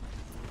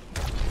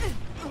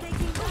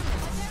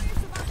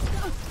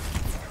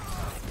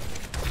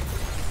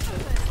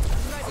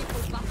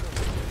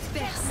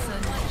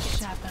 Personne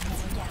n'échappe à mon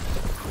regard.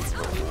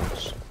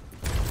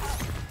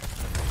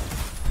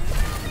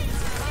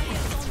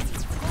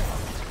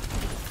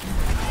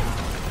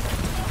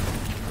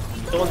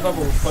 Someone's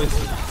bubble, close.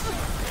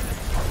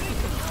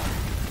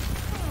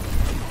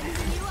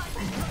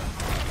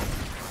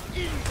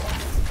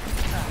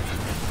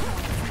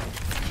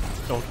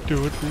 Don't do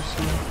it,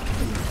 Lucy.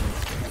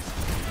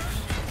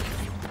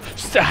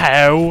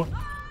 How?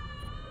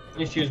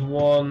 Just use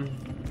one.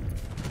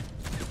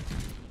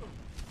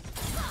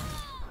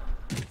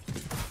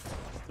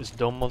 This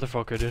dumb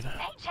motherfucker, dude.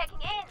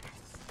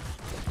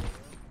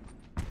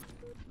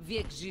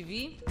 Век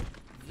живи,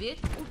 век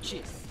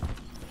учись.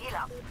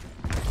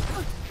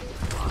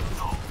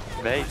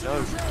 Mate, no.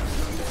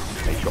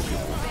 Mate, drop your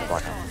wall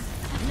right now.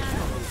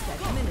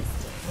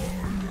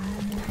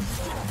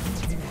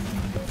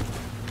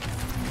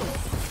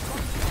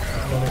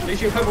 Please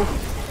shoot purple.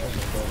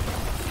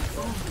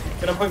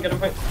 Get on point, get on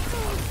point.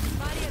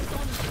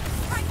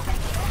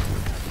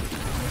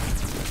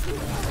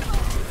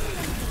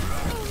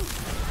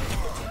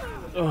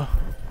 Ugh.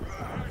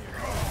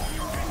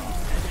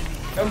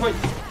 Get on point.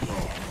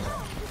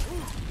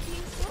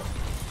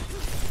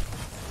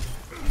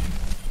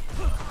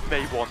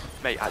 Mate won.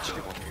 Mate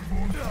actually won.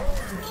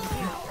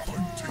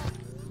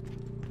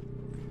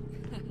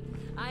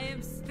 I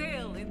am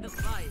still in the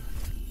fight.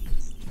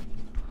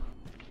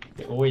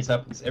 It always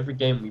happens. Every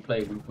game we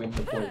play, we win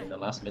the point in the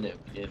last minute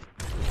of the game.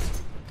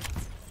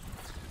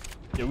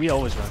 Yeah, we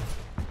always win.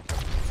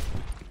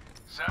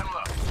 Saddle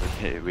up.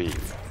 Yeah, we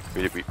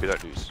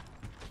don't lose.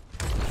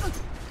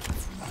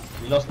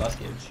 We lost last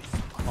game.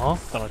 Oh,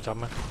 don't know what you're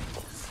talking about.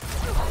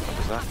 What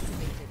was that?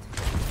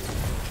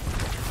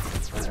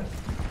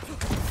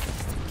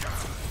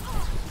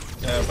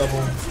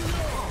 Bubble.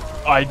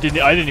 I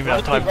didn't even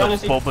have time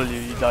to bubble you.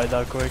 You died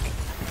that quick.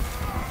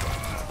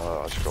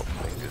 I just got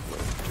fingered,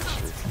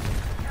 literally.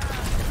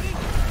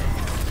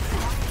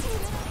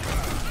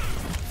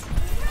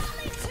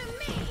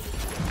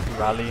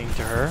 Rallying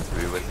to her.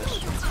 We win this.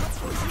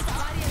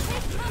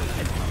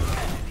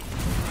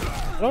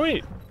 Oh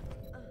wait.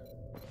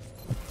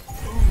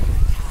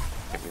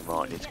 I think we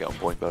might need to get on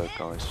point bird,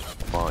 guys.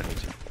 Might need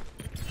to.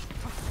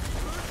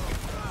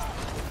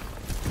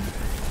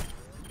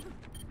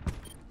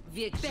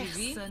 Век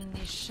живи,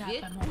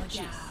 век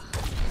учись.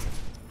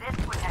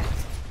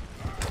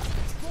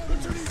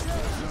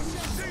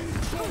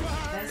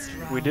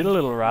 We did a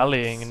little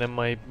rallying and then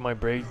my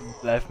break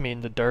left me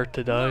in the dirt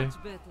to die.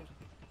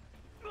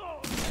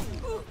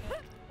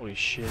 Holy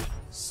shit.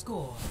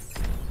 Score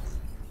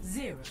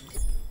 0-1.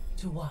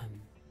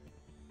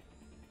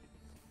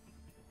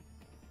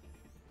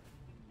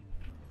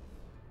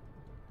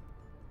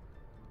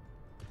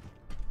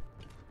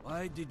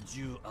 Why did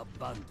you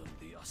abandon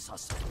the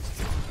assassins?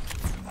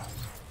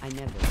 I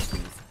never was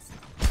an assassin.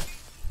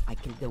 I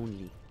killed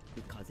only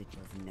because it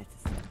was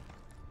necessary.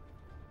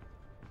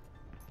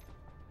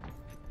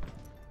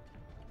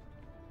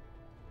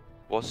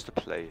 What's the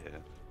play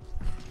here?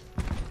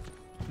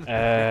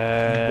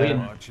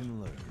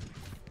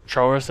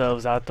 Throw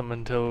ourselves at them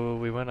until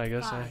we win, I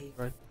guess.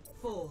 Right?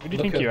 What do you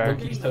think you are?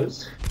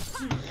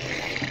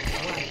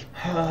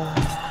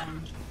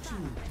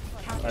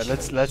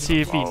 Alright, let's see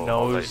if he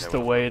knows the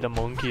way the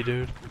monkey,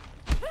 dude.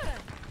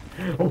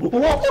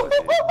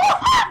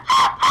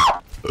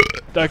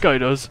 That guy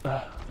does.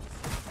 I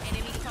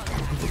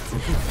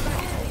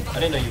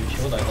didn't know you were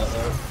chill like that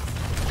though.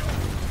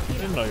 I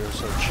didn't know you were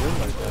so chill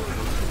like that,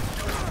 dude.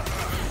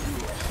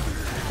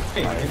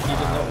 Hey, if you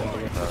didn't know what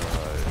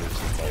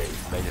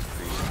made it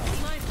free.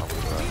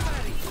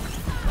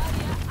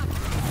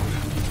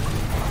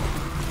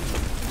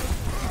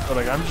 But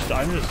like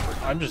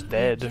I'm just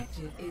dead.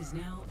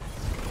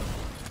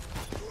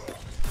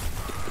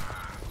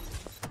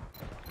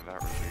 That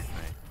relieved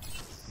me.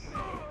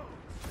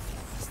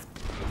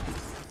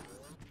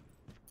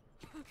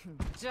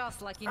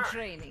 Just like in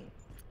training.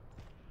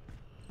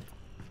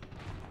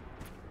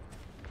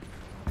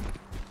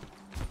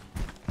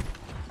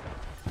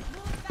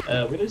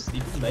 Widow's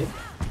sleeping, mate.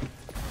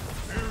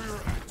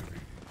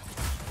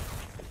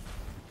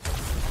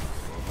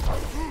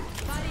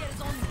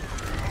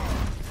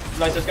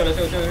 Nice, let's go.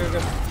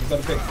 You've got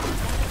a pick.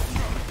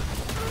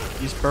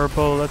 He's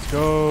purple, let's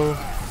go.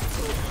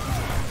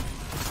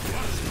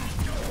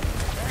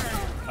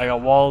 I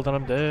got walled and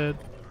I'm dead.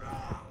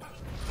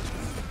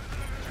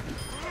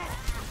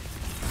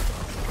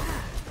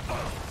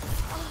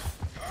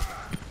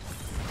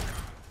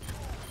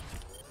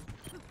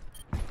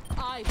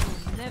 I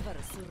will never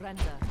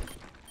surrender.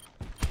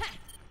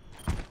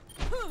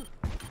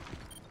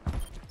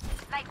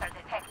 Sniper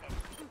detected.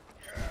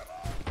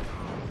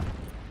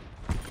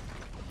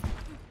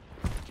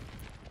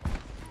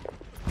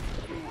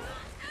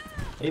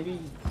 Maybe.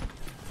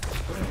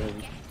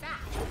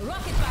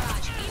 Rocket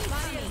barrage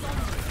incoming.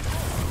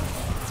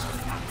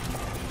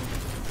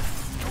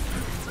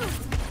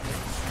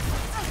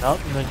 Not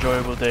an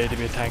enjoyable day to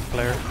be a tank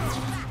player.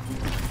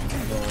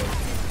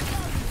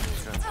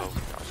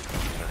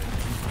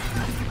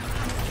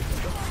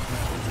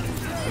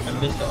 I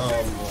missed the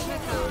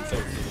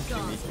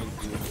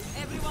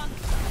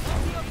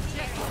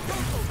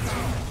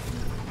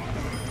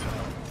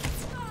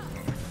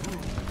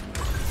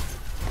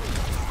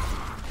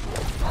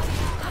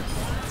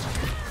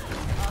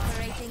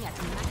Operating at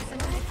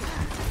maximum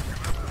efficiency.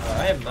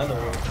 I have nano.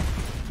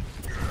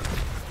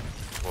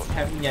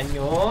 Have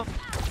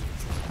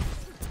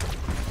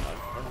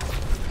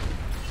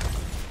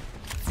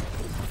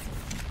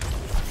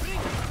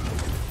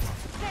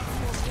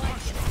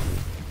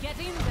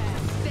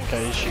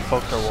Okay, she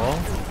poked her wall.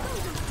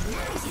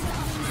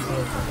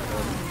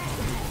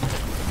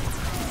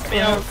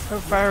 How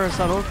far is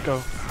that ult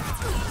go?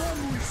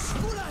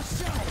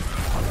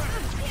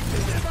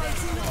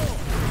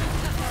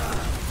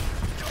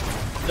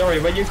 Sorry,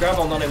 when you grab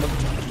on it.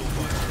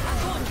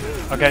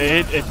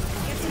 Okay,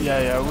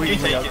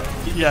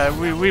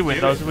 we win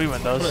those, we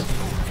win those.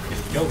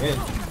 Go in.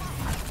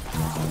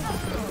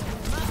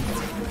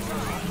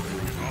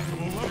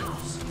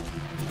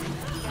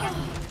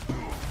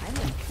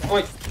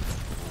 Oi!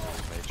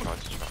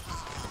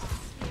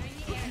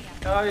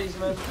 Guys,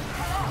 man.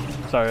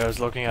 Sorry, I was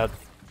looking at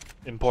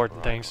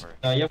important things.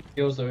 You have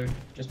skills though,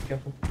 just be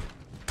careful.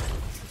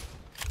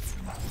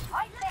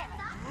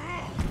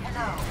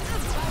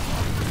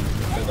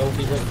 Don't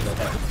be ready for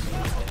that.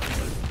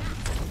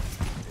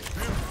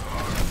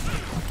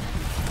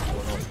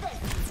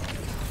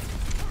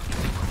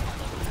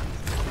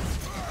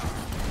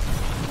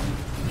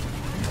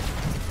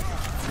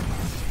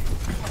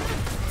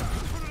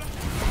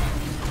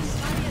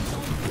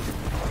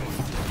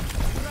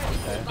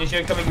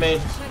 Issue coming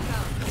main.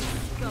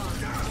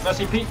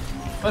 Mercy, Pete.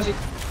 Mercy.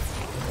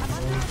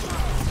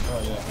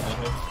 Oh yeah.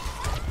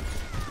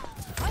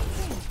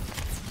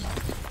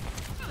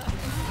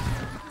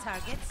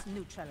 Targets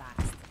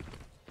neutralized.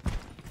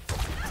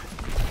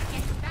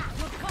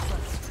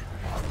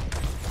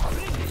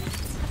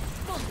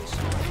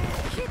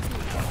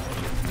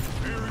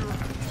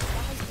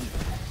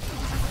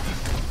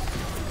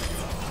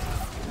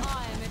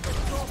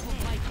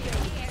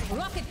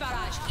 Rocket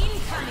barrage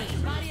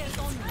incoming. Barriers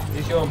on.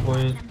 Issue on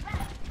point.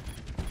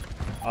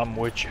 I'm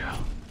with you.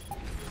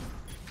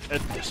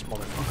 Hit this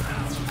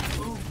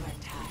motherfucker.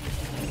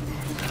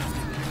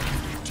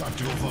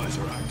 Tactical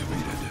visor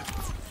activated.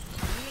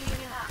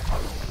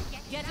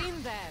 Get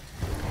in there.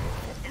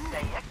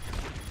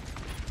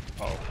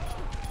 Oh.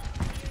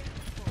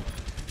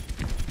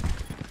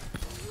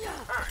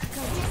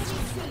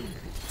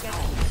 Get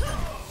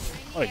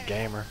What a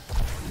gamer.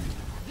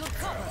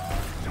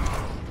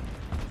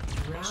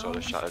 So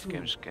the Shattered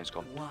game's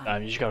gone.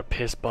 Damn, you just got a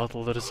piss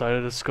bottle to the side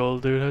of the skull,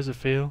 dude. How's it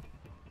feel?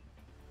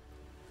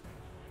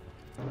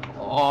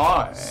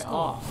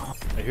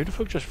 Hey, who the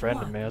fuck just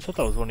friended me? I thought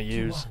that was one of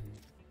yous.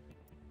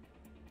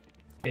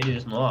 It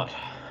is not.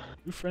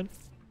 Who friend?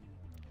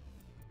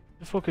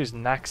 The fuck is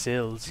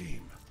Naxils?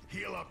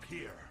 Heal up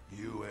here.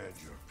 You and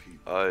your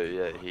people. Oh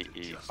yeah,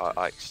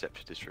 I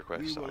accepted this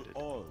request. We I will did.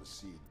 all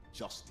see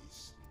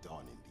justice done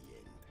in the end.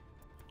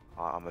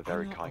 I'm a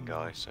very kind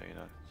guy, so you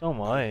know. So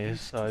am I.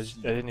 So I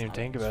didn't even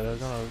think about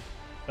it. I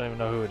don't even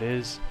know who it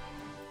is.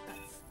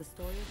 That's the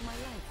story of my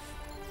life.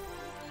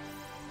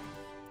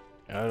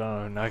 I don't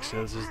know who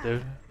Naxils is,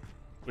 dude.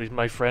 But he's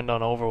my friend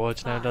on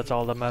Overwatch now. That's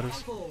all that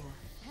matters.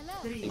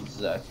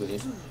 Exactly.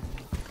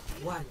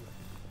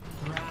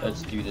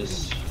 Let's do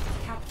this.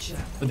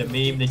 For the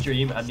meme, the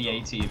dream, and the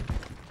A team.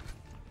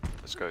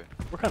 Let's go.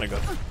 We're kind of good.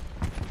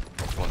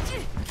 One.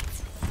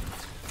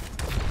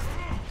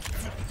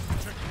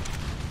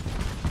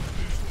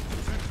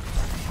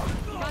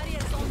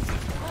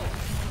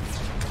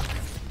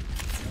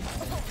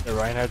 The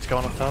Reinhardt's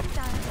going up top.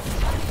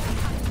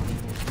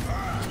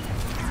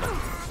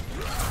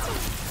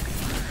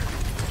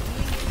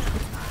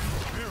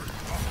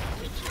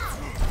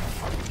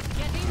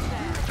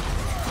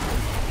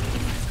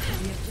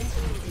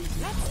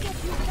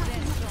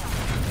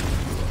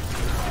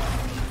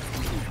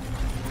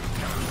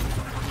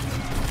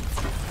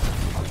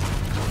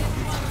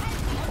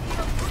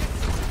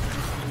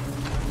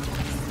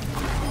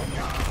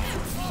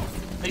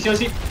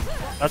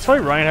 That's why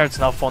Reinhardt's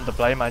not fun to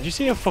play, man. You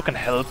see how fucking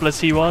helpless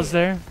he was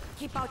there?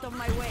 Keep out of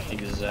my way.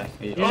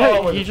 Exactly.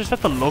 You just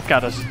have to look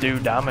at us do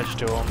damage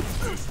to him.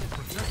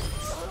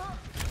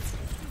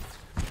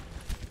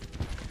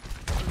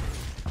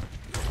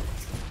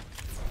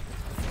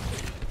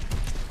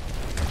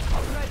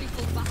 Ready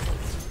for battle.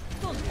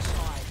 Don't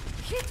try.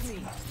 Hit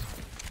me.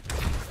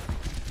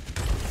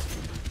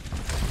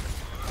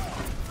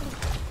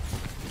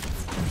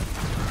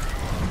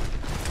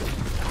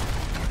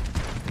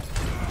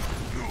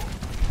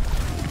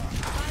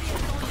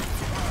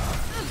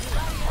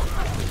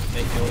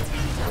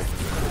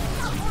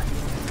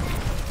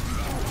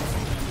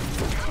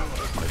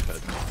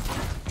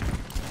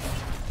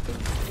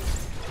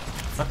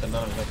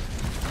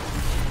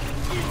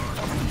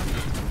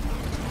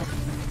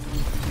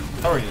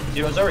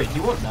 Sorry, do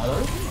you want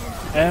Nano?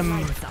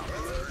 I'm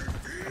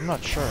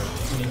not sure.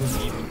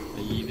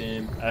 Leave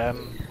him.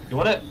 You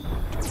want it?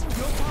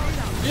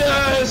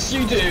 Yes,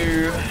 you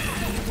do!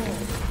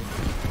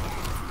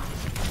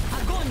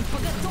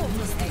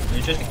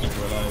 You're just gonna keep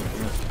her alive.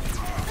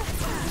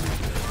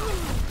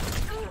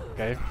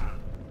 Okay.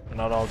 We're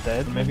not all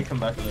dead. Maybe come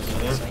back a little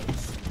bit.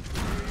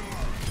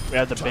 We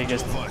had the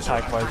biggest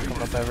attack fight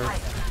come up ever.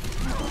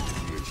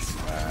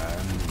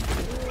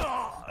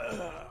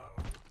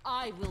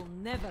 I will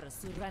never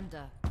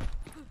surrender.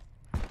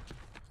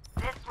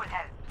 This will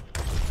help.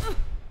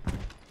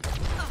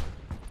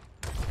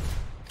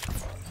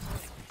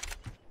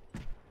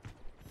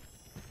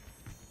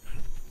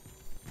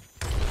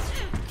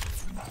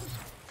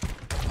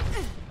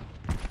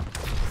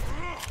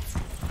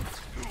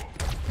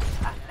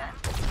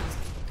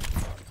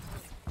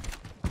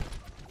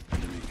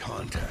 Enemy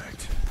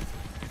contact.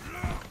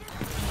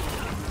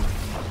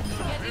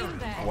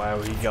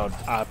 Wow, he got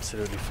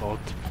absolutely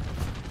fucked.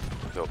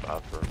 I feel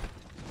bad for him.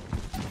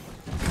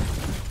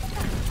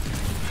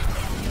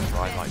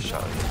 Right, my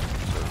shot.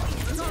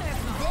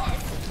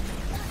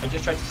 I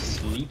just tried to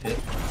sleep it.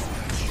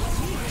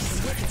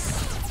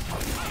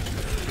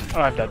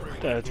 Oh, I'm dead.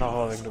 It's not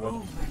holding the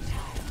book.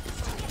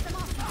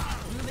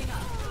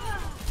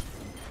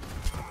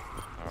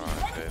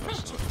 Alright, okay,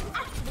 that's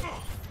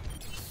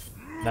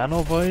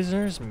Nano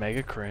visors,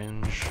 mega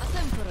cringe.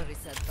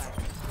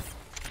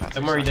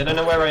 Don't worry, they don't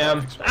know where I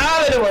am.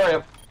 Ah, they know where I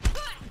am.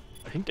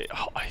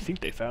 I think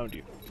they found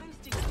you.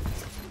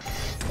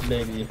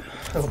 Maybe.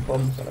 Oh,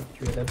 bombs are up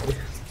to that.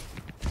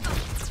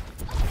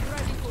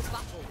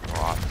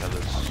 alright,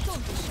 fellas.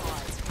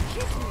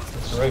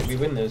 That's right, we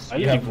win this. I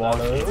You didn't have even walk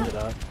into Wallow.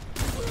 that.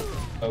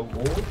 Oh,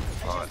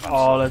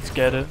 Oh, let's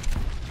get it.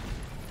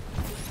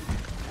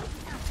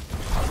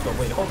 oh,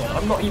 wait, hold on,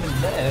 I'm not even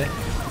there.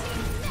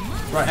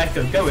 Right,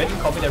 Echo, go in,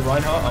 copy the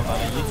Reinhardt. I'm out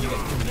of you. You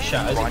get too many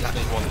shatters. You just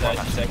need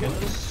 30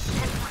 seconds.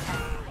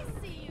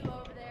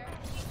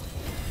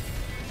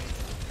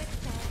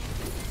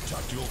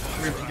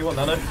 Do you want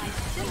Nano? Yeah,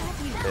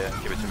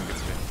 give it to me, give it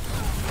to me.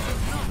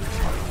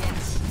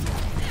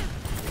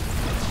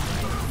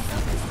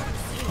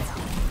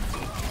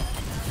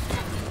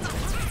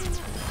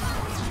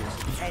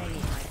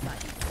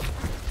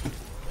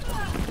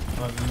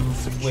 I'm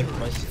with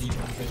my sleep.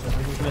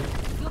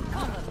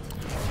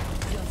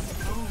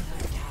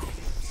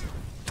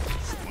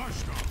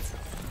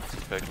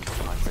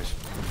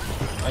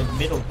 I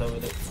middle though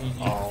with it.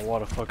 Easy. Oh,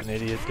 what a fucking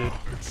idiot, dude.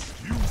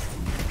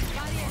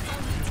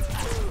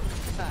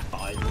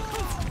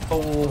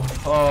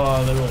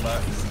 Oh, they're all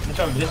back.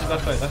 This is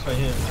that's right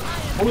here.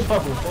 Hold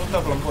purple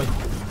on point.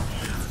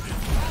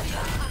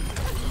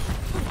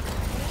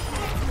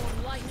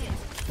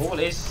 All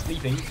is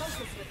sleeping.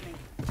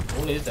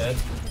 All is dead.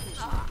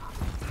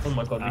 Oh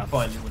my god, we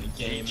finally won a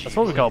game. That's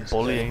what we call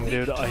bullying,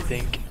 dude, I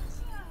think.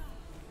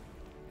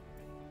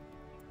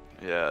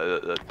 Yeah,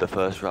 the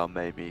first round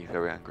made me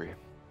very angry.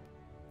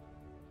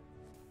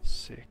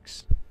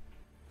 6.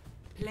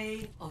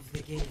 Play of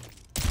the game.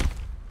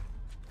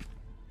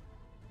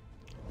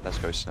 Let's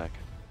go, Snake.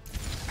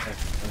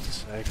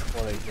 Snake,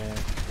 what a game.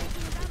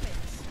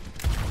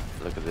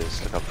 Look at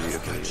this, look how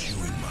beautiful it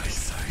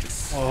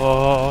is.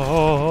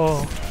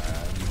 Oh.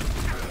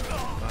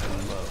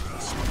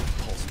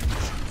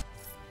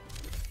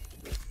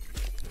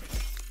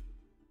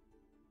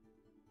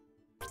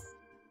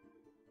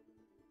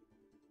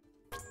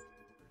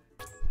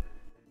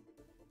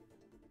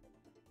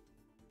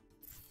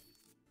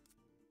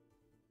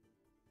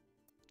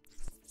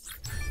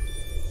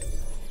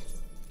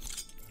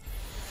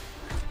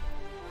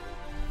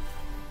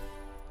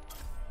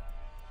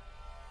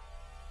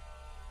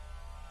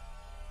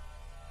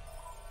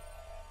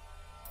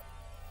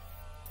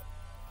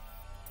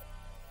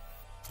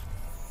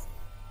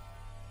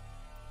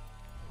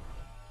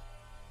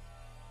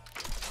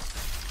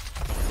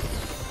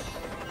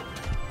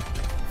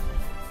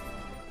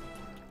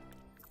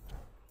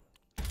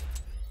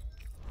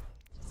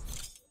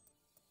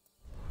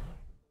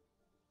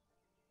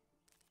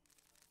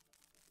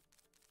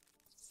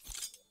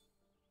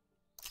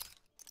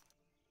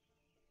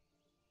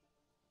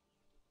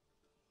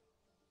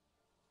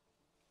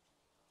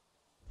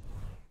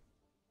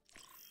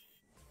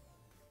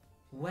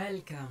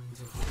 Welcome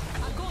to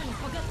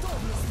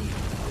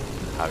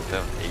How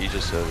come?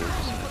 Aegis servers.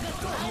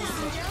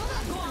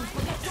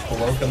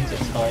 Welcome to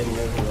Time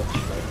Overwatch,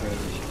 my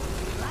friend.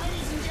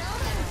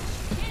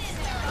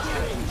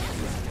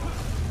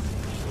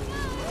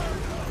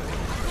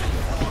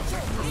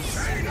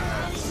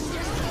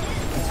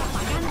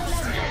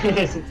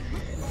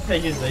 They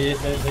can say it,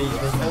 they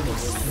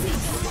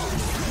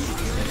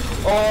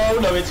oh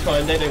no, it's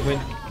fine, they don't win.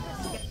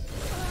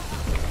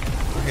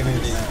 Okay, maybe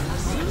they...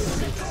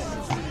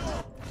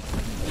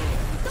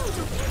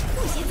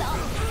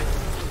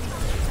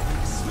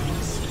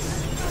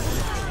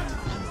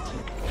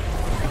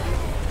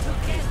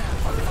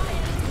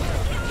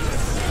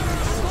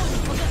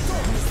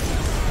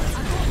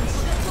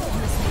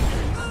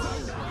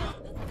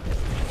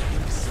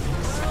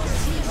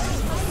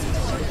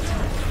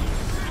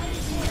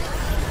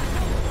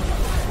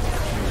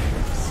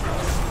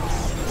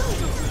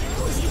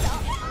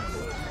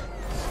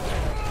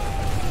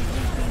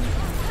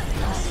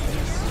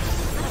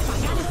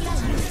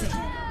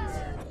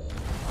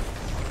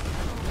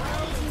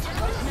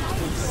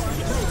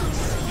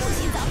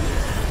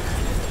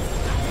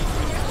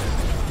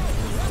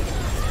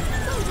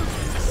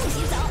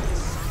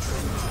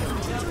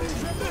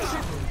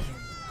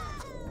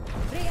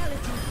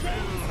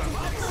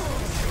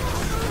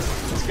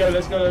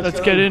 Let's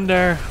go. Get in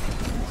there.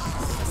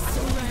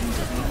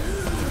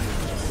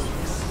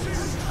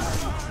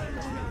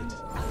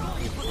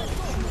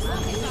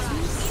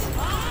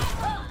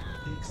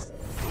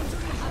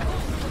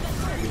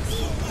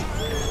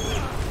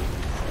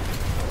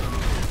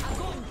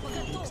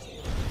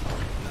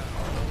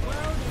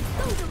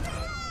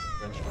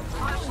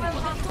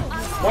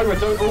 Why do I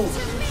do?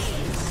 Oh.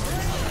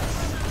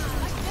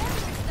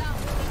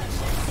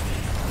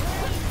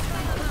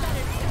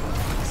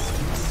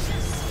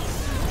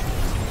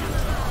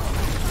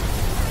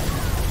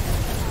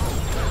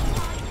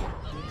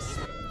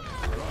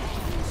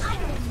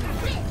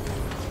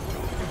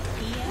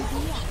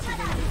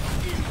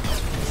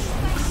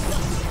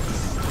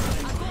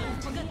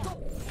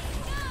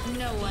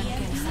 No one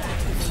can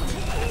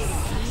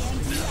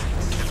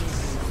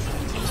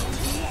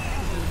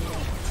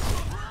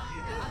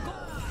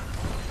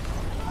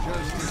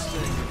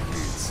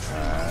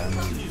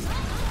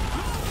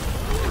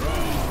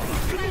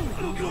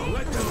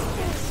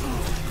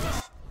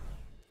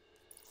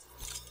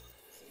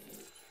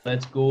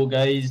Let's go,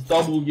 guys.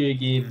 W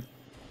game.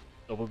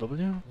 Double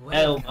W?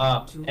 L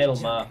map. L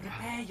map.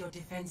 Prepare your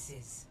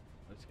defenses.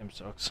 This game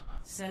sucks.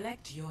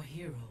 Select your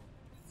hero.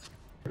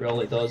 It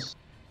really does.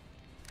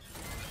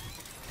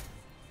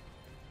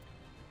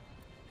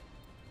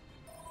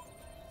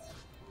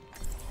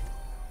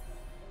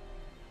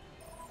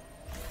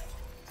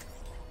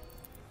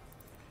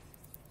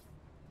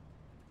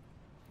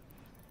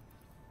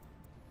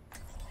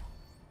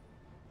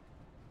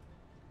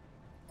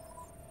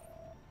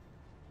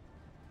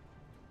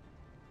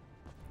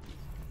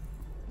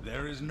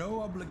 There is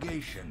no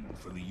obligation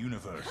for the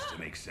universe to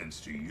make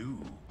sense to you.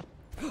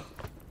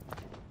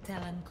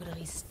 Talon could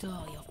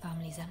restore your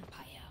family's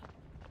empire.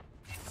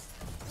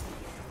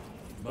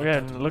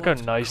 Again, look how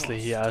nicely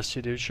he asked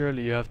you, dude.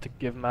 Surely you have to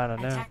give mana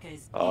now.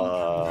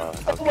 Oh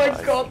my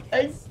god,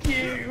 thank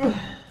you!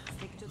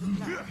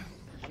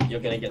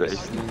 You're gonna get the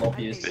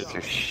sloppiest. Bit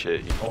of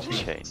shit you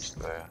changed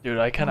there. Dude,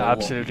 I can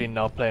absolutely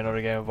not play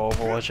another game of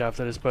Overwatch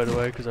after this, by the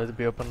way, because I have to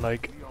be up in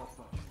like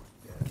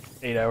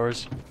 8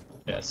 hours.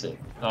 Yeah, sick.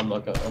 I'm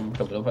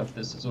coming up after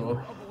this as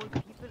well.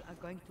 People are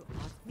going to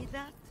ask me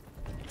that.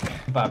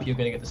 Bap, you're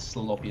gonna get the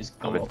sloppiest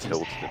I've gun been off his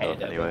tilted head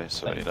enough ever. anyway,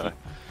 so you know.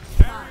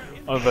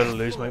 I'm about to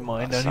lose my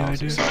mind That anyway, sounds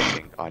dude.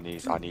 exciting. I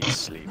need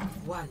sleep.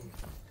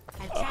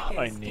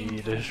 I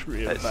need it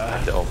real Let's bad.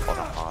 end it off on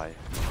a high.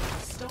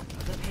 Stop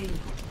the pain.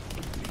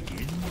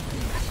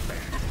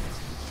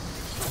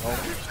 Oh,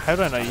 how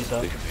did I not eat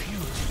that?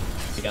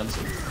 Big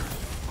answer.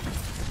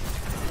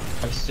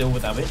 I'm still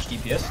with damage,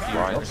 DPS. Do you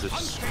Ryan, not?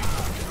 just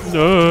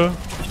No.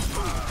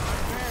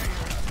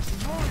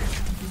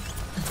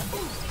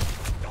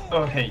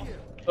 Oh, hey.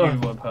 You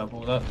were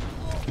purple, that.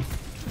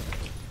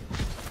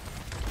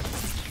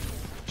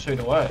 So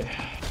do I.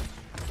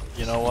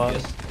 You know what?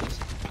 Yes.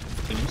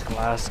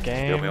 Last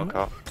heal me on game.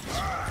 cut.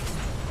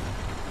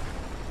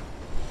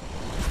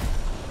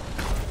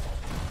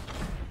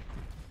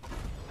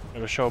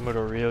 Gotta show him who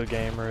the real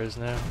gamer is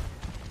now.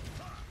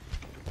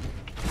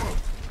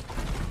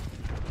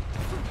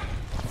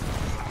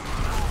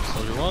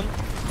 Soldier 1.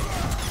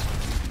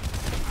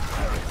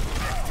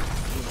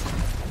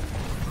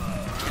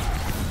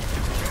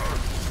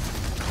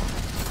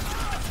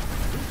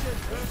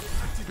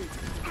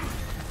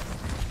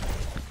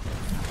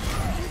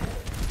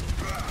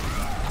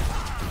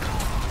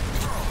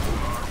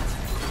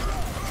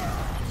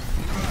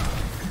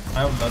 I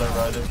have another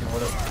ride if you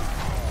want it.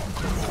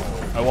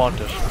 I want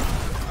it.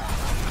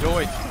 Yo,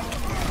 wait.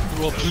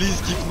 Well, please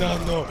keep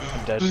Nano.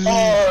 I'm dead. Please.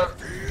 Oh!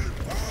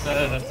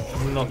 No,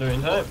 I'm not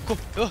doing that.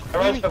 Go. That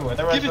ride's purple,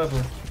 that ride's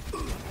purple.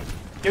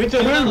 Give it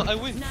to Nano, him! I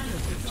win.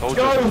 Soldier.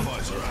 Go!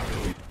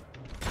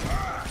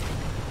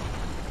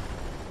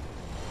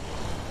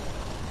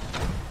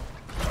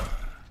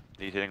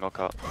 Need healing on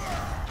cut.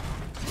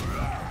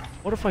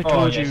 What if I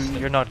told yes. you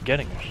you're not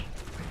getting it?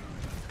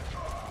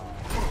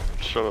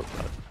 Shut up,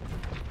 man.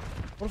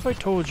 What if I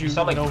told you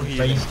sound like no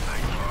healing?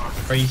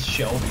 Raise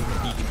Shelby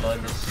completely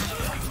blindness.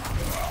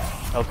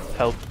 Help,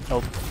 help,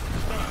 help.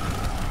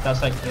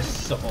 That's like this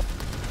sort of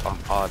I'm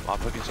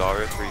looking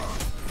Zarya 3.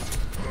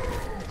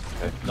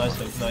 Okay. nice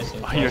look, nice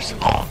look. Oh, you're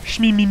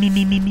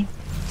me.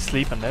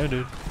 Sleeping now,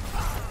 dude.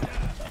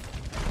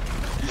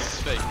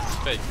 It's fake, it's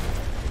fake.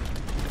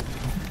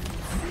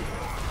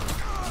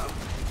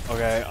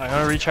 Okay, I'm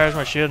gonna recharge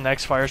my shield.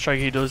 Next fire strike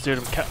he does, dude.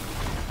 I got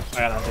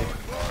anti.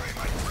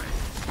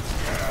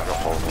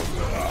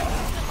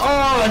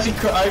 Oh, that's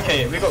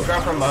okay. We got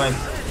grab from behind.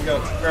 We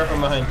got grab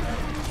from behind.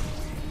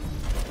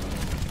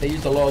 They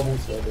used a lot of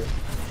ults there, dude.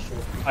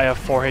 Sure. I have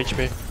 4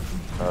 HP.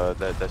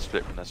 They're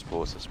split from their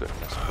supports. They're split from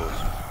their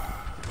supports.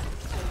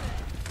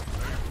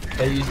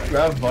 They used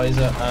grab,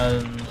 visor,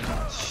 and.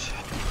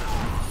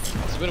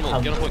 Spin him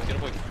on, get a point, get a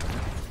point.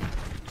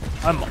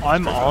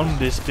 I'm on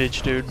this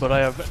bitch, dude, but I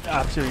have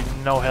absolutely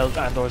no health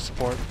and/or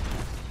support.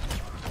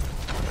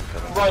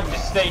 Ryan,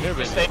 just stay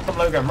from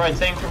low ground. Ryan,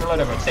 stay from low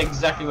ground. Stay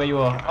exactly where you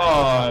are.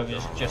 Oh, it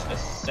was just a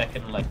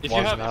second, like. If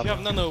you have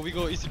Nano, we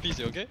go easy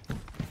peasy, okay?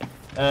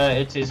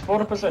 It is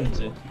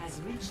 40%.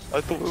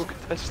 I thought we were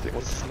contesting.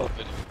 What's up?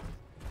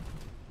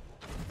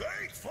 We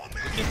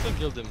can still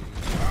kill them.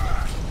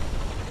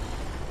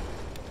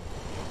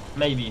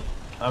 Maybe.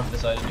 I haven't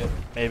decided yet.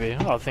 Maybe.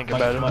 I'll think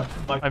about it.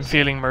 I'm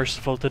feeling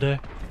merciful today.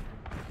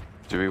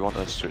 Do we want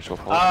to switch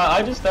off?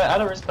 I just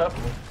Anna is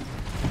purple.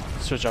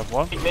 Switch off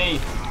what? Me.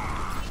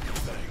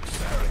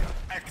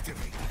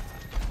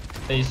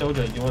 Hey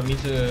soldier, you want me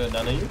to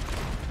nano you?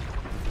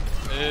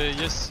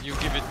 Yes, you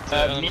give it.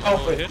 Meow.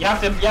 You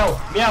have to meow,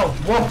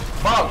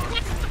 woof, bark,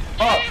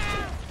 bark.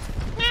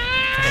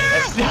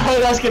 Okay,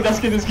 that's good.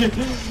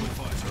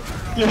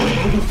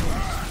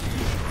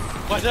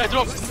 Why did I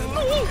drop?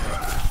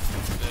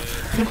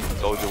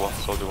 Soldier 1,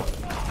 soldier 1.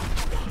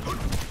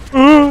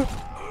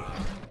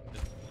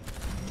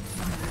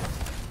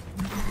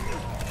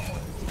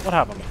 What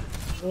happened?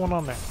 What's going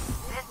on there?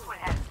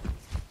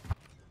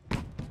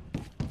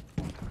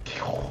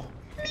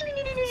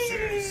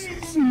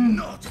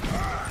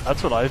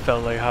 That's what I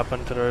felt like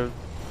happened to the.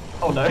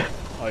 Oh no.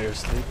 Oh, you're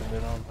sleeping, they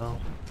don't know.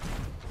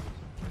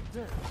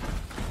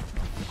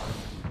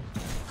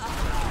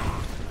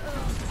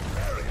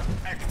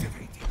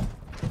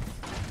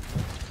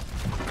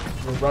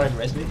 Ryan,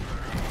 res me.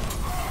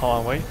 Hold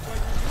on, wait.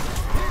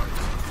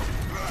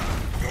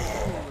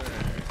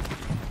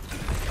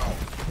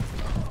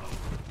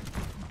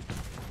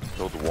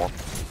 Killed 1.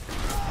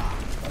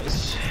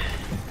 Nice.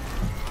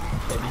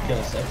 Maybe kill a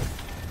second.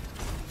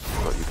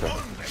 Got you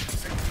covered.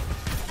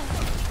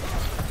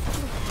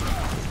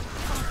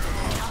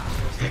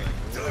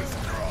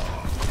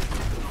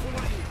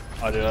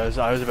 Oh, dude,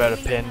 I was about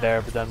to pin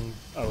there, but then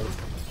I was.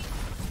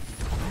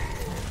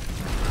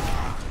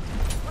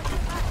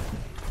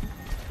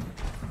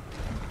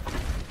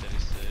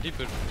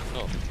 Reaper.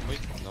 No, wait,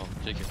 no,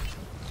 JK.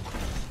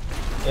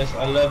 Yes,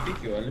 I'll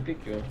pick you.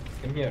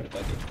 Come here,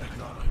 buddy.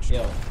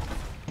 Yeah.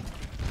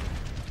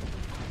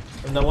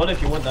 From now on, if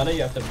you want nano,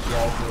 you have to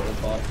meow to or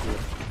bark to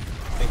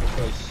make a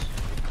choice.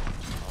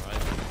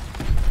 Alright.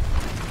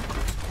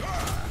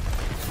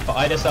 But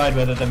I decide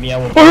whether the meow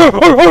will.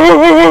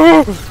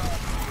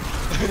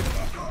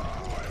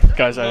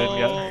 Guys,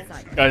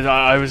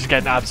 I was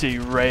getting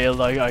absolutely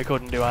railed. I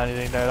couldn't do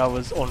anything there. That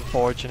was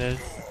unfortunate.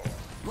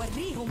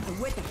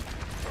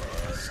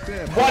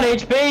 1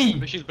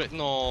 HP! She's bit.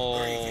 No.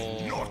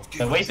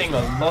 They're wasting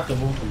a lot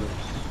of ultimates.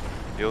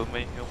 Heal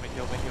me, heal me,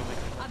 heal me, heal me.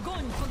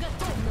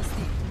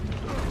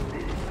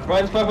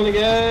 Ryan's purple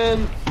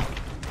again!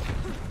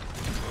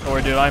 Don't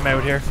worry, dude, I'm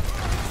out here.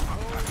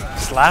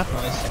 Slap?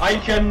 Nice. I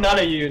can none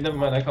of you. Never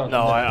mind, I can't.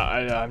 No,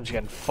 I'm just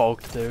getting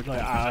fucked, dude.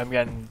 Like, I'm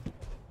getting.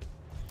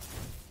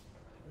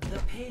 The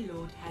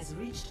payload has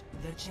reached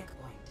the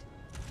checkpoint.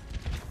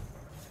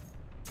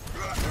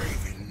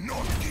 They will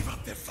not give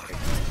up their fight.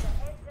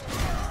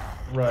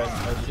 Right,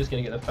 you're just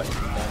gonna get the fucking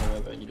down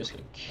over and you're just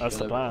gonna kill That's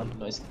the plan. everyone.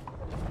 Nice.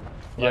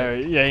 Yeah,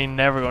 yeah, you're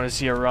never gonna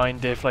see a Rhine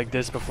diff like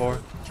this before.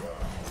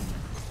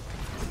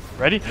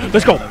 Ready?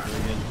 Let's go!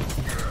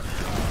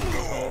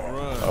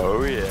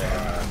 Oh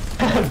yeah.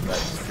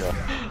 Let's go.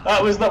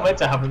 That was not meant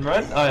to happen,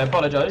 right? I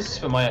apologize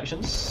for my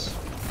actions.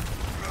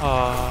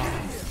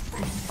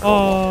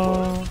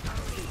 Oh.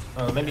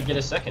 Maybe get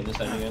a second this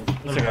time again.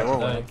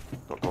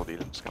 Got gold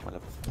elims, got my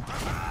level.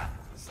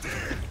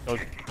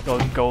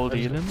 Gold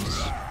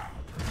elims?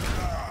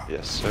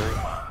 Yes, sir.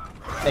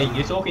 Hey,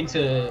 you're talking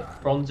to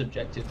bronze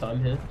objective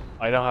time here.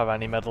 I don't have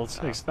any medals.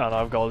 No, I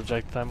have gold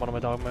objective time. What am I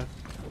talking about?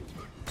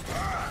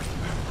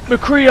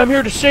 McCree, I'm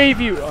here to save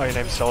you! Oh, your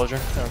name's Soldier.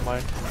 Never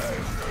mind.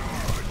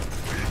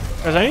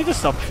 Guys, I need to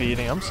stop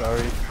feeding. I'm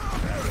sorry.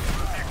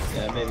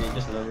 Yeah, maybe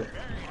just a little bit.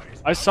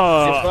 I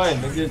saw. It's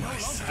fine, they're good.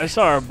 I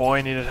saw our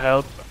boy needed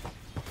help.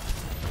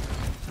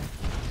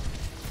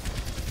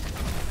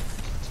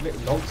 It's a bit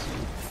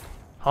nonsense.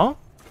 Huh?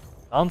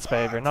 Nonce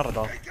behavior, not at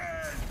all.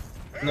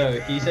 No,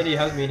 he said he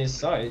has me in his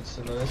sights,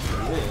 and that's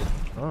really weird.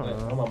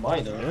 Oh. I'm a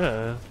minor.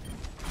 Yeah.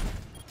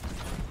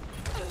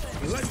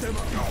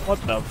 What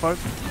the fuck?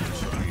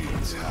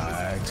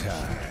 I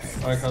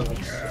can't.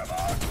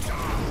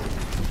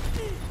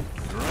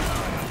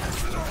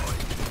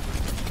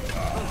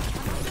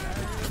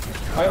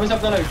 I almost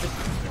have nano.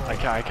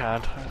 I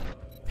can't.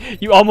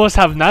 You almost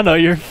have nano.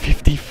 You're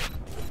 50.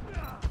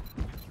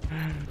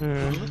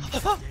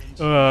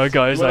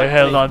 Guys, I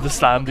held on to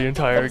slam the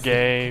entire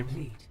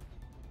game.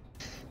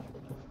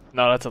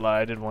 No, that's a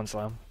lie. I did one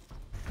slam.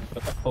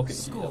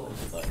 Score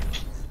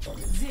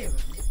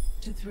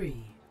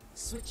 0-3.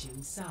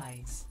 Switching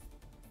sides.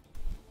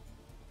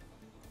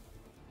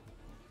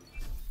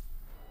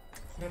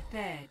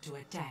 Prepare to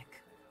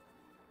attack.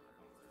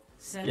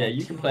 Yeah,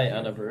 you can play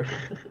Anna, bro.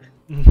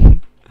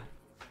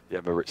 Yeah,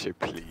 Maurizio,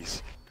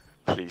 please.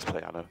 Please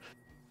play Anna.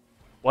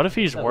 What if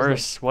he's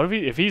worse? What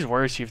if he's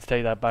worse, you have to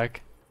take that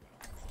back.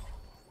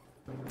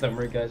 Don't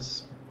worry,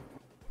 guys.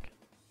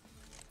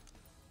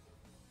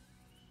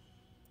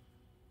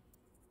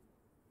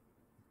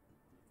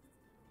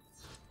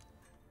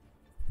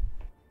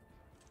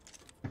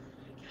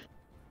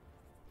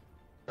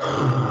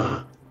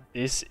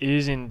 This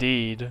is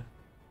indeed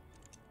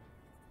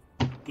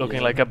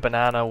looking like a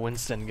banana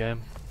Winston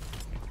game.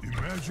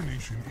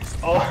 Imagination is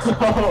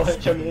oh,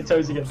 show me the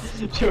toes again.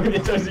 Show me the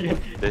toes again.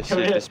 This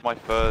is my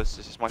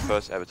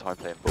first ever time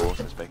playing ball,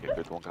 so let's make it a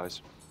good one,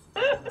 guys.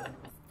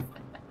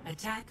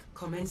 Attack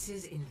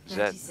commences in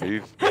 30 Zed,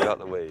 move, get out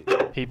the way.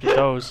 Keep your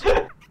toes.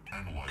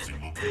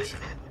 analyzing location.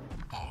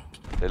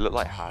 They look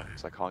like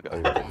hands, I can't get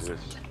over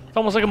this. It's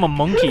almost like I'm a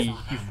monkey.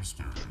 You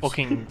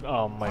fucking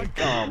oh my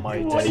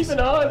What even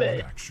are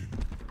they?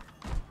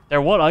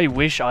 They're what I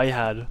wish I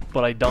had,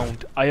 but I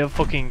don't. I have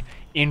fucking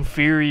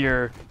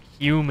inferior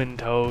human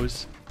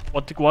toes.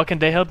 What can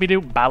they help me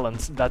do?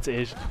 Balance. That's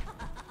it.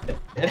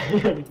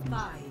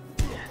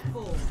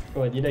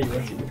 Go on, you know you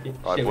want to.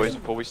 Right, boys,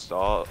 before we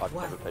start, I've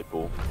never played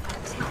ball.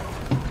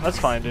 That's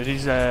fine, dude.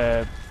 He's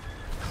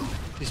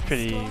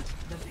pretty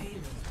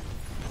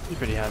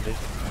handy.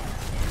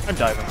 I'm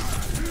diving.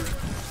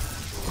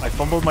 I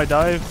fumbled my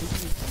dive,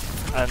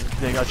 and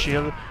they got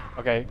shielded.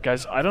 Okay,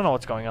 guys, I don't know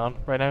what's going on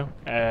right now.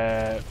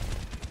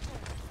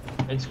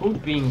 It's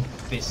called being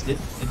fisted.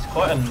 It's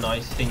quite a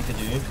nice thing to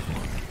do.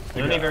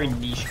 You're only very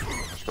niche.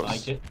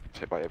 Like it.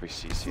 Hit by every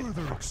CC.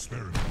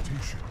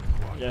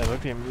 Yeah,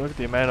 look at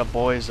the amount of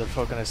boys that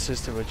fucking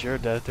assisted with your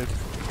death, dude.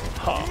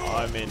 Oh,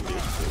 I'm in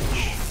this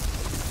bitch.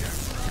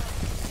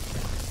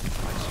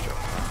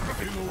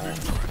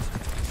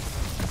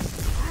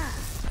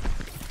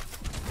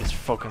 It's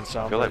fucking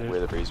something. I feel like we're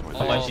the reason we're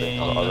losing.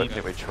 I don't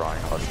think we're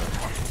trying hard.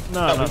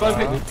 No,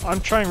 I'm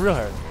trying real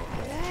hard.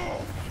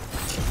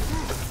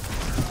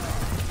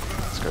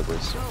 Let's go,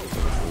 boys.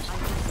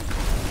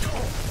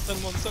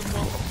 Someone.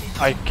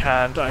 I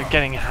can't. I'm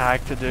getting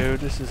hacked, dude.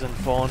 This isn't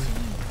fun.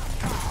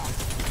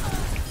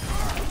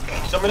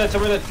 Someone go.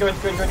 Here we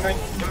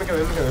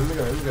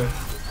go.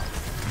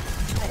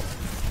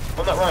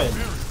 I'm not Ryan.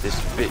 This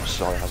bitch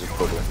sorry has a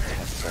bubble in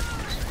 10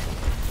 seconds.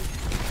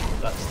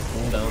 That's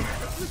down.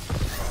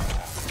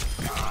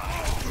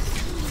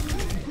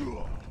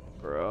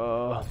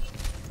 Bro.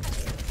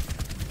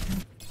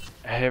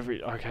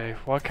 Okay,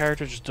 what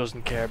character just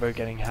doesn't care about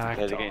getting hacked?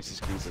 Played against this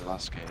geezer the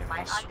last game,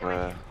 I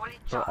swear.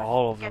 For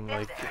all of them,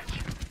 like,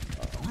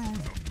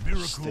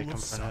 stick them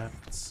for now.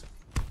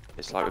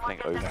 It's like we're playing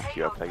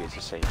Overwatch, I play against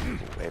the same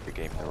people every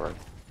game in a row.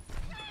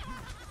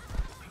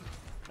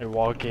 I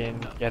walk in,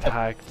 get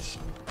hacked,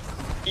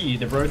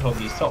 The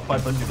Roadhog is top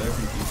 500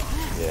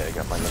 overview. Yeah, I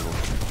got my level.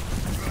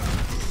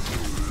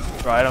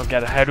 Bro, I don't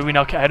get it. How do we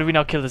not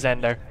kill the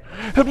Zen there?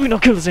 How do we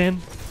not kill the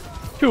Zen?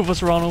 Two of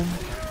us are on him.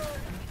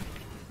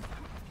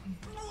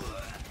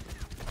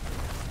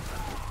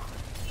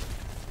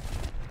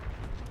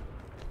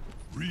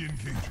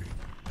 Re-engaging.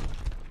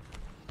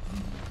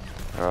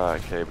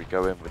 Alright, okay, we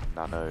go in with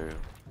Nano.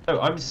 Oh,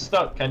 I'm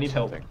stuck. I need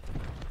help.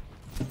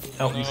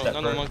 Help me, step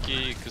Nano bro.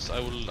 monkey, because I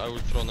will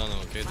throw Nano.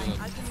 Okay, do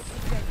not.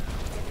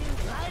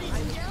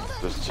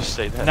 Just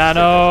stay there.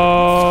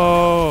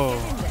 Nano.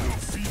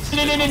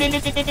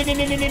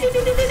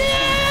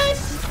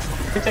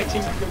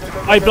 Protecting.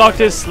 I blocked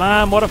his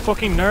slam. What a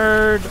fucking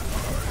nerd.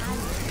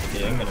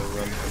 Yeah, I'm gonna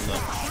run from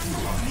that.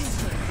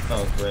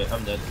 Oh great,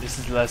 I'm dead. This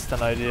is less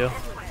than ideal.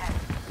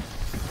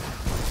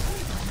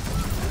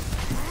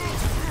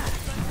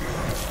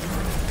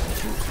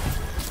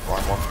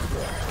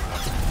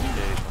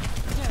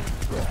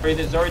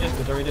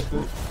 Zori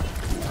disco.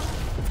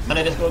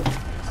 Mana disco.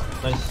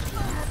 Nice.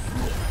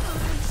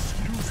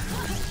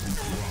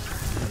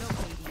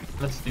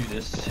 Let's do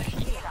this. The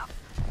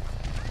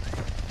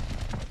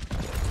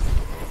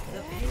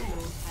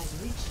payload has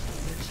reached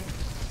the chip.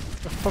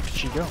 Where the fuck did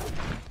she go?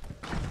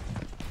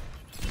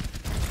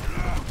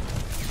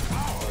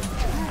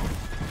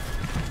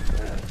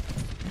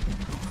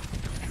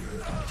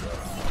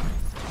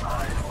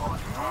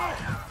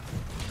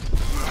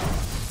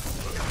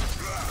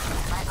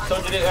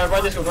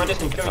 Run this one, go.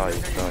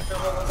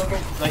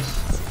 Nice.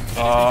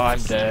 Oh,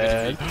 I'm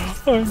dead.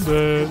 I'm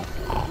dead.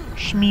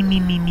 Shmee me.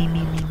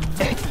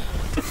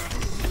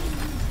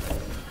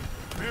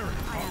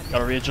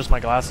 Gotta readjust my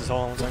glasses.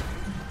 Hold on one second.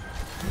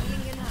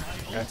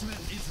 Okay.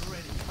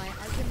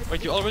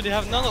 Wait, you already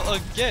have Nano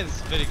again?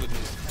 Very good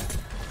news.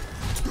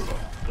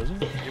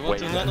 You want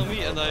to Nano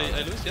me and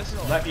I lose? Yes?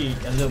 Might be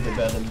a little bit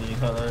better than me,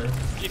 can't I?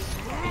 You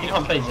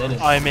can't play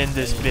Zenith. I'm in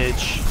this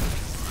bitch.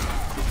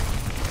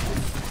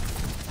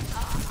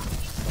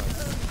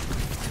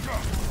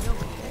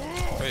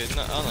 Wait,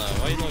 Anna,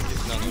 why you not get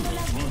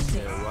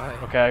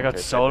Nano? Okay, I got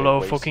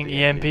solo fucking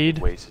EMP'd.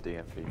 Wasted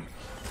EMP.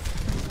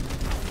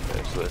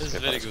 Okay, so let's This is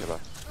get very back good. to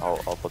that.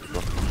 I'll body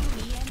block.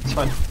 It's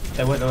fine.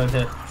 They won't know I'm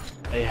here.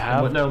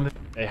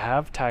 They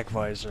have tag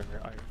visor.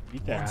 I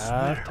repeat, they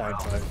have tag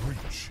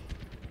visor.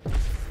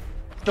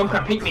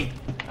 Junkrat, peek me.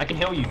 I can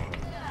heal you.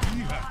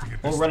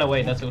 Or run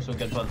away. That's also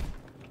good fun.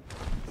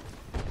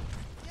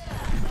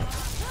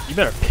 You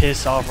better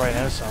piss off right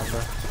now,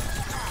 Sombra.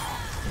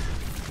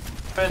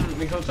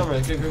 We killed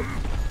someone. Go.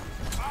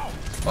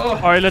 Oh.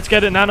 Alright, let's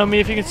get it. Nano me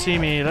if you can see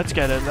me. Let's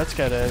get it.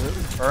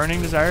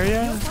 Burning this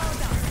area.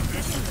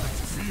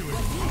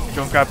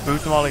 Don't grab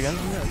boot them all again.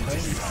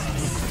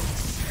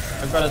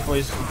 I got us,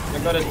 boys.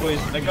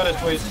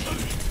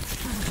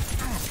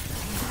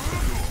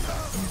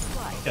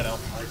 Get out.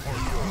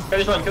 Kill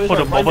this one. Put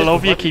a bubble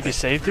over you, keep you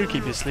safe, dude.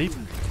 Keep you asleep.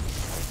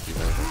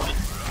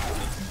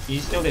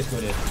 He's still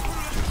discorded.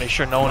 Make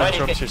sure no one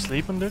interrupts your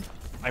sleeping, dude.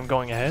 I'm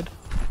going ahead.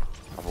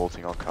 I'm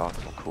ulting on cart.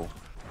 Oh, cool.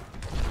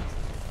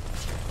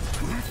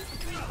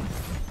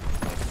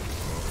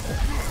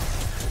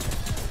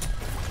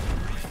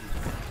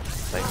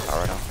 Thanks,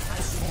 Arena.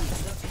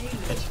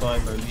 It's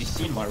fine, bro. You've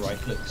seen my right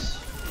clicks.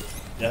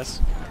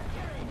 Yes.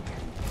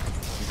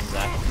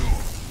 Exactly.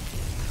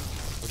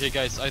 Okay,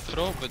 guys, I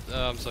throw, but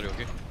I'm sorry,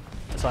 okay?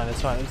 It's fine.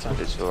 It's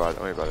alright,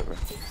 don't worry about it, bro.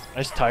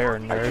 Nice tire,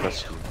 nerd.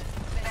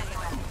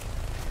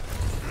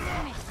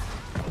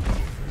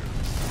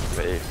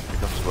 But if it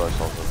becomes worse,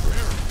 I'll go for it.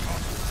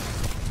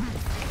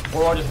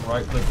 Or I'll just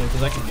right click it,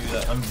 because I can do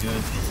that. I'm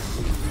good.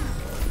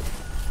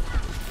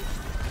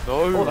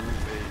 No!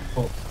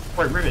 Oh.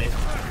 Wait, really?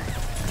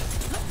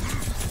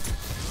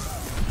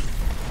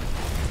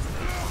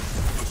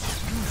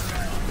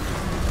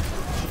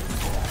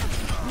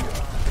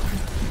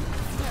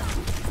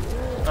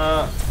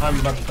 I'm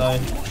about to die.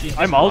 Jesus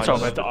I'm also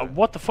Christ. about to.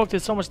 What the fuck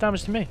did so much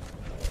damage to me?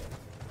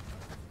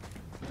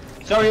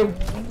 Sorry,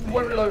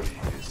 one reload.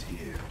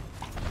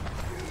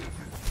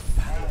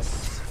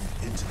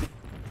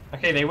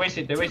 Okay, they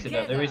wasted that.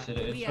 It's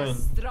fine.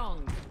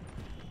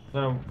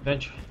 No,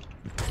 bench.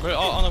 Wait,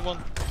 on a one.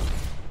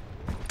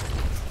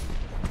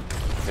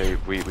 Okay,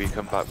 we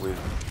come back with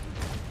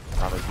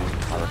Nano using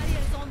Talon.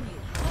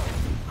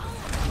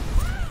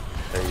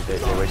 They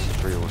wasted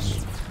 3 of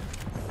us.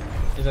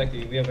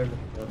 Exactly, we have everything.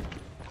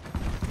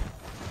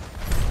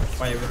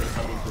 Why everything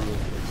coming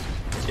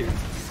through? 2.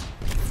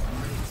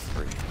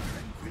 3.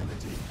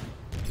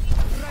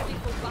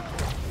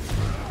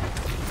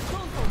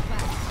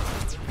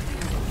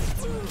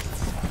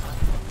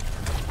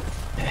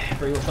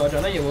 Free will charge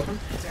on that, you're welcome.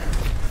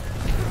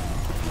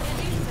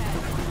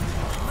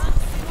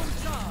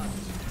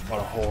 What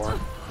a whore.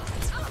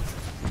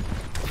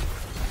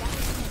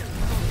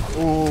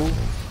 Ooh.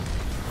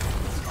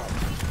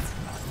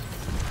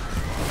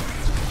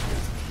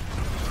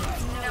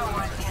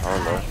 Oh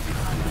no.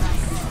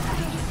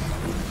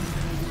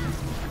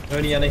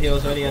 Only on the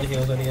heals. And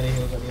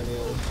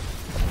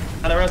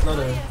the rest, no.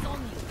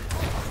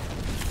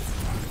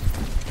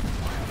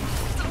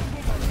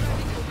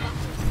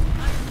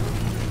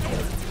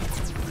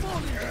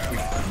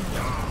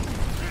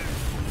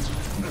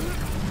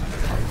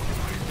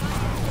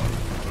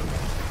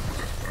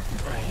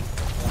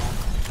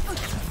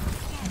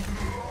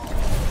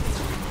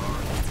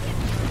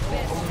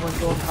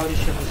 God, how this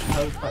shit was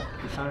so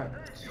fucking far.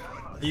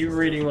 You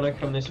really want to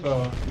come this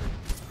far?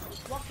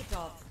 Walk it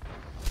off.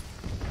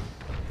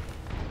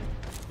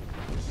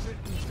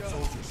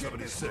 Soldier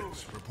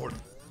 76, reporting.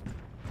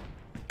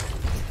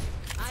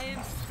 I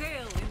am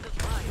still in the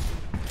fight.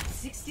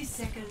 60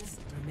 seconds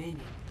remaining.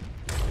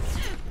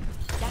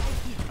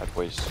 I'd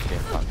waste game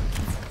plan.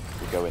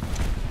 We go in.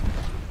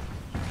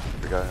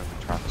 We go in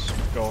trance.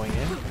 Going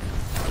in.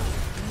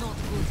 Not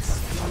good.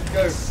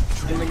 Go!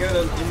 In the go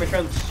then, in the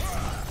trance.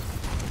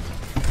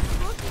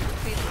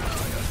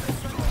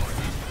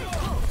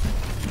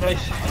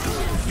 Nice.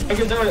 I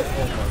can do it!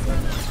 Oh my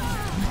god.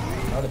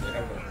 How did they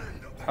have that?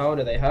 How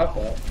do they have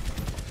that?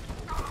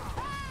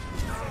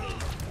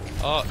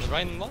 Oh,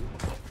 Ryan one?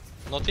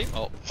 No team?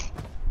 Oh.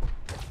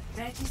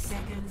 30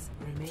 seconds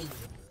remaining.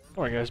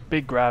 Alright guys,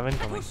 big grab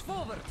incoming. Push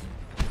forward.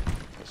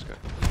 Let's go.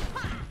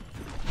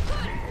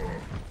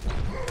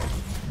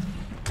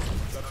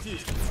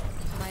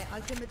 My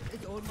ultimate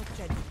is almost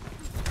ready.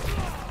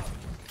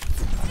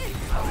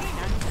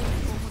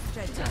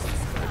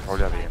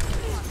 Probably have EMP.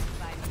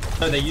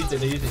 No, they used it.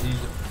 They used it.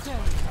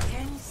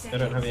 They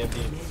don't have EMP.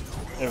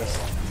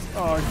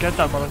 Oh, get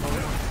that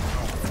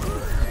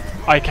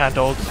motherfucker. I can't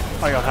ult.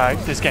 I got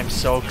hacked. This game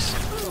sucks.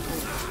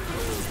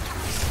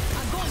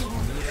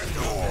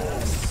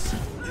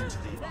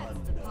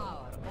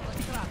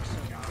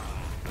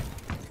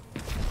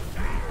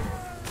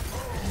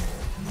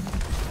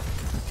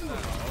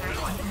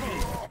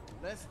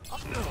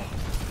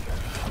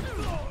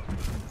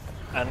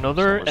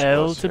 Another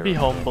L to be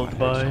humbled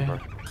by.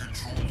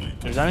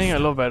 There's anything I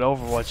love about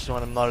Overwatch is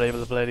when I'm not able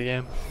to play the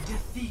game.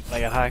 I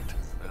get hacked.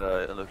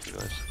 I love you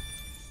guys.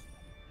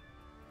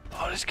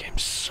 Oh, this game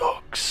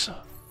sucks.